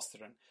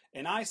testosterone.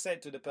 And I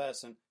said to the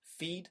person,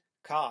 feed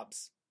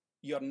carbs.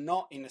 You're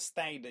not in a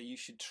state that you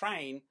should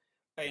train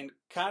and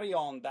carry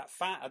on that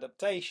fat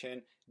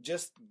adaptation.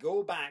 Just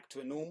go back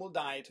to a normal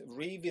diet,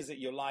 revisit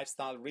your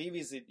lifestyle,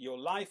 revisit your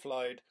life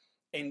load,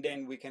 and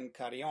then we can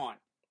carry on.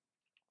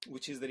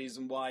 Which is the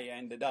reason why I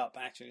ended up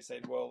actually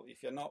said, well,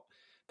 if you're not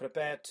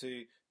prepared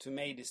to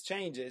make these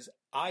changes,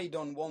 I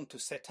don't want to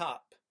set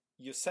up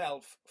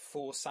yourself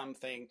for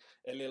something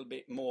a little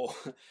bit more,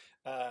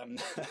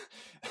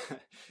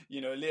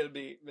 you know, a little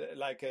bit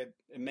like a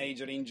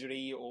major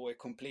injury or a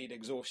complete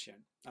exhaustion.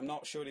 I'm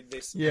not sure if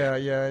this. Yeah,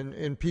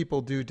 and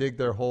people do dig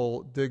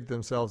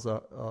themselves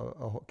a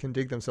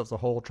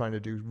hole trying to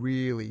do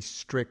really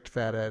strict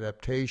fat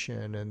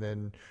adaptation, and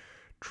then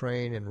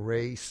train and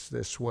race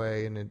this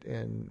way,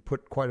 and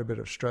put quite a bit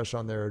of stress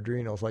on their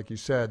adrenals. Like you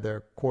said,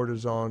 their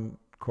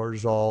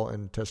cortisol,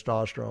 and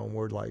testosterone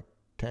were like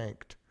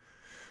tanked.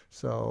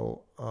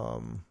 So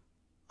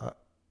I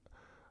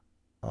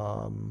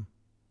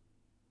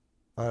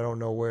don't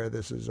know where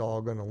this is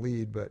all going to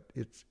lead, but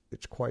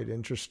it's quite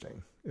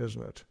interesting,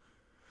 isn't it?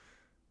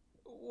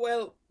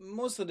 Well,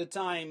 most of the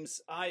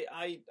times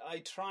I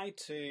try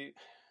to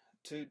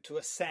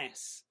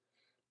assess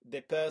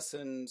the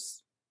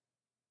person's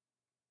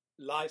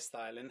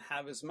lifestyle and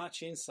have as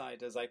much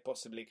insight as I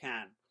possibly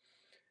can.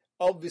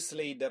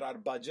 Obviously, there are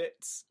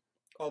budgets.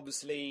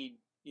 Obviously,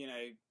 you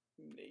know,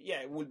 yeah,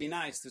 it would be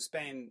nice to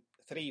spend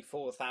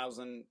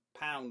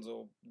 £3,000-4,000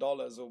 or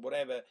dollars or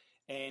whatever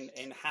and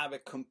have a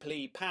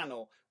complete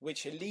panel,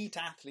 which elite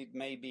athlete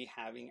may be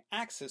having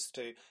access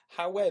to.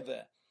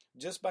 However,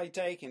 just by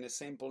taking a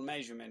simple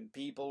measurement,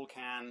 people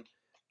can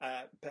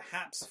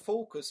perhaps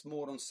focus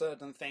more on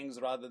certain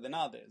things rather than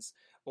others,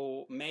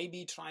 or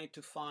maybe try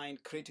to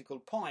find critical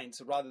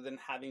points rather than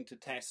having to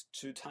test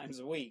 2 times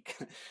a week.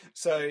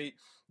 So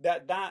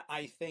that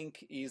I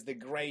think is the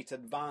great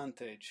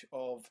advantage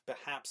of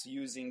perhaps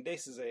using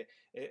this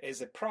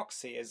as a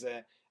proxy, as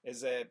a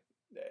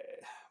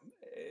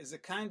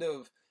kind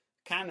of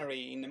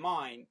canary in the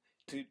mine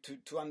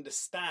to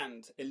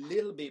understand a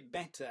little bit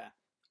better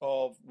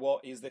of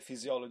what is the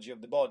physiology of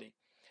the body.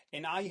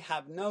 And I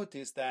have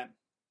noticed that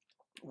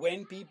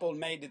when people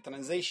made the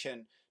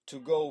transition to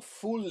go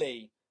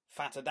fully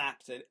fat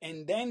adapted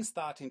and then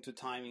starting to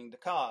timing the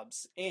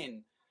carbs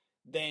in,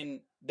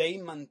 then they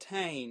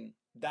maintain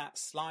that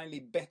slightly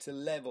better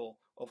level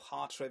of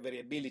heart rate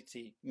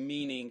variability,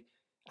 meaning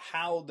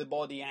how the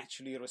body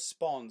actually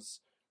responds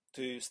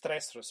to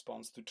stress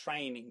response, to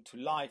training, to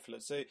life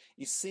load. So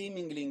it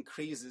seemingly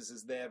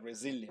increases their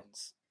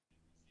resilience.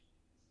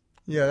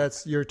 Yeah,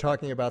 you're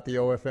talking about the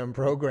OFM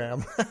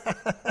program.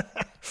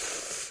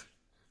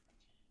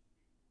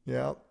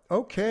 Yeah.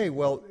 Okay.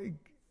 Well,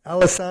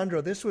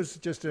 Alessandro, this was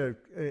just an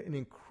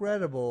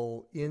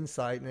incredible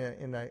insight,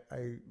 and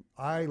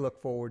I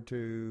look forward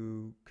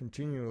to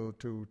continue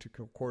to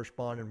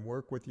correspond and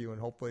work with you, and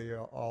hopefully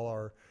all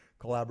our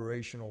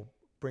collaboration will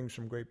bring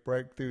some great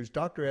breakthroughs.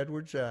 Dr.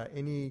 Edwards,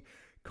 any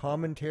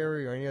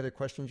commentary or any other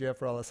questions you have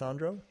for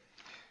Alessandro?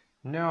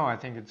 No, I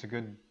think it's a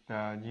good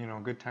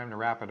good time to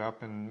wrap it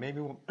up, and maybe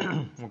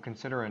we'll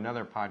consider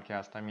another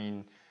podcast. I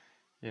mean,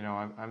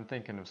 I'm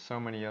thinking of so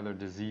many other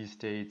disease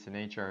states and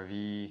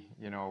HRV,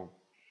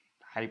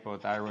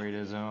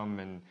 hypothyroidism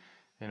and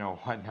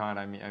whatnot.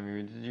 I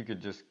mean, you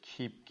could just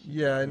keep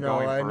I know.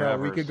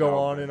 forever. We could go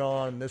on and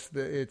on.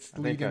 It's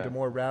leading to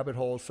more rabbit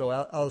holes. So,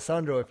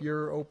 Alessandro, if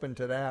you're open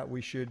to that,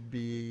 we should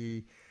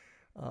be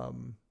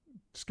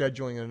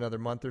scheduling in another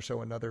month or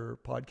so another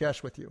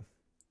podcast with you.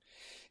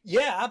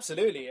 Yeah,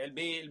 absolutely. It'll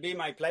be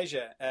my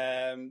pleasure.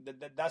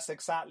 That's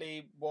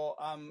exactly what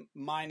I'm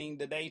mining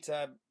the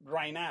data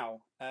right now.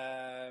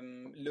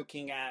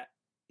 Looking at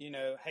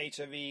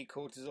HRV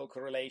cortisol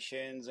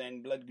correlations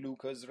and blood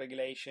glucose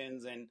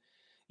regulations and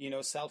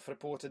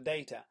self-reported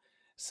data.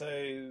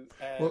 So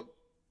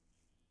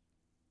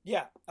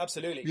yeah,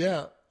 absolutely.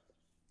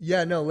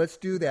 Yeah, no, let's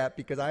do that,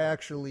 because I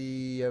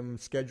actually am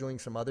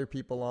scheduling some other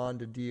people on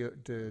to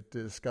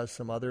discuss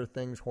some other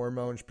things,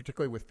 hormones,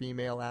 particularly with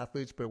female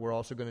athletes, but we're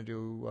also going to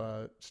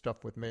do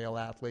stuff with male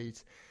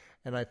athletes.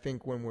 And I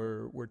think when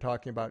we're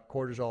talking about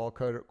cortisol,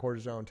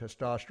 cortisone,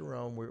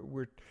 testosterone,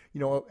 we're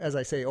as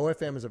I say,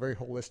 OFM is a very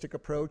holistic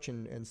approach,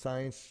 and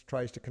science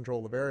tries to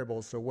control the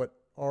variables. So what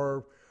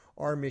our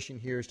mission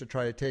here is to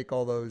try to take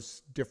all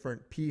those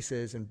different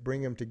pieces and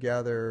bring them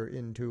together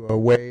into a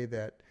way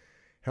that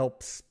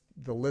helps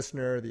the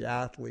listener, the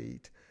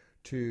athlete,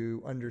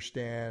 to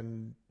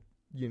understand,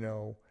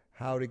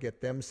 how to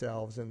get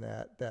themselves in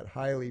that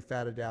highly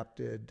fat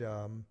adapted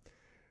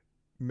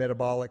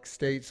metabolic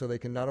state, so they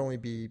can not only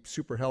be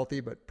super healthy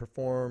but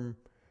perform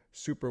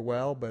super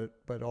well,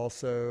 but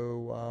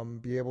also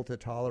be able to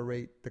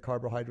tolerate the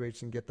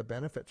carbohydrates and get the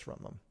benefits from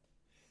them.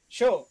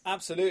 Sure,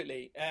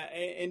 absolutely.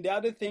 And the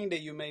other thing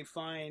that you may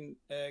find,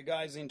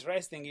 guys,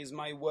 interesting is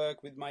my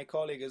work with my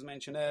colleague, as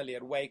mentioned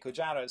earlier, Waco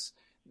Jaros,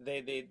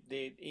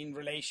 in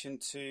relation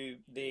to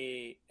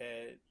the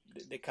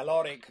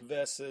caloric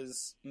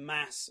versus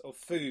mass of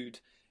food,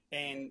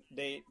 and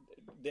the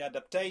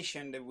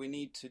adaptation that we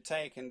need to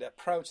take and the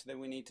approach that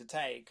we need to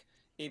take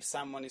if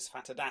someone is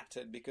fat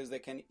adapted, because they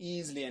can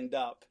easily end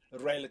up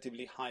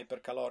relatively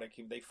hypercaloric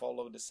if they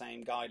follow the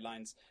same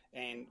guidelines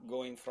and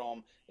going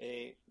from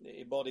a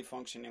body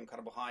functioning on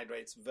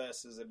carbohydrates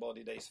versus a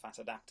body that is fat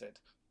adapted.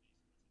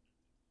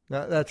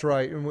 That's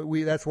right,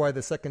 and that's why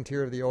the second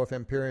tier of the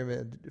OFM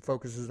pyramid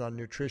focuses on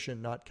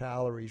nutrition, not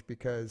calories,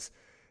 because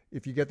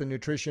if you get the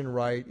nutrition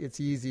right, it's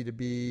easy to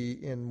be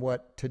in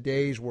what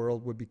today's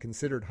world would be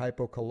considered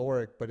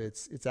hypocaloric, but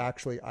it's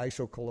actually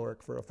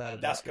isocaloric for a fat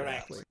adapted That's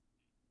correct. athlete.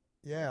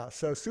 Yeah,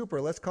 so super.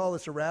 Let's call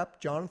this a wrap.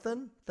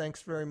 Jonathan,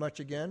 thanks very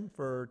much again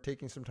for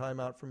taking some time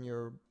out from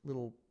your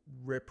little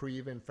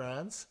reprieve in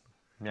France.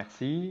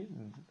 Merci.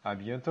 À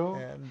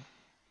bientôt.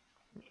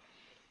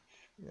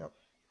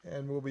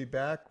 And we'll be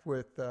back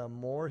with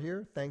more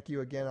here. Thank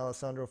you again,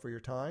 Alessandro, for your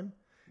time.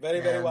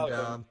 Very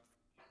welcome.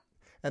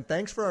 And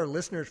thanks for our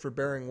listeners for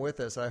bearing with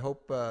us. I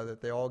hope that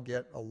they all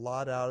get a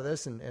lot out of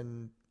this.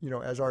 And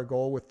as our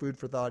goal with Food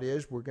for Thought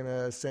is, we're going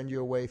to send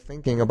you away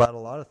thinking about a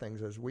lot of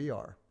things as we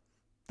are.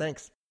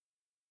 Thanks.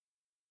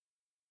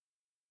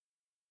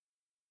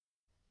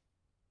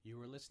 You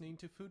were listening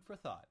to Food for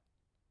Thought,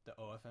 the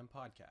OFM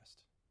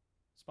podcast,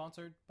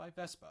 sponsored by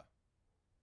Vespa.